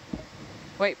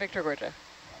 White Victor Gorgia.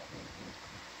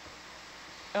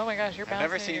 Oh my gosh, you're I've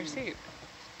never bouncing in your seen- seat.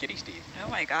 Giddy Steve. Oh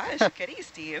my gosh, kitty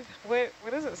Steve. What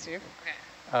is it, Steve? Okay.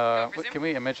 Go for zoom. Can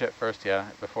we image it first, yeah,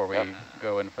 before we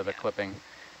go in for the clipping?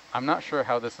 I'm not sure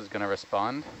how this is going to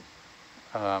respond,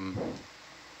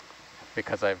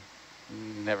 because I've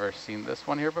never seen this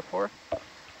one here before.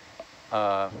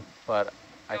 But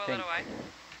I think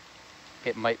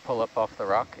it might pull up off the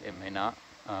rock. It may not.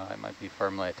 It might be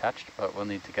firmly attached, but we'll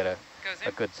need to get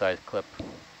a good sized clip.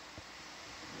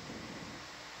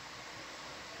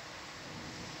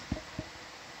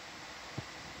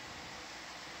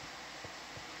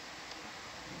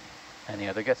 Any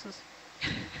other guesses?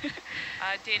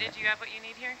 Data, do you have what you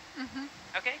need here? Mm-hmm.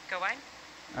 Okay, go wide.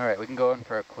 All right, we can go in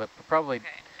for a clip. We'll probably, Okay,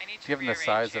 I need to given the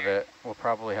size of it, we'll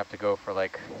probably have to go for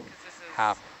like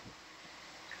half.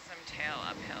 Because I'm tail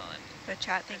uphill and the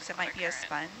chat thinks it might be a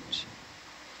sponge.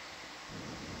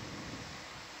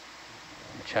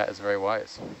 The chat is very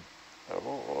wise.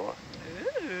 Oh.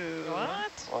 Ooh.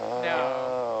 What? Wow.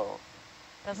 No.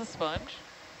 That's a sponge?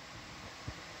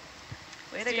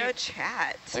 Way to go,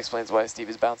 chat. This explains why Steve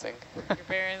is bouncing. You're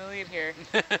bearing the lead here.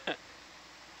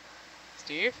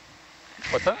 Steve?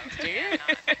 What's up? Steve?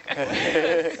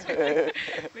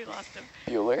 We lost him.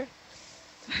 Bueller?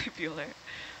 Bueller.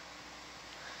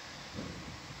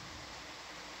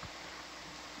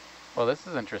 Well, this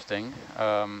is interesting.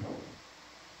 I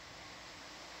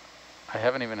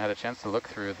haven't even had a chance to look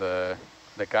through the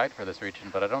guide for this region,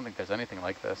 but I don't think there's anything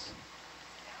like this.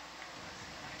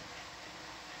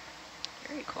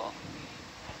 Very cool.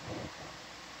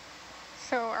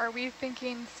 So are we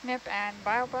thinking snip and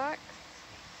biobox?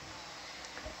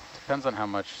 Depends on how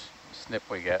much snip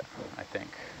we get, I think.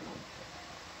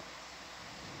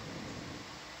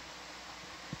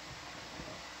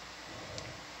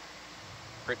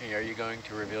 Brittany, are you going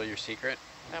to reveal your secret?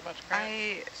 That much crap.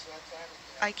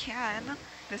 I can.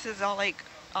 This is all like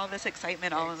all this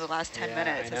excitement all in the last 10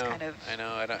 minutes. I know. Is kind of. I know.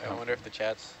 I wonder if the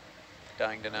chat's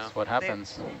dying to know. That's what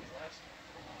happens.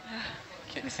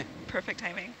 Perfect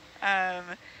timing.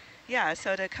 Yeah,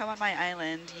 so to come on my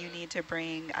island, you need to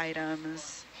bring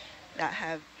items that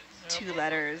have two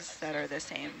letters that are the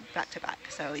same back to back.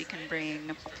 So you can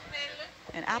bring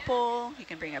an apple, you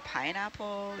can bring a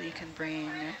pineapple, you can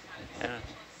bring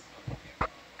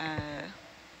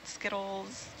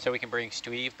Skittles. So we can bring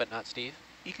Steve, but not Steve?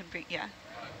 You can bring, yeah,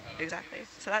 exactly.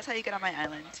 So that's how you get on my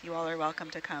island. You all are welcome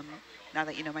to come now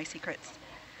that you know my secrets.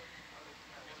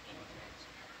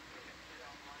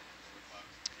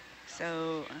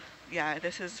 So, yeah,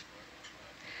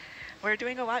 we're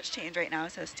doing a watch change right now,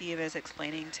 so Steve is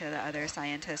explaining to the other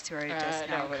scientists who are just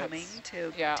now coming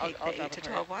to take the 8 to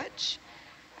 12 watch.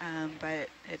 But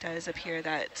it does appear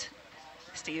that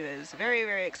Steve is very,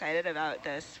 very excited about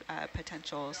this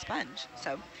potential sponge.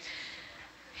 So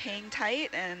hang tight,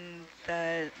 and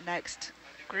the next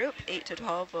group, 8 to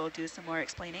 12, will do some more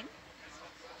explaining.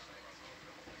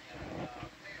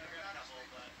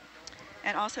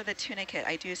 And also the tunicate,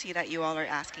 I do see that you all are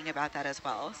asking about that as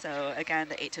well. So again,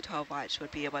 the 8 to 12 watch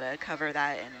would be able to cover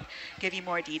that and give you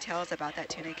more details about that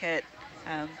tunicate.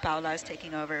 Paula's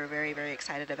taking over, very, very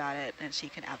excited about it, and she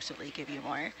can absolutely give you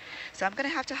more. So I'm going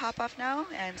to have to hop off now,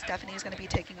 and Stephanie's going to be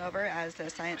taking over as the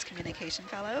Science Communication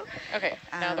Fellow. Okay,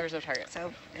 now there's a target.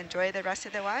 So enjoy the rest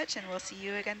of the watch, and we'll see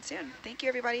you again soon. Thank you,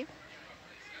 everybody.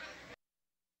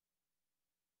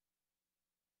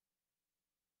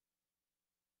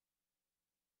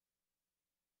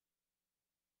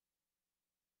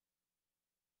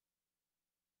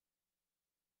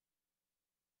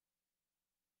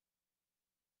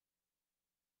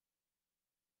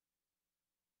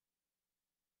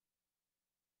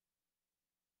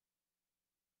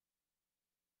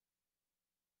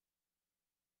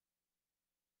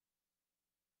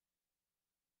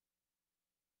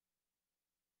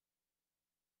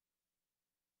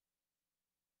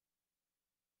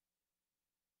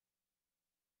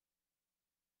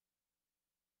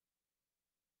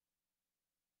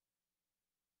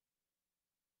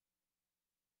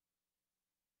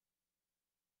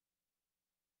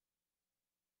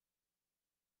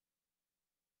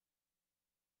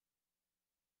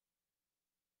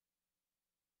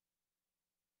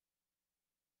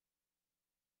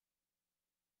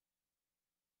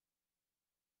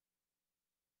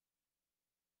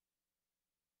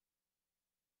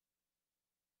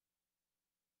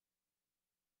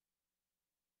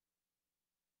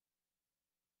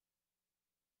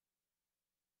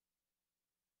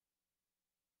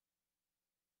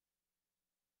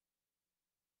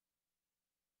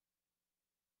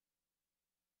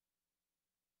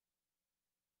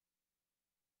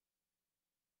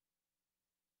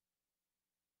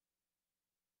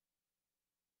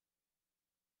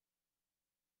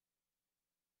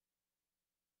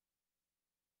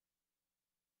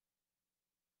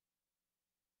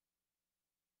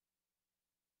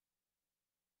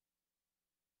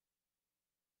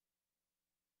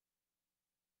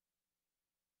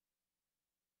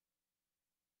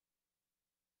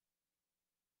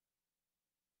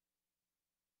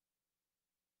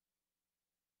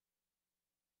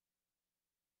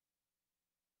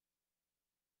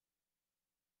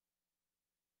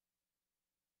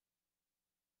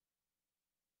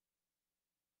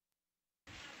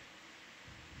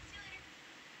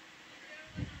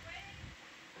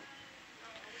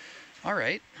 All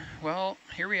right, well,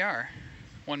 here we are.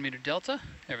 1 meter delta,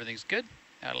 everything's good.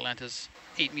 Atalanta's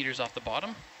 8 meters off the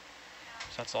bottom,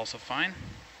 so that's also fine.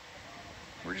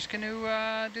 We're just going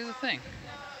to do the thing.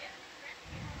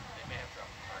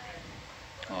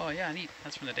 Oh yeah, neat.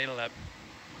 That's from the data lab.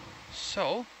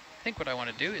 So, I think what I want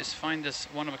to do is find this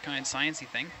one-of-a-kind sciencey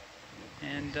thing,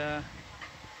 and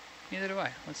neither do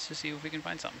I. Let's just see if we can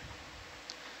find something.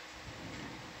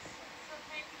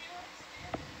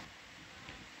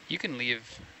 You can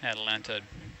leave Atalanta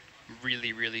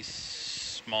really, really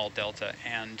small delta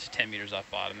and 10 meters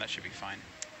off bottom. That should be fine.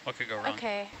 What could go wrong?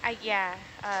 Okay, yeah.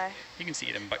 You can see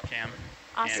it in butt cam.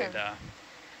 Awesome. And,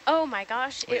 oh my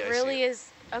gosh, Oh, yeah, it I really see it.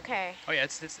 is. Okay. oh yeah,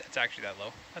 it's actually that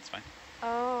low. That's fine.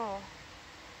 Oh.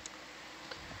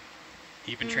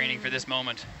 You've been training for this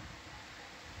moment.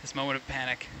 This moment of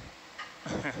panic.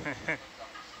 It's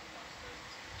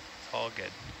all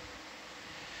good.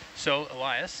 So,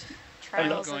 Elias,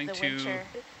 Trials I'm going of the to winter.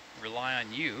 rely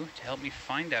on you to help me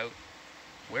find out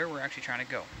where we're actually trying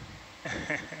to go.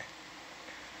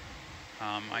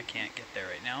 I can't get there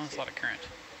right now. There's a lot of current.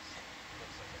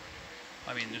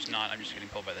 I mean, there's not. I'm just getting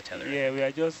pulled by the tether. Yeah, we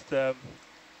are just, how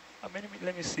many,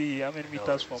 let me see, how many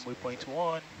meters from waypoint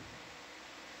 1?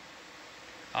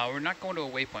 We're not going to a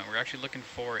waypoint. We're actually looking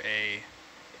for a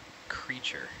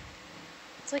creature.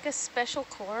 It's like a special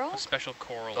coral? A special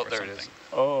coral Oh, or there something. it is.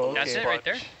 Oh, okay. That's it right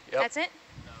there? Yep. That's it?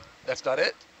 That's not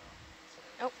it?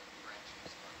 Oh.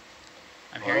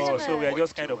 I'm hearing Oh, There's so we are a-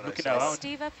 just kind of looking Is around.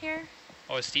 Steve up here?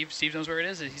 Oh, is Steve knows where it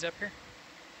is? He's up here?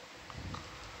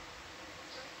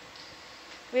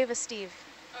 We have a Steve.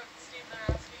 Oh, Steve,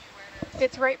 they're asking you where it is.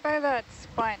 It's right by that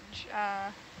sponge.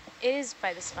 It is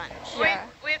by the sponge. Yeah.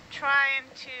 We're trying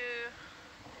to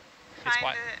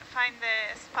find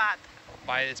the spot.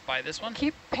 It's by this one?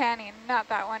 Keep panning, not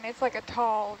that one. It's like a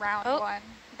tall, round Oh. one.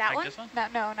 That Like one? this one?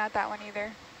 No, not that one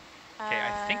either. Okay,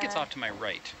 I think it's off to my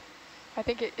right. I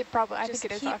think it probably. I Just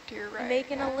think it is keep off to your right.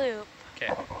 making yeah. a loop.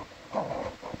 Okay.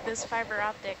 Those fiber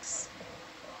optics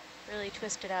really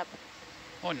twisted up.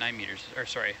 Oh, 9 meters. Or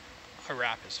sorry, a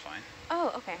wrap is fine.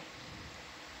 Oh, okay.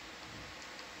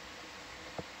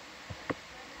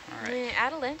 All right.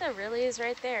 Atalanta really is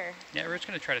right there. Yeah, we're just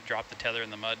going to try to drop the tether in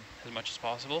the mud as much as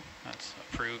possible. That's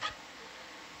approved.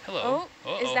 Hello.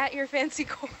 Oh, is that your fancy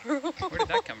coral? Where did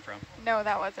that come from? No,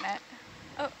 that wasn't it.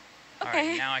 Oh, All okay.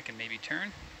 right, now I can maybe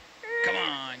turn. Come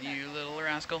on, you little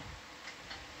rascal.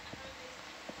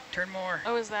 Turn more.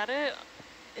 Oh, is that it?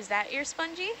 Is that your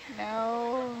spongy?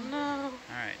 No. No. All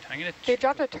right, I'm going to... They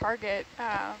dropped a target.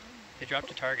 They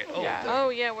dropped a target. Oh, Yeah. Oh,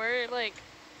 yeah, we're like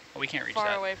oh, we can't reach far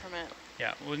that. away from it.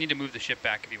 Yeah, we'll need to move the ship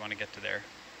back if you want to get to there.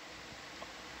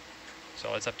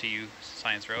 So it's up to you,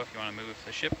 Science Row, if you want to move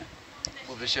the ship.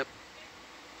 Move the ship.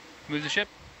 Move the ship?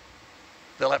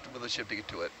 They'll have to move the ship to get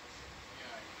to it.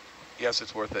 Yes,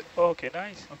 it's worth it. Okay,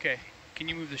 nice. Okay, can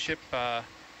you move the ship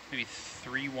maybe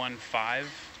 315,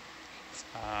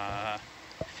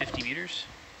 50 meters?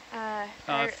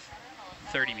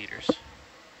 30 meters.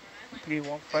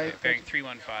 315. Bearing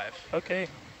 315. Okay.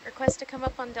 Request to come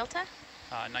up on Delta?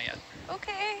 Not yet.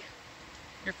 Okay.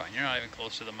 You're fine, you're not even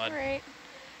close to the mud. All right.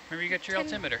 Remember, you got your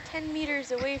altimeter. 10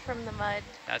 meters away from the mud.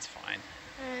 That's fine.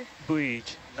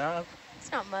 Bridge, nav.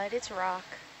 It's not mud, it's rock.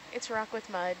 It's rock with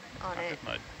mud on Rock it. with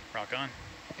mud. Rock on.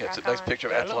 Yeah, it's a Rock nice on. picture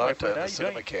of Hello, my Atalanta friend, in how the you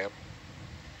cinema doing? cam.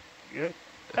 Good.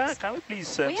 Can we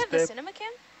please We have the step cinema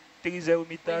cam? 30 We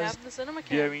meters have the cinema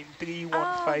cam. bearing Oh,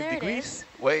 315 there it degrees, is.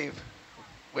 Wave.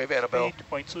 Wave, Annabelle.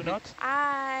 8.2 knots.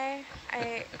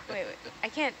 wait, I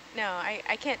can't, no,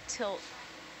 I can't tilt.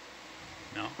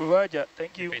 No? Roger,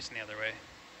 thank you. Facing the other way.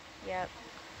 Yep.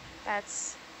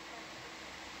 That's...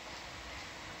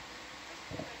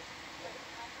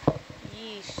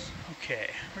 Yeesh. Okay,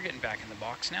 we're getting back in the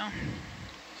box now.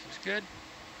 This is good.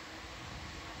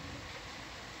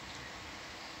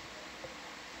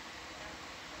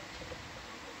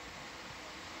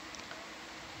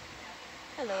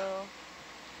 Hello.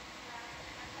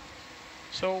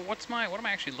 So what am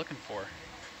I actually looking for? Are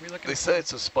we looking They for say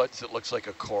it's a sponge that looks like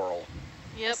a coral.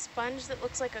 A sponge that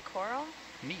looks like a coral?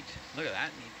 neat. Look at that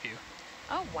neat view.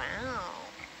 Oh, wow.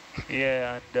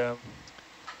 Yeah, and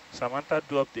Samantha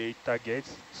dropped the 8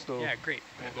 targets, so... Yeah, great.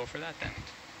 We'll go for that then.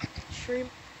 Shrimp.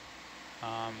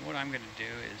 What I'm going to do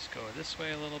is go this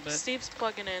way a little bit. Steve's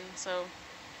plugging in, so...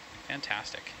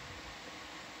 Fantastic.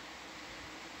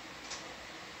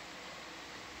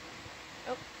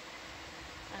 Oh.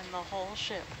 And the whole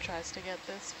ship tries to get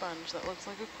this sponge that looks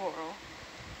like a coral.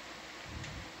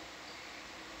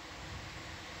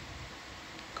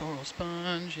 Coral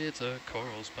sponge, it's a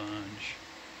coral sponge.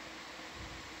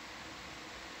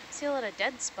 See a lot of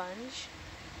dead sponge.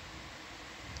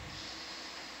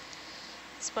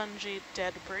 Spongy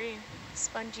debris.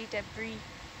 Spongy debris.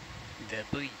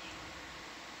 Debris.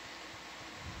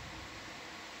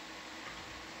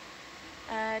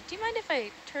 Do you mind if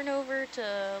I turn over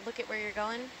to look at where you're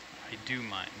going? I do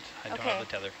mind. I don't have the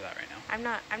tether for that right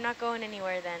now. I'm not going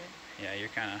anywhere then. Yeah, you're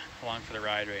kind of along for the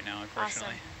ride right now,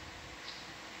 unfortunately. Awesome.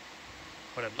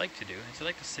 What I'd like to do is I'd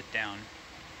like to sit down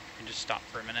and just stop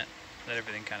for a minute, let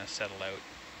everything kind of settle out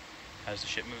as the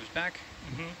ship moves back.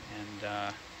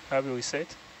 And how will we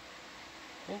set?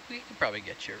 Well, we could probably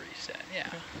get you a reset. Yeah,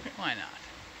 why not?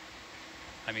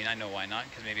 I mean, I know why not,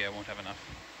 because maybe I won't have enough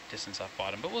distance off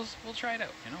bottom, but we'll try it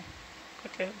out, you know?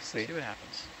 Okay, we'll see. See what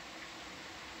happens.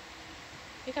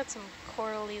 We got some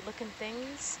corally looking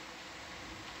things.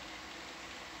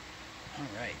 All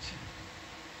right.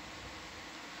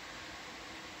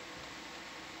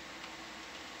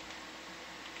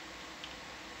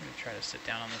 I'm going to try to sit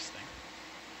down on this thing.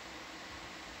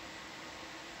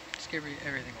 Just give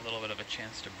everything a little bit of a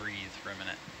chance to breathe for a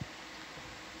minute.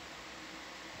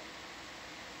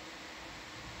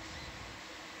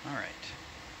 All right.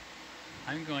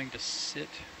 I'm going to sit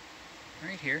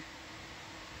right here.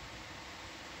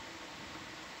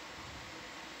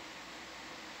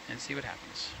 And see what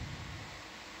happens.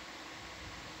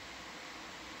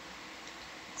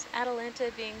 Is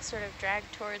Atalanta being sort of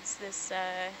dragged towards this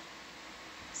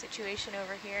situation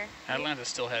over here? Atalanta's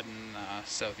still heading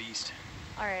southeast.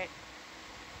 All right.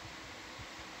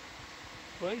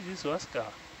 Where is this Oscar?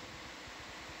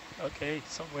 Okay,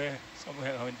 somewhere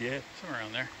around there. Somewhere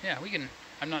around there. Yeah, we can.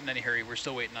 I'm not in any hurry. We're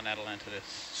still waiting on Atalanta to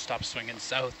stop swinging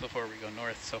south before we go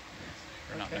north, so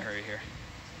we're not in a hurry here.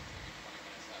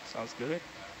 Sounds good.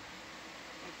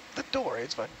 The door,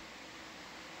 it's fine.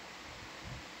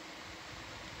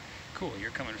 Cool,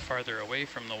 you're coming farther away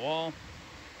from the wall.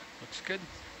 Looks good.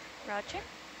 Roger.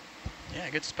 Yeah,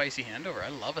 good spicy handover. I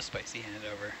love a spicy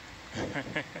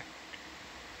handover.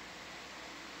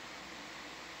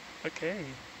 Okay.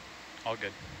 All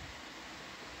good.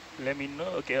 Let me know.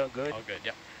 Okay, all good. All good,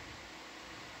 yep.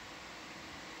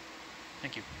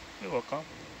 Thank you. You're welcome.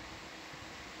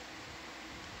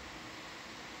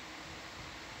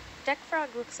 Deck Frog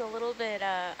looks a little bit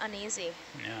uneasy.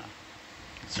 Yeah.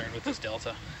 Concerned with this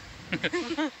delta.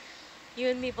 You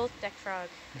and me both, Deck Frog.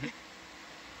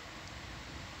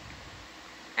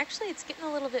 Actually, it's getting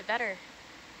a little bit better.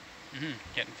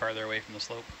 Getting farther away from the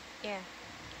slope. Yeah.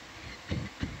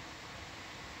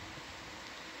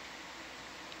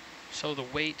 So the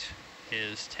weight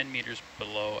is 10 meters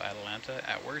below Atalanta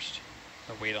at worst,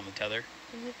 the weight on the tether.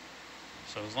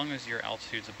 So as long as your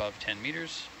altitude's above 10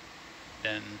 meters,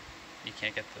 then you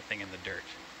can't get the thing in the dirt.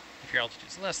 If your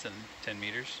altitude's less than 10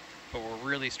 meters, but we're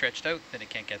really stretched out, then it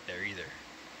can't get there either.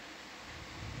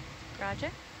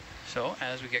 Roger. So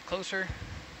as we get closer,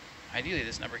 ideally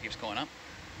this number keeps going up.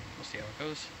 We'll see how it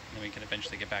goes. And then we can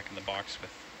eventually get back in the box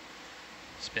with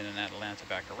spinning Atalanta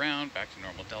back around, back to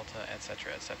normal delta,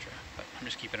 etc., etc. But I'm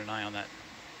just keeping an eye on that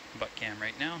butt cam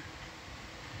right now.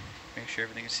 Make sure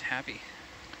everything's happy.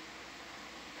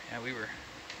 Yeah, we were.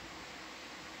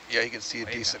 Yeah, you can see a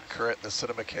decent current in the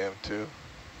cinema cam too.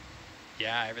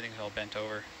 Yeah, everything's all bent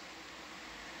over.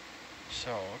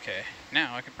 So, okay.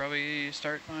 Now I could probably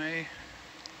start my,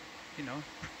 you know,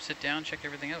 sit down, check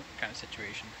everything out kind of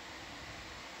situation.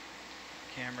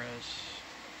 Cameras.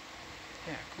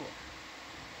 Yeah, cool.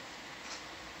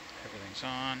 Everything's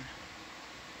on.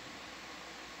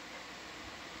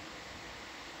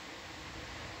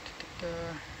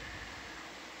 Da-da-da.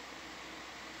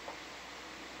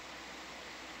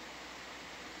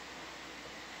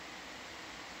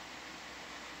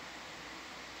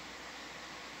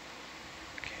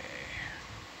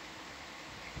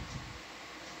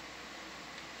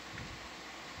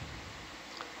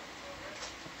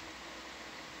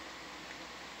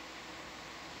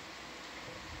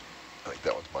 I think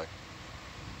that one's mine.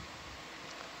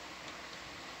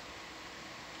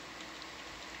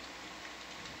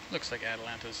 Looks like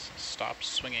Atalanta's stopped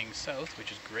swinging south,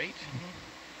 which is great.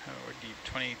 We're deep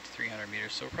 2,300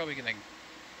 meters, so we're probably going to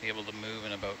be able to move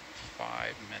in about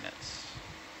 5 minutes.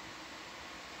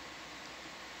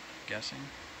 I'm guessing.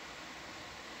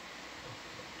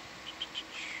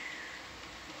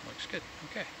 Looks good.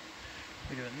 Okay.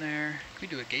 What are we doing there? Can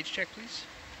we do a gauge check, please?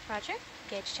 Roger.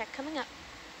 Gauge check coming up.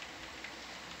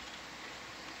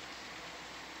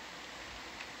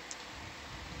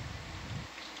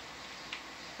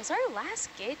 Was our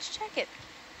last gauge check at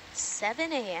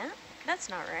 7 a.m.? That's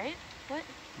not right. What?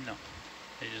 No.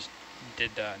 They just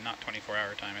did not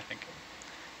 24-hour time, I think.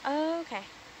 Oh, okay.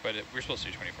 But we're supposed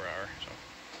to do 24-hour, so.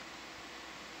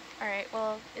 All right,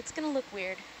 well, it's going to look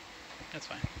weird. That's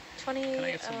fine. 20. Can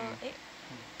I get some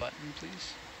button,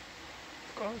 please?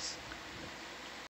 Of course.